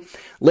too.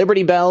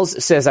 Liberty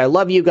Bells says, I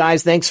love you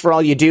guys. Thanks for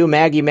all you do.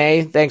 Maggie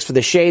May, thanks for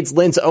the shades.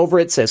 Lynn's over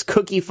it says,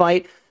 cookie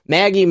fight.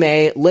 Maggie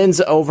May,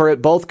 Lynn's over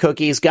it, both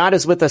cookies. God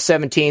is with us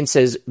 17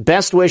 says,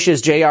 best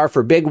wishes, JR,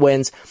 for big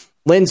wins.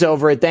 Lynn's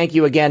over it. Thank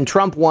you again.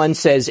 Trump 1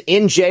 says,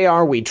 in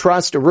JR we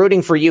trust,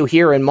 rooting for you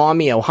here in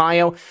Maumee,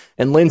 Ohio.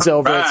 And Lynn's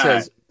over it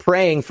says,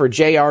 praying for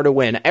JR to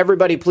win.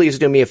 Everybody, please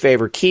do me a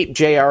favor. Keep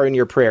JR in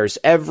your prayers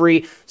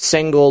every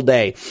single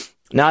day.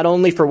 Not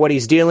only for what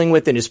he's dealing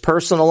with in his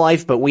personal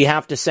life, but we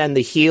have to send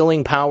the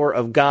healing power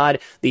of God,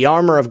 the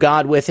armor of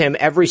God with him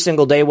every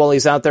single day while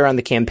he's out there on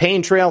the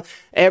campaign trail.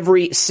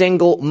 Every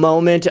single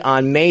moment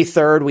on May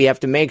 3rd, we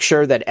have to make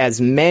sure that as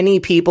many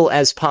people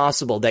as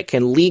possible that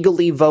can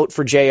legally vote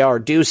for JR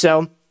do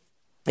so.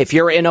 If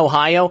you're in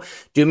Ohio,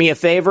 do me a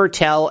favor,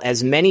 tell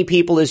as many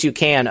people as you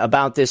can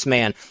about this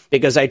man,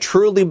 because I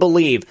truly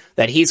believe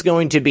that he's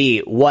going to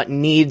be what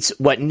needs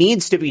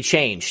to be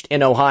changed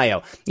in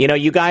Ohio. You know,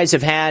 you guys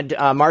have had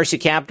Marcy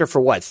Kaptur for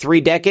what, 3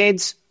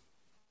 decades?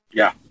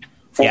 Yeah,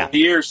 40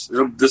 years.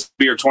 This will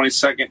be her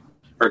 22nd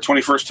or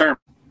 21st term.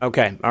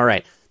 Okay, all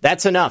right.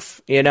 That's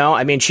enough, you know?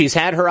 I mean, she's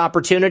had her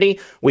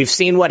opportunity. We've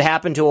seen what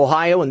happened to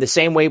Ohio in the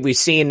same way we've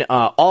seen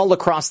all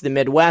across the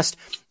Midwest,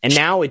 and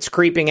now it's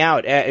creeping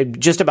out.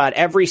 Just about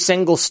every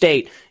single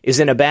state is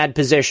in a bad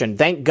position.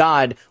 Thank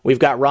God we've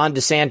got Ron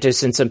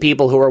DeSantis and some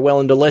people who are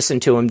willing to listen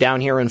to him down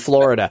here in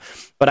Florida.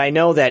 But I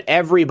know that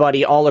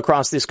everybody all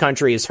across this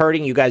country is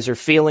hurting. You guys are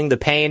feeling the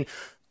pain.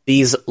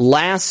 This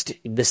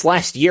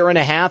last year and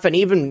a half, and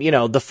even, you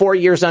know, the 4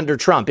 years under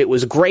Trump, it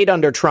was great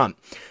under Trump,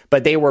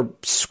 but they were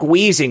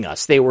squeezing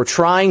us. They were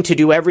trying to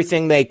do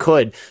everything they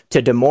could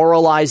to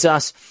demoralize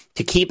us,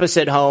 to keep us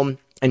at home,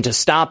 and to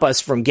stop us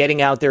from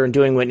getting out there and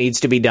doing what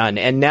needs to be done.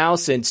 And now,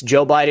 since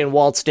Joe Biden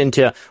waltzed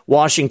into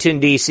Washington,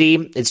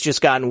 D.C., it's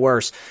just gotten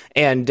worse.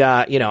 And,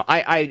 you know,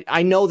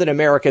 I know that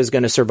America is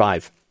going to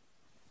survive,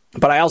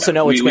 but I also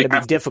know it's going to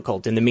be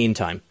difficult in the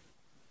meantime.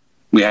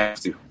 We have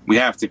to.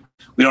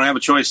 We don't have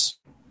a choice.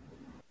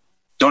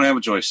 Don't have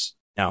a choice.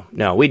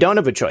 No, we don't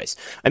have a choice.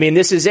 I mean,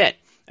 this is it.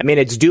 I mean,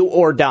 it's do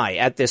or die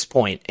at this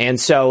point. And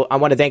so I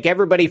want to thank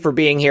everybody for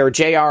being here.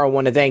 JR, I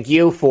want to thank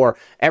you for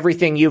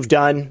everything you've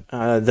done.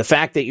 The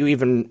fact that you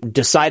even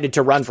decided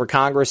to run for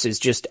Congress is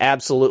just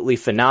absolutely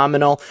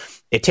phenomenal.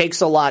 It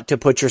takes a lot to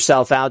put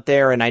yourself out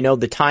there, and I know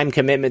the time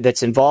commitment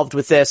that's involved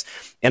with this.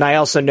 And I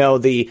also know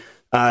the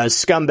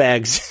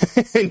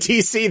scumbags in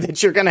D.C.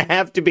 that you're going to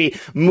have to be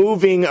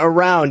moving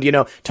around. You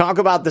know, talk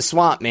about the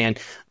swamp, man.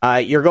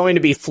 You're going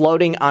to be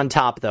floating on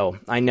top, though.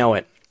 I know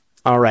it.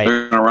 All right.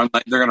 They're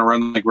going to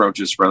run like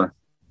roaches, brother.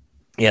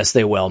 Yes,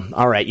 they will.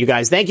 All right, you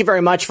guys, thank you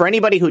very much. For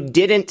anybody who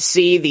didn't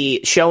see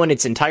the show in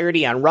its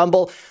entirety on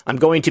Rumble, I'm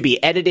going to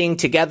be editing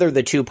together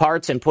the 2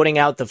 parts and putting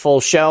out the full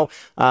show.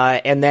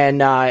 And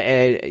then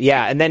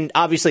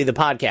obviously the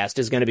podcast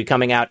is going to be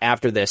coming out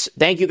after this.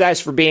 Thank you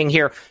guys for being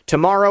here.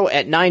 Tomorrow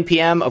at 9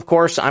 p.m., of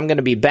course, I'm going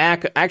to be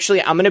back.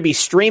 Actually, I'm going to be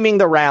streaming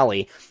the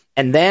rally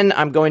And then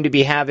I'm going to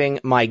be having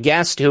my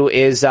guest, who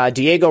is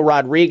Diego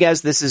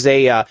Rodriguez. This is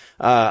a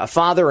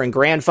father and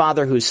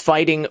grandfather who's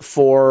fighting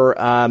for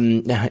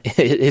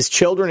his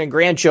children and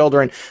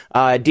grandchildren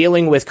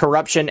dealing with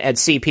corruption at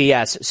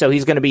CPS. So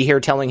he's going to be here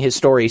telling his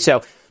story.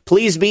 So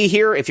please be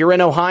here. If you're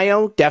in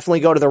Ohio,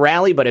 definitely go to the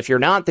rally. But if you're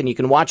not, then you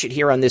can watch it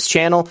here on this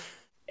channel.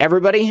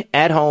 Everybody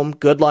at home,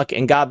 good luck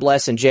and God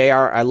bless. And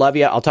JR, I love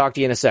you. I'll talk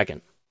to you in a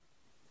second.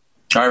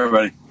 All right,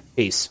 everybody.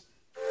 Peace.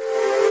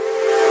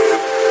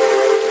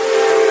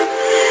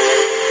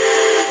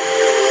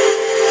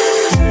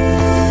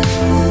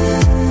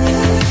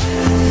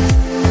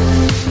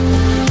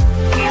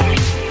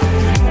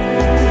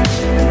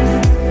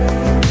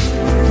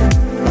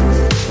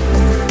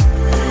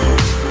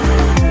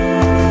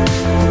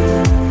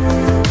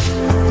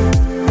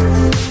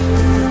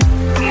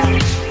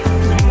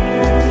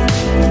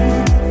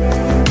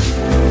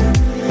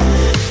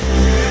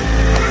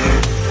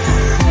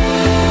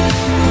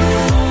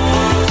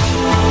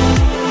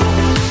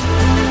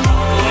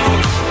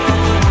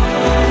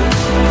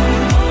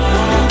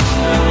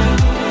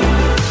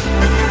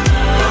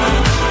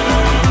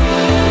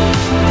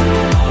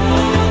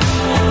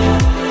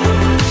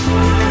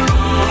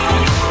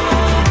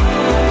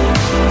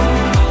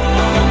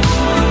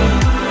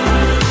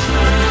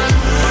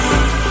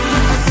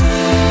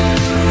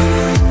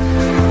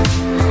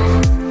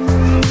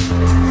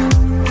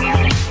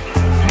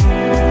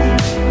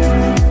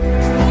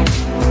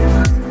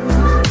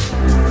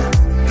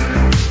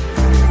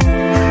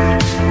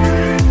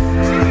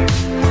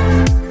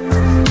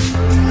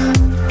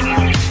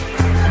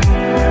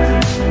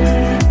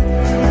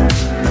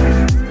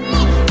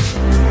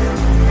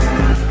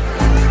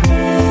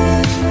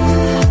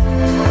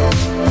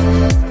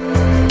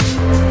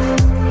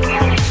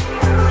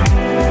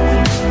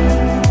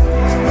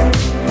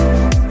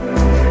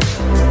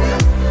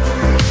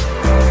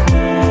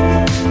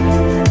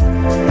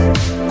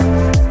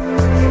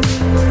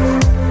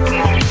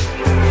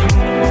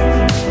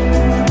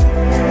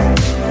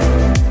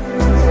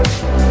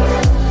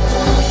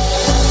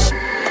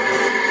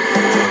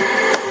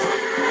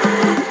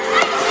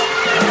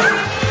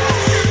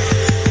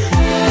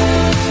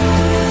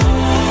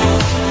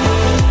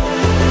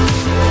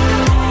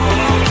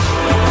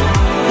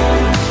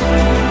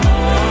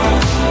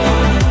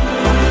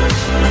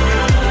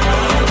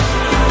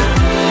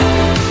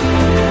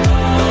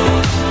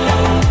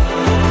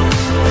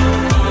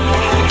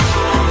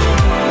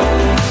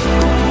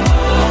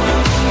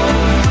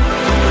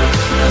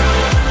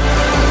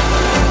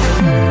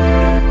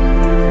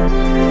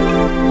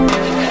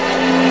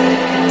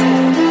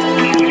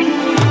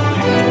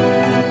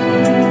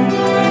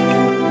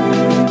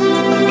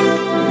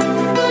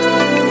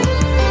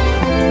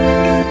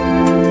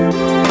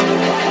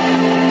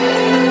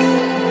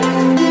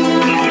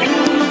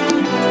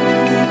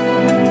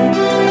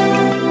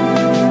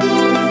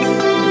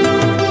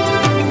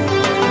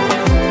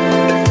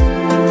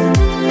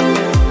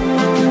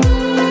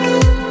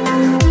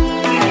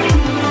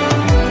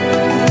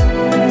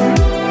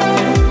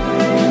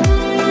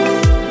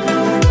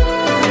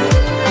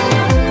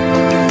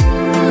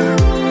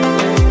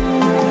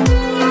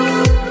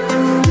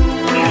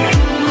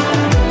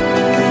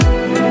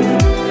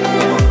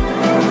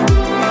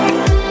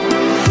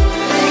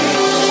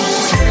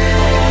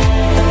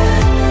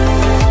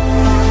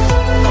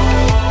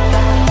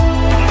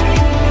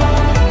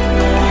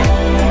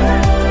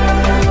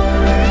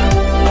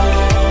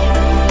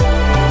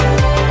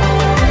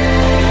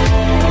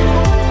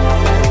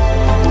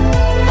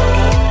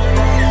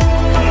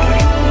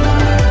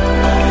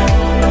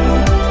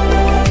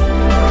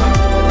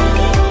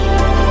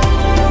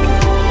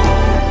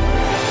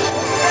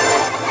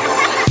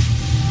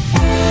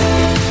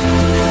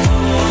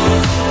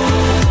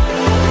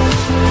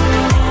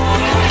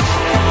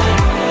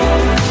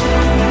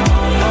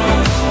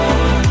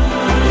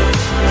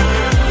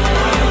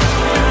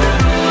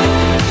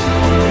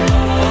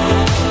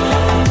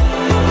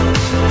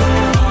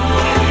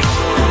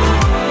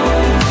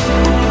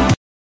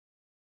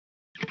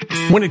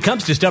 When it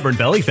comes to stubborn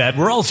belly fat,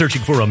 we're all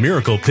searching for a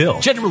miracle pill.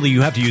 Generally,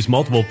 you have to use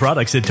multiple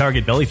products that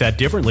target belly fat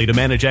differently to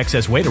manage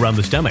excess weight around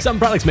the stomach. Some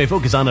products may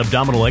focus on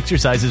abdominal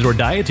exercises or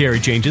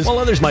dietary changes, while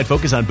others might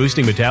focus on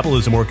boosting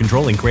metabolism or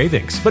controlling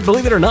cravings. But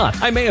believe it or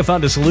not, I may have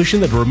found a solution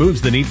that removes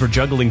the need for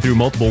juggling through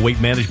multiple weight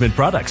management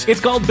products.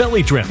 It's called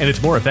Belly Trim, and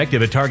it's more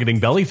effective at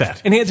targeting belly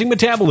fat, enhancing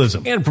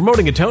metabolism, and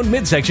promoting a toned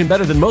midsection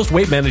better than most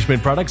weight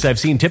management products I've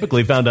seen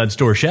typically found on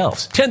store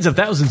shelves. Tens of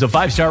thousands of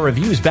 5-star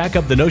reviews back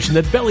up the notion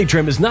that Belly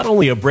Trim is not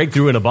only a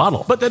breakthrough in a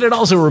bottle, but that it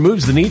also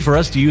removes the need for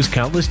us to use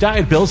countless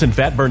diet pills and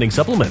fat-burning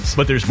supplements.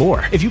 But there's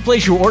more. If you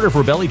place your order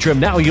for Belly Trim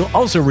now, you'll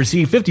also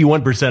receive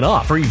 51%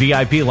 off, free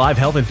VIP live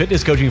health and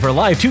fitness coaching for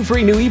life, 2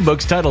 free new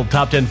ebooks titled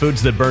Top 10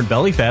 Foods That Burn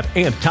Belly Fat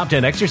and Top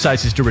 10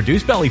 Exercises to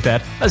Reduce Belly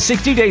Fat, a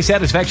 60-day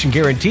satisfaction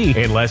guarantee,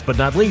 and last but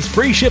not least,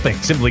 free shipping.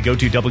 Simply go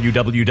to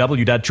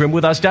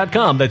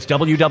www.trimwithus.com. That's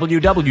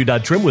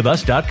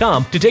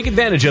www.trimwithus.com to take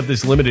advantage of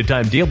this limited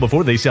time deal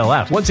before they sell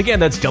out. Once again,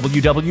 that's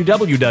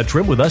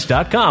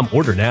www.trimwithus.com.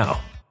 Order now.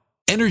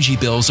 Energy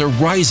bills are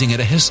rising at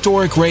a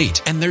historic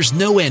rate, and there's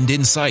no end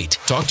in sight.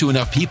 Talk to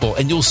enough people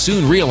and you'll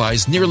soon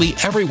realize nearly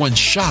everyone's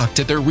shocked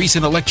at their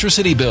recent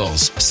electricity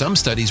bills. Some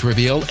studies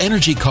reveal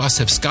energy costs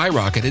have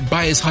skyrocketed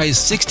by as high as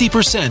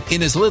 60%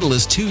 in as little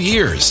as 2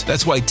 years.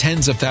 That's why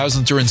tens of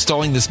thousands are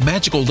installing this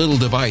magical little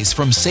device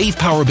from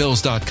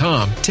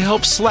SavePowerBills.com to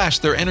help slash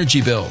their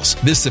energy bills.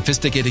 This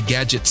sophisticated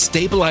gadget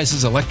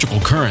stabilizes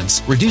electrical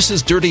currents,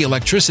 reduces dirty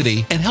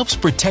electricity, and helps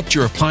protect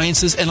your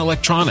appliances and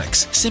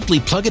electronics. Simply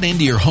plug it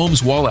into your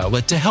home's wall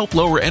outlet to help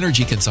lower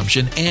energy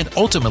consumption and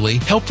ultimately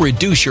help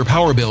reduce your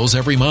power bills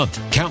every month.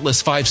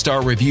 Countless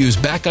 5-star reviews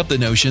back up the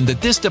notion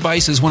that this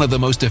device is one of the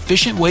most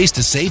efficient ways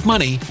to save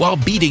money while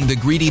beating the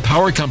greedy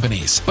power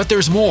companies. But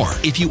there's more.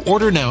 If you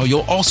order now,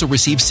 you'll also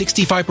receive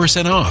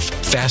 65% off,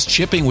 fast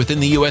shipping within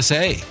the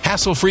USA,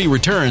 hassle-free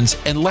returns,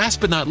 and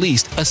last but not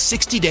least, a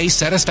 60-day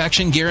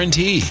satisfaction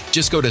guarantee.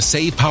 Just go to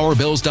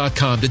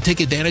SavePowerBills.com to take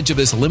advantage of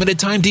this limited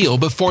time deal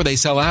before they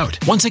sell out.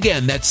 Once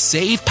again, that's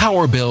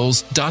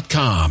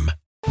SavePowerBills.com.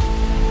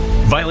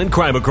 Violent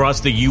crime across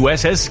the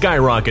U.S. has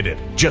skyrocketed.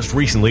 Just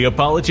recently, a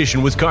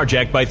politician was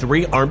carjacked by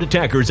 3 armed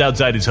attackers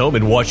outside his home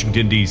in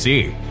Washington,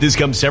 D.C. This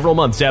comes several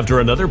months after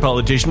another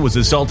politician was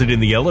assaulted in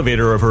the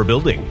elevator of her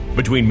building.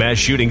 Between mass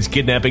shootings,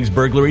 kidnappings,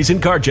 burglaries,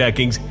 and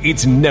carjackings,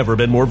 it's never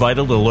been more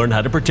vital to learn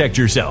how to protect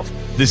yourself.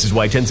 This is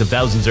why tens of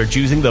thousands are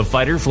choosing the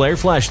Fighter Flare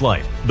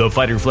flashlight. The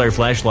Fighter Flare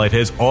flashlight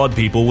has awed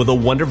people with a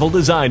wonderful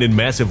design and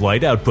massive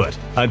light output.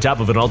 On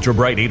top of an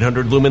ultra-bright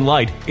 800-lumen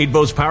light, it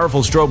boasts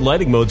powerful strobe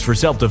lighting modes for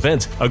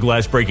self-defense, a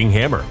glass-breaking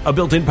hammer, a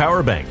built-in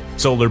power bank,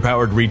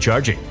 solar-powered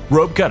recharging,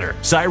 rope cutter,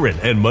 siren,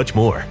 and much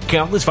more.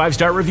 Countless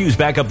 5-star reviews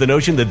back up the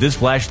notion that this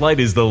flashlight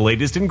is the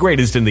latest and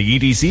greatest in the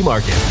EDC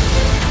market.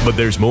 But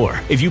there's more.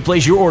 If you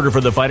place your order for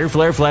the Fighter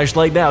Flare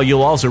flashlight now,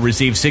 you'll also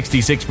receive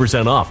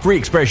 66% off, free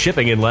express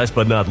shipping, and last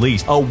but not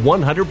least, a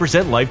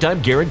 100% lifetime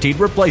guaranteed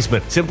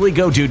replacement. Simply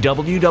go to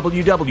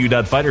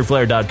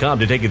www.fighterflare.com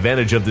to take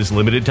advantage of this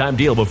limited time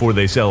deal before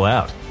they sell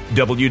out.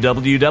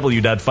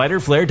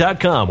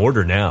 www.fighterflare.com.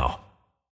 Order now.